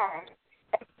behind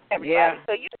everybody. Yeah.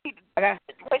 So you need to. I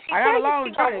got a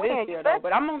long journey this year, though,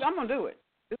 but I'm gonna do it.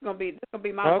 This is gonna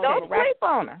be my. Don't sleep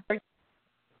on her.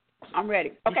 I'm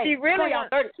ready. Okay. She really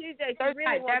wants you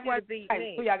to beat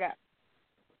me. Who y'all got?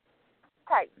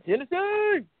 Titans.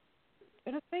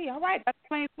 Tennessee. All right. That's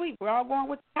plain sweet. We're all going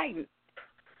with the Titans.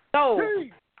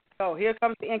 So here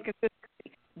comes the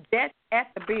inconsistency. Jets at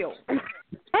the Bills.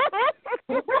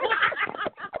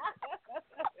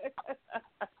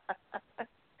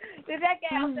 Did that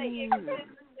gal say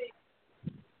inconsistency?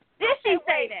 Did she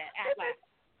say that?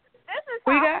 This is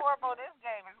how horrible this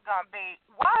game is going to be.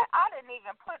 Why? I didn't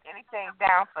even put anything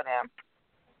down for them.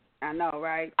 I know,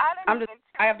 right?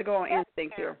 I have to go on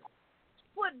instinct here.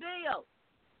 What Bills?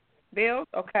 Bills?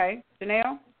 Okay.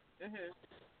 Janelle?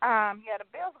 Yeah, the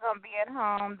Bills are going to be at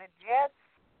home. The Jets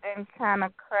been kind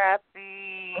of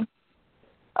crappy.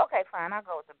 Okay, fine. I'll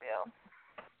go with the Bills.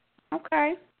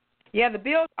 Okay. Yeah, the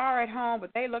Bills are at home,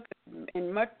 but they look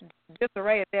in much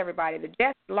disarray as everybody. The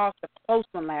Jets lost a close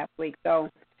one last week, so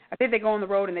I think they go on the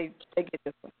road and they get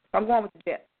this one. So I'm going with the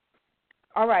Jets.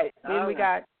 All right. Then we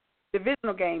got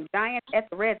divisional game, Giants at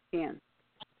the Redskins.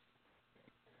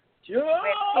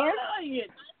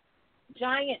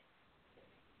 Giants.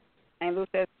 And Lou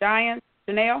says Giants.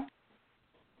 Janelle?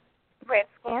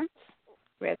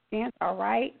 Redskins. All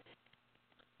right.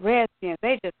 Redskins,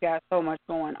 they just got so much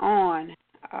going on.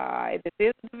 This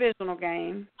is a divisional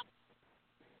game.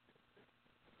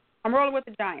 I'm rolling with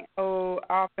the Giants.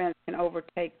 Offense can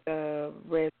overtake the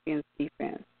Redskins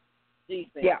defense.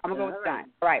 Yeah, I'm going to go with the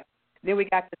Giants. All right. Then we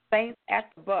got the Saints at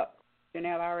the Bucks.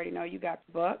 Janelle, I already know you got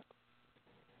the Bucks.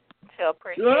 She'll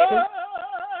appreciate it.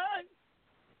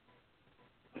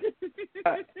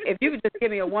 If you could just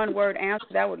give me a one-word answer,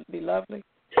 that would be lovely.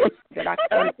 That I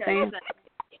can understand.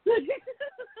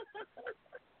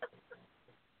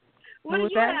 What do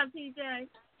you have, TJ?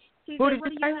 What do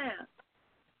you have?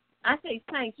 I say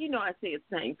Saints. You know I say it's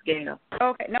Saints, gal.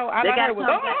 Okay. No, I heard it was.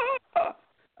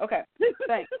 Okay.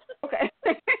 Saints. Okay.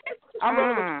 I'm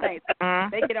rolling with the Saints.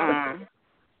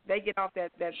 They get off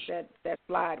that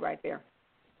slide right there.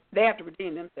 They have to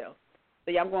redeem themselves.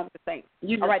 So yeah, I'm going with the Saints.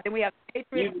 All right. Then we have the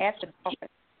Patriots at the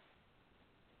Dolphins.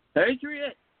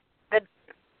 Patriots. The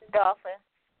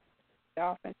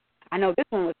Dolphins. I know this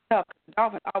one was tough. The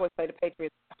Dolphins always play the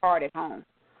Patriots hard at home.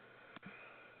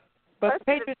 But the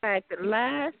Patriots the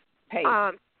last page.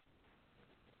 Tom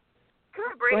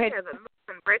Brady has a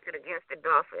losing record against the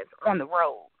Dolphins on the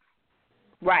road.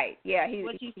 Right. Yeah, he's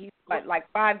like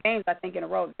 5 games I think in a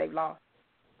row that they've lost.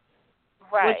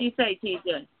 Right. What'd you say,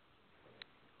 TJ?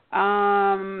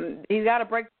 He's got to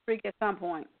break the streak at some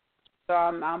point. So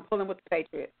I'm pulling with the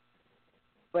Patriots.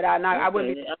 But I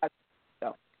wouldn't be surprised.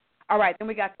 So, all right, then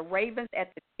we got the Ravens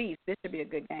at the Chiefs. This should be a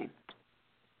good game.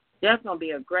 That's gonna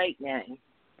be a great game.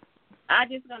 I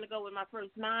just gonna go with my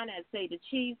first mind and say the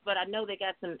Chiefs, but I know they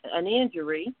got an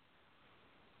injury,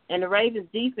 and the Ravens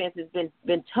defense has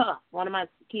been tough. One of my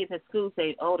kids at school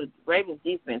said, "Oh, the Ravens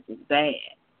defense is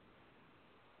bad."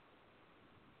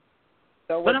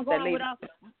 So but what's I'm going that without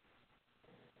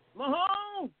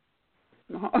Mahomes.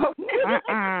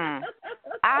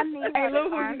 I need Hey, her Lou, to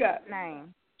who learn you got? his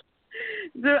name.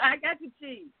 Dude, I got the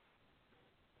Chiefs.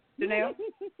 Janelle?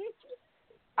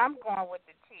 I'm going with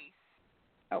the Chiefs.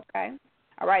 Okay.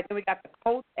 All right, then we got the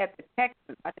Colts at the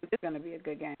Texans. I think this is going to be a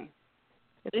good game.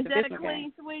 Is that a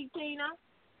clean sweep, Tina?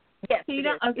 Yes,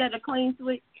 Tina, is that a clean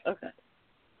sweep? Okay.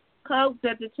 Colts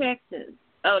at the Texans.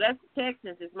 Oh, that's the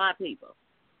Texans is my people.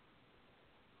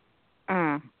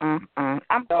 I'm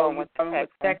going with the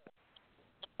Texans.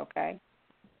 Okay.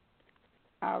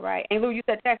 All right. And Lou, you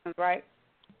said Texans, right?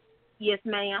 Yes,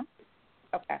 ma'am.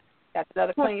 Okay. That's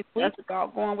another clean sweep.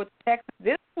 Going with the Texans.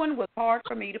 This one was hard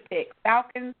for me to pick.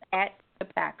 Falcons at the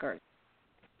Packers.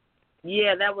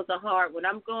 Yeah, that was a hard one.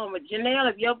 I'm going with Janelle.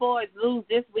 If your boys lose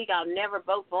this week, I'll never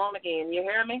vote for them again. You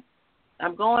hear me?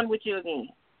 I'm going with you again.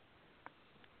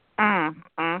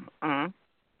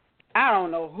 I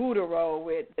don't know who to roll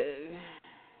with,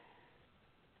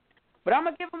 but I'm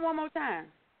going to give them one more time.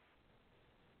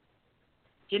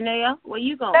 Janelle, where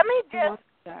you going? Let me just...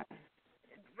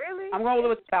 Really? I'm rolling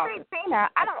with the Falcons. Tina,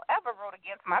 I don't ever root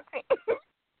against my team.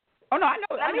 Oh, no, I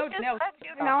know. Let me just let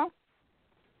you know.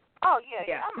 Oh,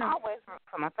 yeah. I'm always rooting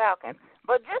for my Falcons.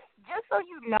 But just so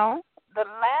you know, the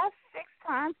last 6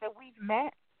 times that we've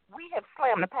met, we have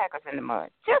slammed the Packers in the mud.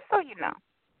 Just so you know.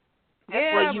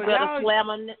 Yeah, well, you better slam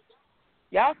them.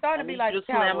 Y'all starting to be like the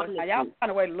Cowboys. Now, y'all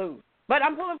find a way to lose. But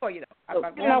I'm pulling for you, though.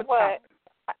 You know what?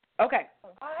 Okay.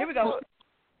 Here we go.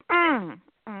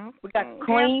 We got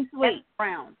clean sweep.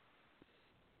 Browns.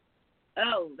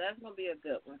 Oh, that's going to be a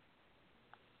good one.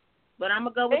 But I'm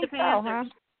going to go with the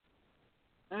Panthers.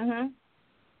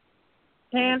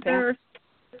 Panthers.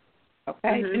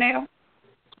 Okay, Janelle?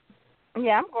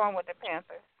 Yeah, I'm going with the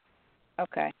Panthers.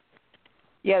 Okay.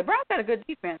 Yeah, the Browns got a good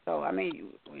defense, so, I mean,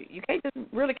 you can't just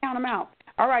really count them out.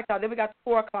 All right, y'all, then we got the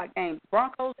 4 o'clock game.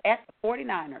 Broncos at the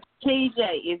 49ers.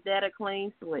 TJ, is that a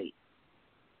clean sweep?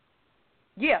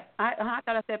 Yeah, I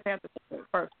thought I said Panthers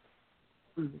first.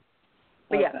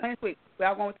 But yeah, clean sweep. We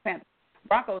all going with the Panthers.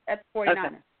 Broncos at the 49ers.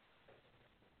 Okay.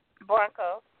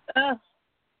 Broncos. Now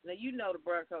you know the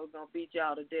Broncos gonna beat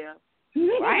y'all to death.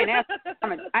 Well, I ain't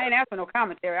asking no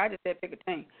commentary. I just said pick a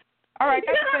team. All right,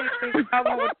 that's the clean sweep. I'll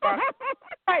go with the Broncos.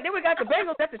 All right, then we got the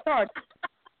Bengals at the Chargers.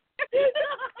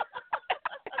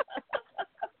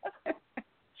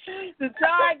 The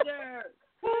Chargers.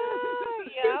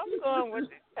 Yeah, I'm going with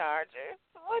the Chargers.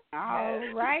 All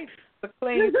right, the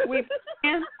clean sweep.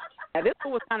 Now this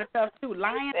one was kind of tough too.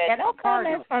 Lions at the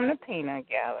Cardinals. From the peanut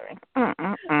gallery.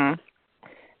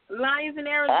 Lions in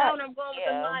Arizona. I'm going with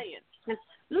the Lions.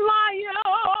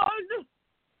 Lions.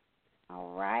 All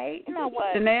right. You know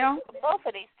what? Janelle? Both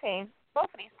of these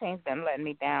teams been letting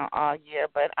me down all year,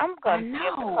 but I'm going to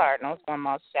give the Cardinals one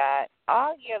more shot.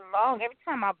 All year long, every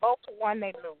time I vote for one,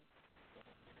 they lose.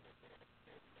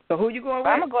 So who you going with?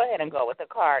 I'm going to go ahead and go with the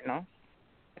Cardinals.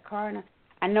 The Cardinals.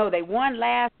 I know they won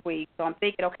last week, so I'm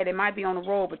thinking, okay, they might be on the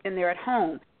road, but then they're at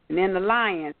home. And then the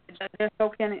Lions, they're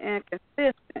so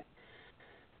inconsistent.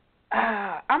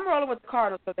 I'm rolling with the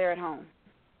Cardinals because they're at home.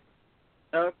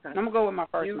 Okay. I'm going to go with my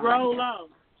first You line. roll on.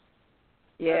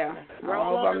 Yeah. Okay. I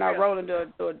hope I'm not rolling to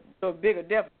a bigger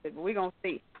deficit, but we're going to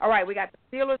see. All right, we got the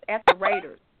Steelers at the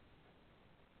Raiders.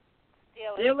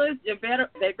 Steelers,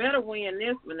 they better win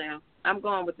this one now. I'm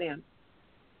going with them.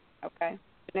 Okay.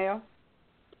 Janelle?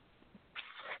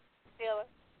 Steelers.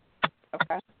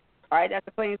 Okay. All right, that's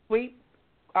a clean sweep.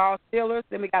 All Steelers.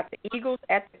 Then we got the Eagles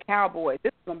at the Cowboys.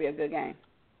 This is going to be a good game.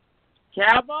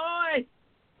 Cowboys.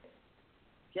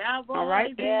 All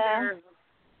right. Yeah.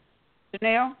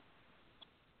 Janelle?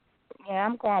 Yeah,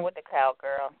 I'm going with the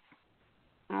Cowgirls.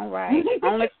 All right.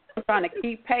 Only trying to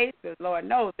keep pace because Lord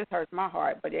knows this hurts my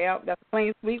heart. But, yeah, that's a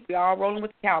clean sweep. We all rolling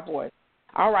with the Cowboys.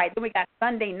 All right. Then we got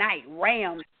Sunday night,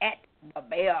 Rams at the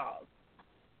Bears.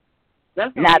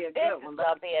 That's now, this is going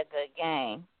to be a good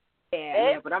game.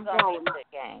 Yeah, but I'm going with the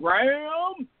game.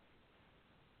 Rams.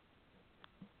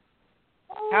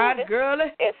 Hot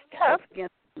girly. It's tough.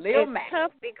 Against Lil it's Mac.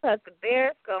 tough because the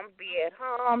Bears going to be at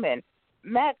home, and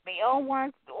Mac the old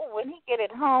one, when he get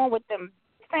at home with them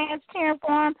fans cheering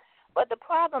for him. But the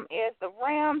problem is the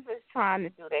Rams is trying to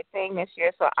do their thing this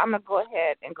year, so I'm going to go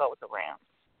ahead and go with the Rams.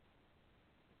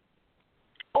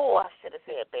 Oh, I should have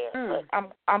said Bears,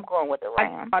 but I'm going with the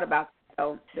Rams. I thought about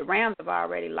so the Rams have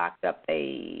already locked up their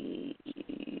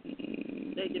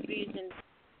division.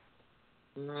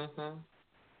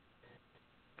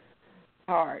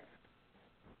 Hard.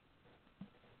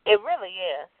 It really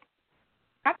is.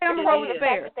 I think I'm going to roll with the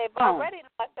Bears. They've already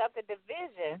locked up the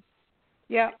division.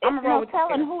 Yeah, I'm going to roll with the Bears.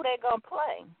 There's no telling who they're going to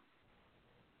play.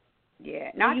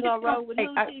 Yeah. Now, you gonna roll with who,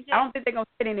 TJ? I don't think they're gonna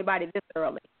sit anybody this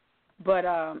early, but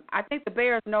I think the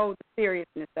Bears know the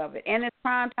seriousness of it, and it's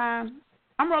prime time.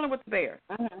 I'm rolling with the Bears.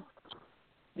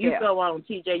 You go on,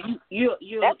 TJ. You're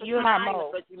That's a smart lying,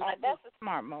 move. but you That's a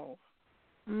smart move.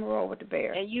 I'm gonna roll with the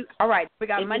Bears. And you. All right, we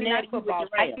got and Monday Night you with Football. the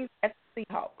Rams. Vikings at the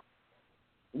Seahawks.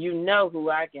 You know who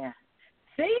I got.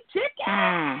 See,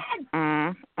 chicken.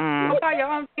 You got your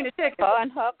own team of chicken. Her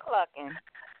and her clucking.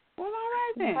 Well, all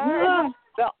right then.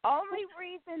 The only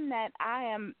reason that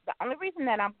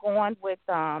I'm going with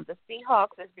the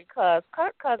Seahawks is because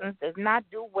Kirk Cousins does not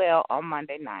do well on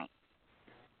Monday night.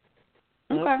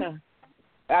 Okay.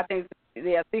 I think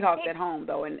Seahawks at home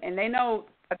though, and they know.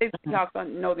 I think the Seahawks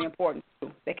know the importance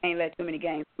too. They can't let too many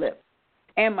games slip,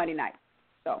 and Monday night.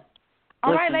 So,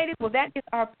 all right, ladies. Well, that is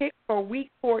our pick for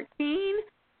Week 14.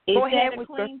 Go ahead with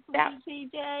your stout.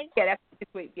 TJ? Yeah, that's this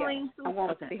week. Yeah, I'm going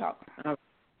with the Seahawks. Okay.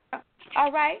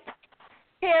 All right,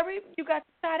 Terry, you got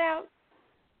the shout out.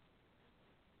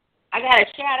 I got a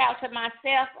shout out to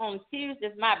myself on Tuesday.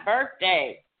 It's my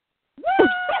birthday.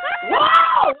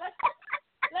 Whoa!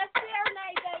 Let's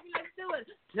serenade, baby. Let's do it.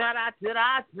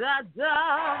 Da-da-da-da-da-da.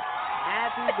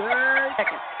 Happy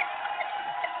birthday.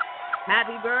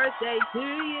 Happy birthday to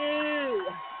you.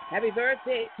 Happy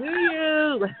birthday to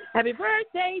you. Happy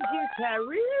birthday, dear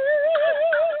Terry.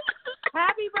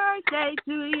 Happy birthday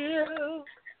to you.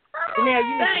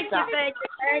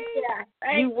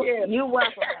 Thank you. You're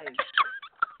welcome, baby.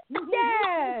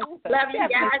 Yes. Love you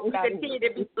guys. You continue to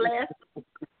be blessed.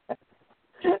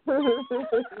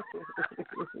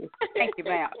 Thank you,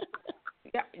 ma'am.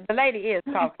 Yeah, the lady is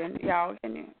talking, y'all.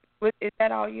 Is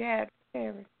that all you had,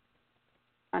 Terry?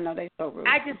 I know they so rude.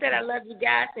 I just said I love you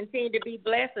guys. Continue to be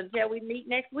blessed until we meet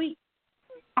next week.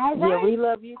 All right. Yeah, we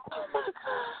love you.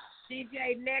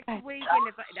 DJ, next week, and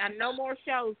if no more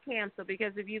shows canceled,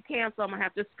 because if you cancel, I'm going to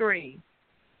have to scream.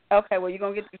 Okay, well, you're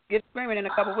going to get screaming in a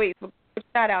couple of weeks. We'll put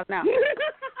shout out now.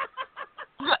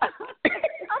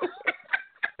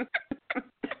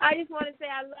 I just want to say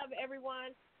I love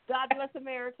everyone. God bless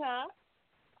America.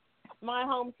 My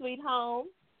home, sweet home.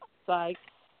 Psych.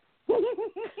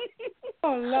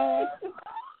 Oh, Lord.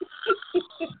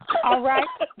 All right.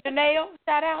 Janelle,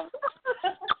 shout out.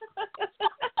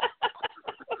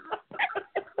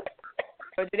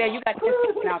 So, Janelle, you got this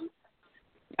now.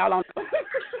 Y'all on. I'm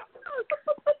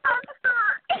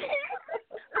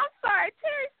sorry.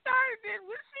 Terry started it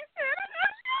when she said,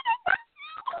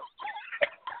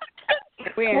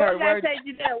 we ain't heard words.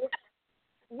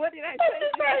 What did I say,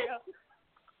 Janelle?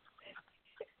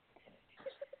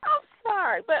 I'm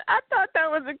sorry, but I thought that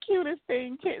was the cutest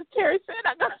thing. Terry said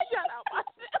I got to shout out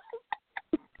myself.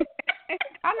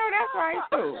 I know that's right,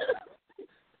 too.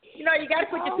 You know, you got to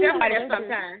put yourself out there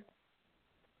sometime.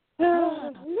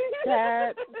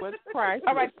 That was priceless.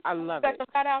 All right. I love it.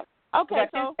 Shout out. Okay,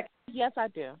 so yes, I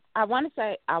do. I want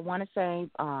to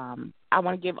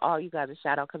give all you guys a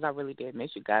shout out because I really did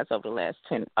miss you guys over the last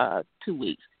 2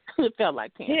 weeks. It felt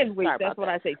like 10 weeks. That's what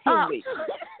I say. 10 weeks.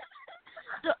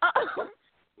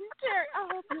 Terry, I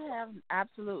hope you have an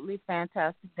absolutely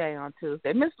fantastic day on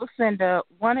Tuesday. Miss Lucinda,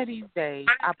 one of these days,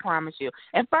 I promise you.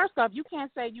 And first off, you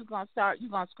can't say you're going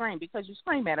to scream because you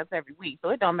scream at us every week, so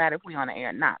it don't matter if we're on the air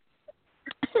or not.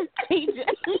 TJ.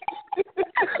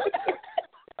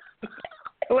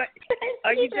 What?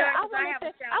 Are you done? I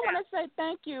want to say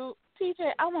thank you.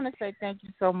 TJ, I want to say thank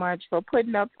you so much for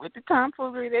putting up with the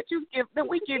tomfoolery that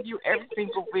we give you every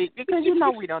single week because you know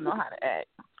we don't know how to act.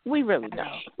 We really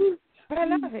don't. But I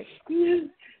love it.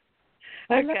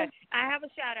 Okay. I have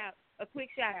a quick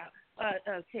shout out.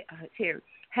 Terry,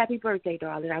 happy birthday,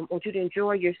 darling. I want you to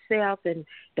enjoy yourself and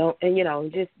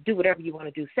just do whatever you want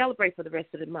to do. Celebrate for the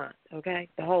rest of the month, okay?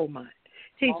 The whole month.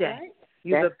 TJ,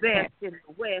 you're the best in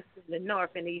the West, in the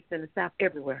North, and the East, and the South,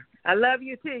 everywhere. I love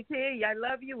you, TT. I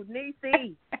love you,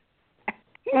 Niecy.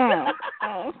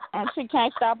 She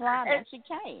can't stop rhyming. She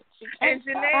can't. And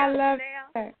Janelle, I love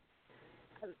her.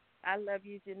 I love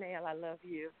you, Janelle. I love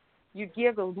you. You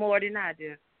giggle more than I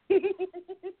do.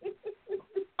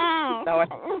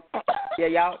 Yeah,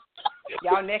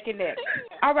 y'all neck and neck.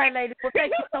 All right, ladies. Well,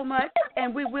 thank you so much,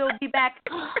 and we will be back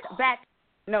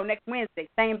next Wednesday.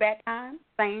 Same bat time,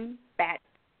 same bat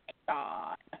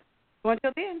station. So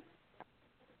until then,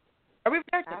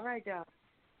 arrivederci. All right, y'all.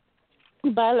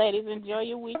 Bye, ladies. Enjoy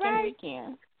your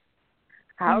weekend.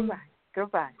 All right.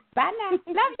 Goodbye. Bye now.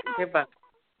 Love y'all. Goodbye.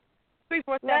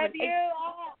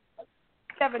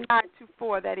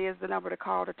 347-7924. That is the number to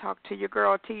call to talk to your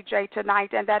girl TJ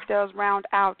tonight, and that does round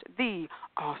out the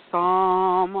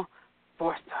awesome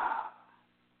foursome.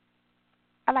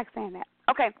 I like saying that.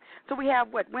 Okay, so we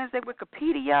have Wednesday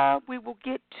Wikipedia. We will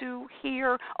get to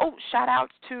here. Oh, shout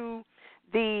outs to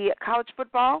The college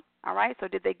football, all right, so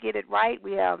did they get it right?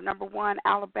 We have number 1,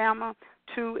 Alabama,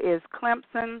 2 is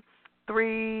Clemson,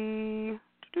 3,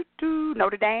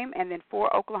 Notre Dame, and then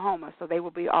 4, Oklahoma. So they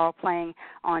will be all playing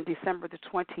on December the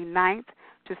 29th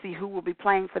to see who will be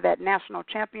playing for that national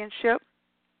championship.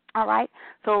 All right,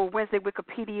 so Wednesday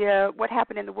Wikipedia, what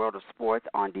happened in the world of sports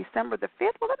on December the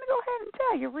 5th? Well, let me go ahead and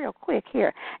tell you real quick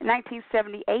here. In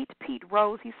 1978, Pete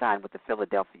Rose, he signed with the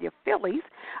Philadelphia Phillies.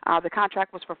 The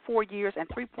contract was for 4 years and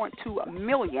 $3.2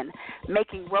 million,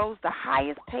 making Rose the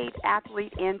highest paid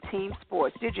athlete in team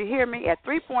sports. Did you hear me? At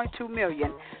 $3.2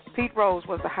 million, Pete Rose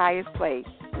was the highest paid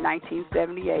in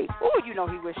 1978. Oh, you know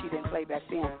he wished he didn't play back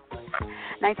then.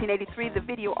 1983, the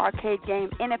video arcade game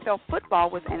NFL Football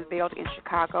was unveiled in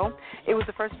Chicago. It was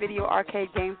the first video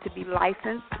arcade game to be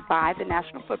licensed by the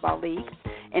National Football League.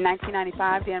 In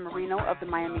 1995, Dan Marino of the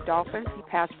Miami Dolphins, he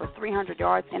passed for 300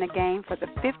 yards in a game for the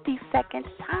 52nd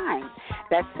time.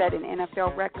 That set an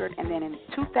NFL record. And then in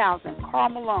 2000, Karl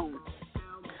Malone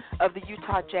of the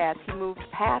Utah Jazz, he moved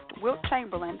past Wilt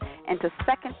Chamberlain into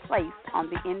second place on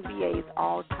the NBA's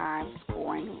all-time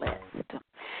scoring list.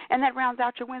 And that rounds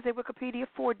out your Wednesday Wikipedia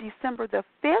for December the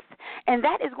 5th. And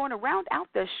that is going to round out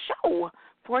the show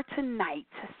for tonight.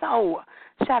 So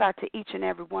shout out to each and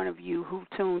every one of you who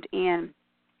tuned in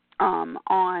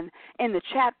in the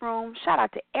chat room. Shout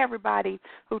out to everybody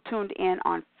who tuned in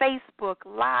on Facebook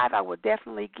Live. I will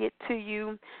definitely get to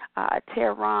you.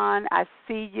 Tehran, I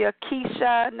see you.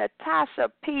 Keisha, Natasha,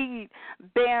 Pete,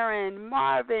 Baron,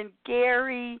 Marvin,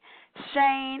 Gary,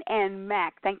 Shane, and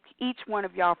Mac. Thank each one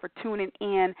of y'all for tuning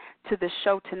in to the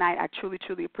show tonight. I truly,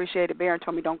 truly appreciate it. Baron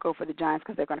told me don't go for the Giants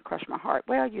because they're going to crush my heart.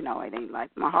 Well, you know, it ain't like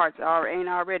my heart's ain't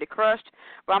already crushed,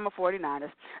 but I'm a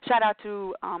 49ers. Shout out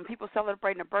to people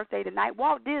celebrating a birthday tonight.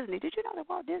 Walt Disney. Did you know that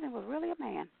Walt Disney was really a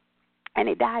man? And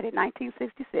he died in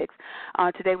 1966.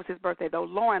 Today was his birthday, though.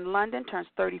 Lauren London turns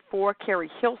 34. Carrie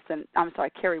Wilson.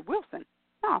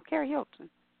 Carrie Hilton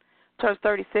turns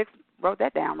 36. Wrote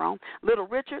that down wrong. Little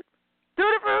Richard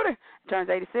Rudy turns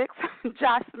 86.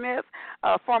 Josh Smith,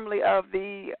 formerly of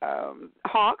the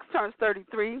Hawks, turns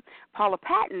 33. Paula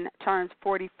Patton turns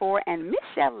 44. And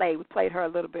Michelle Lay, we played her a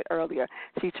little bit earlier,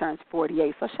 she turns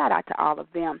 48. So shout out to all of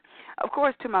them. Of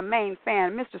course, to my main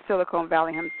fan, Mr. Silicon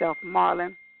Valley himself,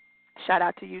 Marlon. Shout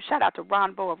out to you. Shout out to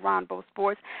Ronbo of Ronbo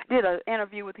Sports. Did an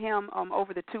interview with him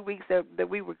over the 2 weeks that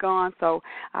we were gone, so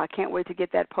I can't wait to get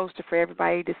that posted for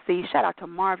everybody to see. Shout out to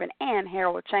Marvin and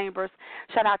Harold Chambers.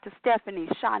 Shout out to Stephanie,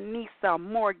 Shanisa,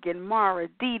 Morgan, Mara,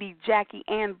 Dee Dee, Jackie,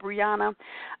 and Brianna.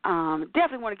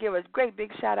 Definitely want to give a great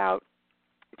big shout out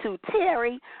to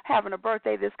Terry, having a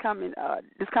birthday this coming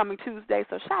Tuesday,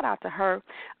 so shout out to her.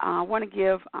 I want to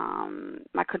give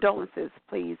my condolences.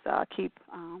 Please keep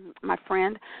my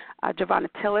friend Giovanna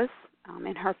Tillis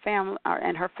and her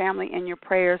family in your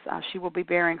prayers. She will be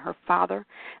burying her father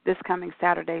this coming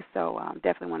Saturday, so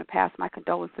definitely want to pass my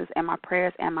condolences and my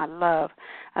prayers and my love.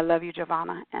 I love you,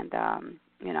 Giovanna, and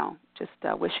just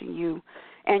wishing you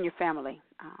and your family,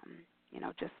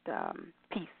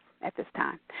 peace at this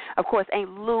time. Of course,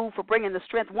 Aunt Lou for bringing the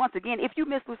strength once again. If you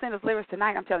missed Lucinda's lyrics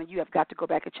tonight, I'm telling you, you have got to go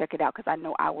back and check it out because I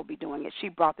know I will be doing it. She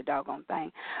brought the doggone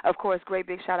thing. Of course, great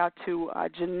big shout out to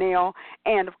Janelle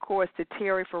and, of course, to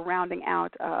Terry for rounding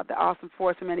out the awesome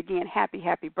foursome. And again,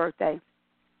 happy birthday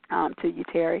to you,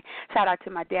 Terry. Shout out to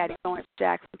my daddy, Lawrence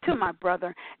Jackson, to my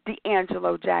brother,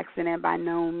 D'Angelo Jackson, and by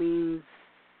no means,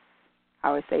 I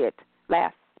always say it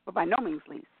last, but by no means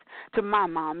least, to my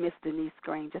mom, Miss Denise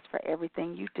Green, just for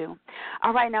everything you do.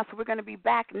 All right, now, so we're going to be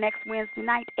back next Wednesday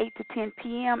night, 8 to 10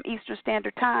 p.m. Eastern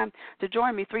Standard Time. To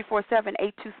join me,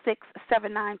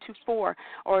 347-826-7924,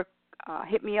 or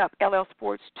hit me up,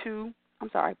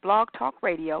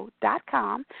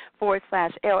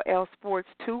 blogtalkradio.com/LL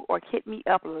Sports2, or hit me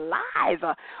up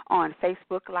live on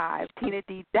Facebook Live. Tina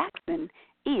D. Jackson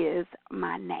is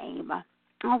my name.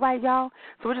 All right, y'all.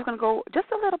 So we're just going to go just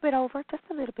a little bit over, just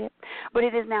a little bit. But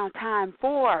it is now time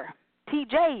for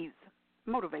TJ's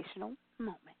Motivational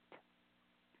Moment.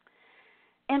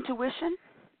 Intuition,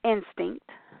 instinct,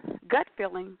 gut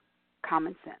feeling,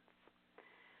 common sense.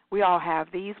 We all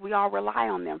have these. We all rely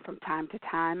on them from time to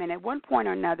time, and at one point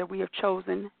or another, we have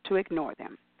chosen to ignore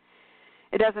them.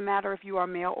 It doesn't matter if you are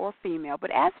male or female,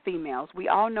 but as females, we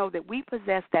all know that we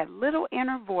possess that little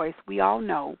inner voice we all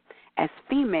know as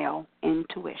female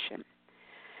intuition.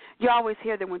 You always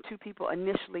hear that when two people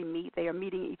initially meet, they are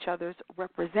meeting each other's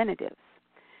representatives.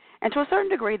 And to a certain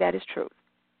degree, that is true.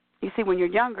 You see, when you're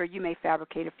younger, you may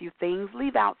fabricate a few things,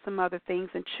 leave out some other things,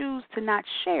 and choose to not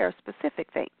share specific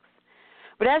things.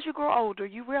 But as you grow older,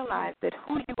 you realize that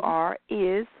who you are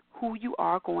is who you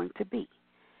are going to be,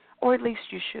 or at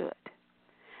least you should.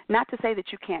 Not to say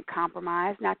that you can't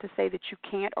compromise, not to say that you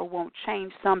can't or won't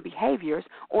change some behaviors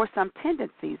or some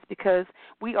tendencies, because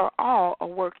we are all a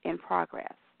work in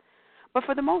progress. But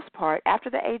for the most part, after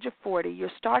the age of 40,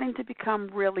 you're starting to become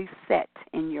really set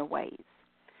in your ways.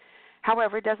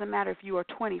 However, it doesn't matter if you are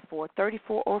 24,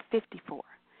 34, or 54.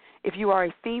 If you are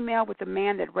a female with a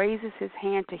man that raises his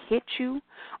hand to hit you,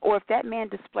 or if that man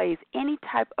displays any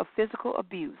type of physical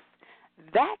abuse,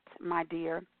 that, my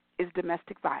dear, is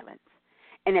domestic violence.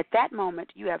 And at that moment,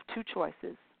 you have two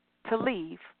choices: to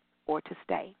leave or to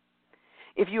stay.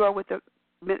 If you are with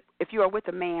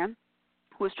a man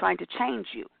who is trying to change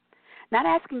you, not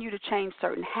asking you to change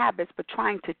certain habits, but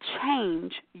trying to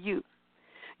change you,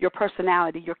 your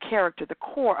personality, your character, the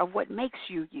core of what makes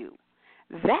you you,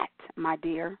 that, my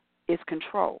dear, is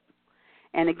control.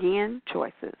 And again,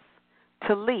 choices: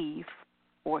 to leave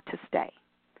or to stay.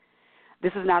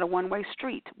 This is not a one-way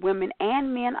street. Women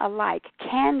and men alike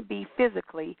can be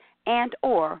physically and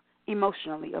or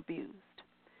emotionally abused.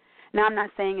 Now, I'm not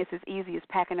saying it's as easy as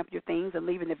packing up your things and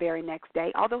leaving the very next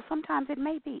day, although sometimes it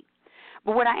may be.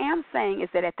 But what I am saying is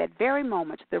that at that very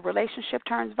moment the relationship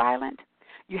turns violent,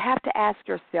 you have to ask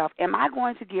yourself, am I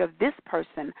going to give this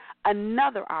person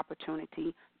another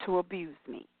opportunity to abuse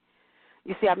me?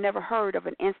 You see, I've never heard of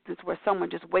an instance where someone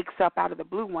just wakes up out of the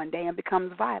blue one day and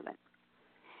becomes violent.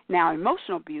 Now,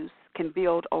 emotional abuse can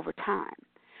build over time,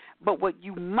 but what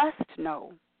you must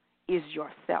know is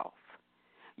yourself.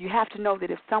 You have to know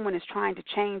that if someone is trying to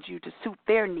change you to suit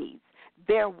their needs,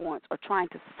 their wants, or trying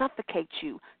to suffocate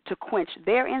you to quench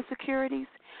their insecurities,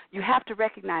 you have to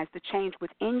recognize the change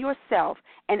within yourself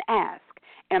and ask,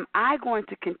 am I going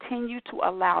to continue to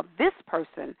allow this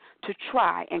person to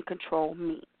try and control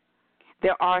me?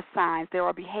 There are signs, there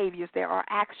are behaviors, there are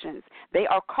actions. They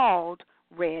are called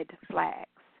red flags.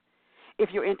 If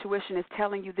your intuition is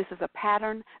telling you this is a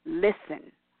pattern,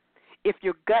 listen. If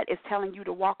your gut is telling you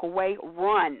to walk away,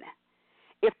 run.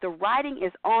 If the writing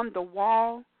is on the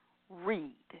wall,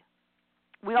 read.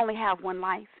 We only have one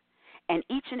life, and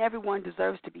each and every one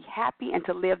deserves to be happy and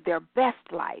to live their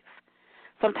best life.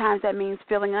 Sometimes that means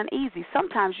feeling uneasy.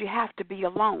 Sometimes you have to be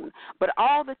alone. But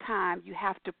all the time you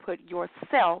have to put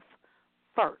yourself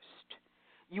first.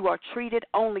 You are treated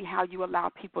only how you allow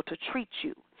people to treat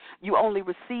you. You only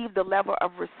receive the level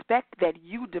of respect that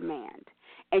you demand.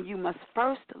 And you must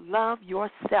first love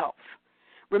yourself.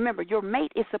 Remember, your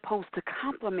mate is supposed to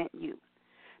compliment you,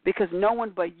 because no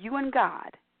one but you and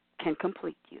God can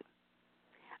complete you.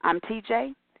 I'm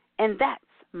TJ, and that's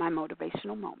my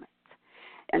motivational moment.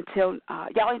 Until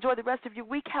y'all enjoy the rest of your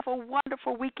week. Have a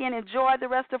wonderful weekend. Enjoy the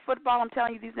rest of football. I'm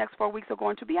telling you, these next 4 weeks are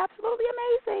going to be absolutely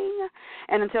amazing.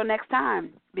 And until next time,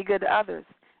 be good to others.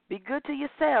 Be good to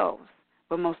yourselves.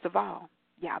 But most of all,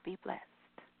 y'all be blessed.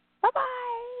 Bye-bye.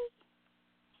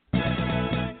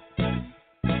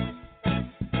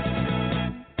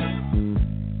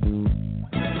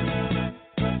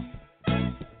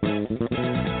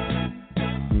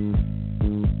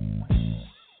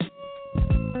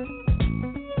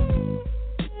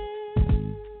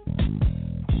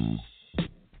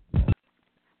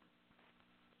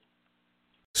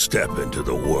 Step into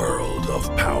the world of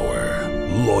power,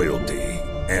 loyalty,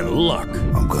 and luck.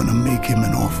 I'm gonna make him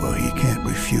an offer he can't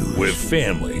refuse. With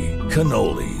family,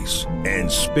 cannolis,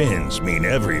 and spins mean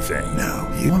everything.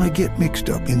 Now, you wanna get mixed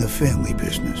up in the family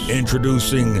business.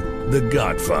 Introducing The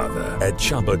Godfather at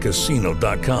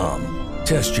ChumbaCasino.com.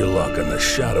 Test your luck in the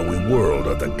shadowy world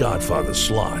of The Godfather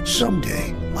slot.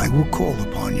 Someday, I will call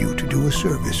upon you to do a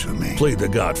service for me. Play The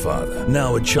Godfather,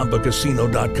 now at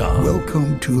ChumbaCasino.com.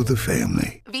 Welcome to the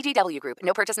family. VGW Group.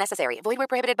 No purchase necessary. Void where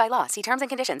prohibited by law. See terms and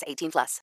conditions. 18+.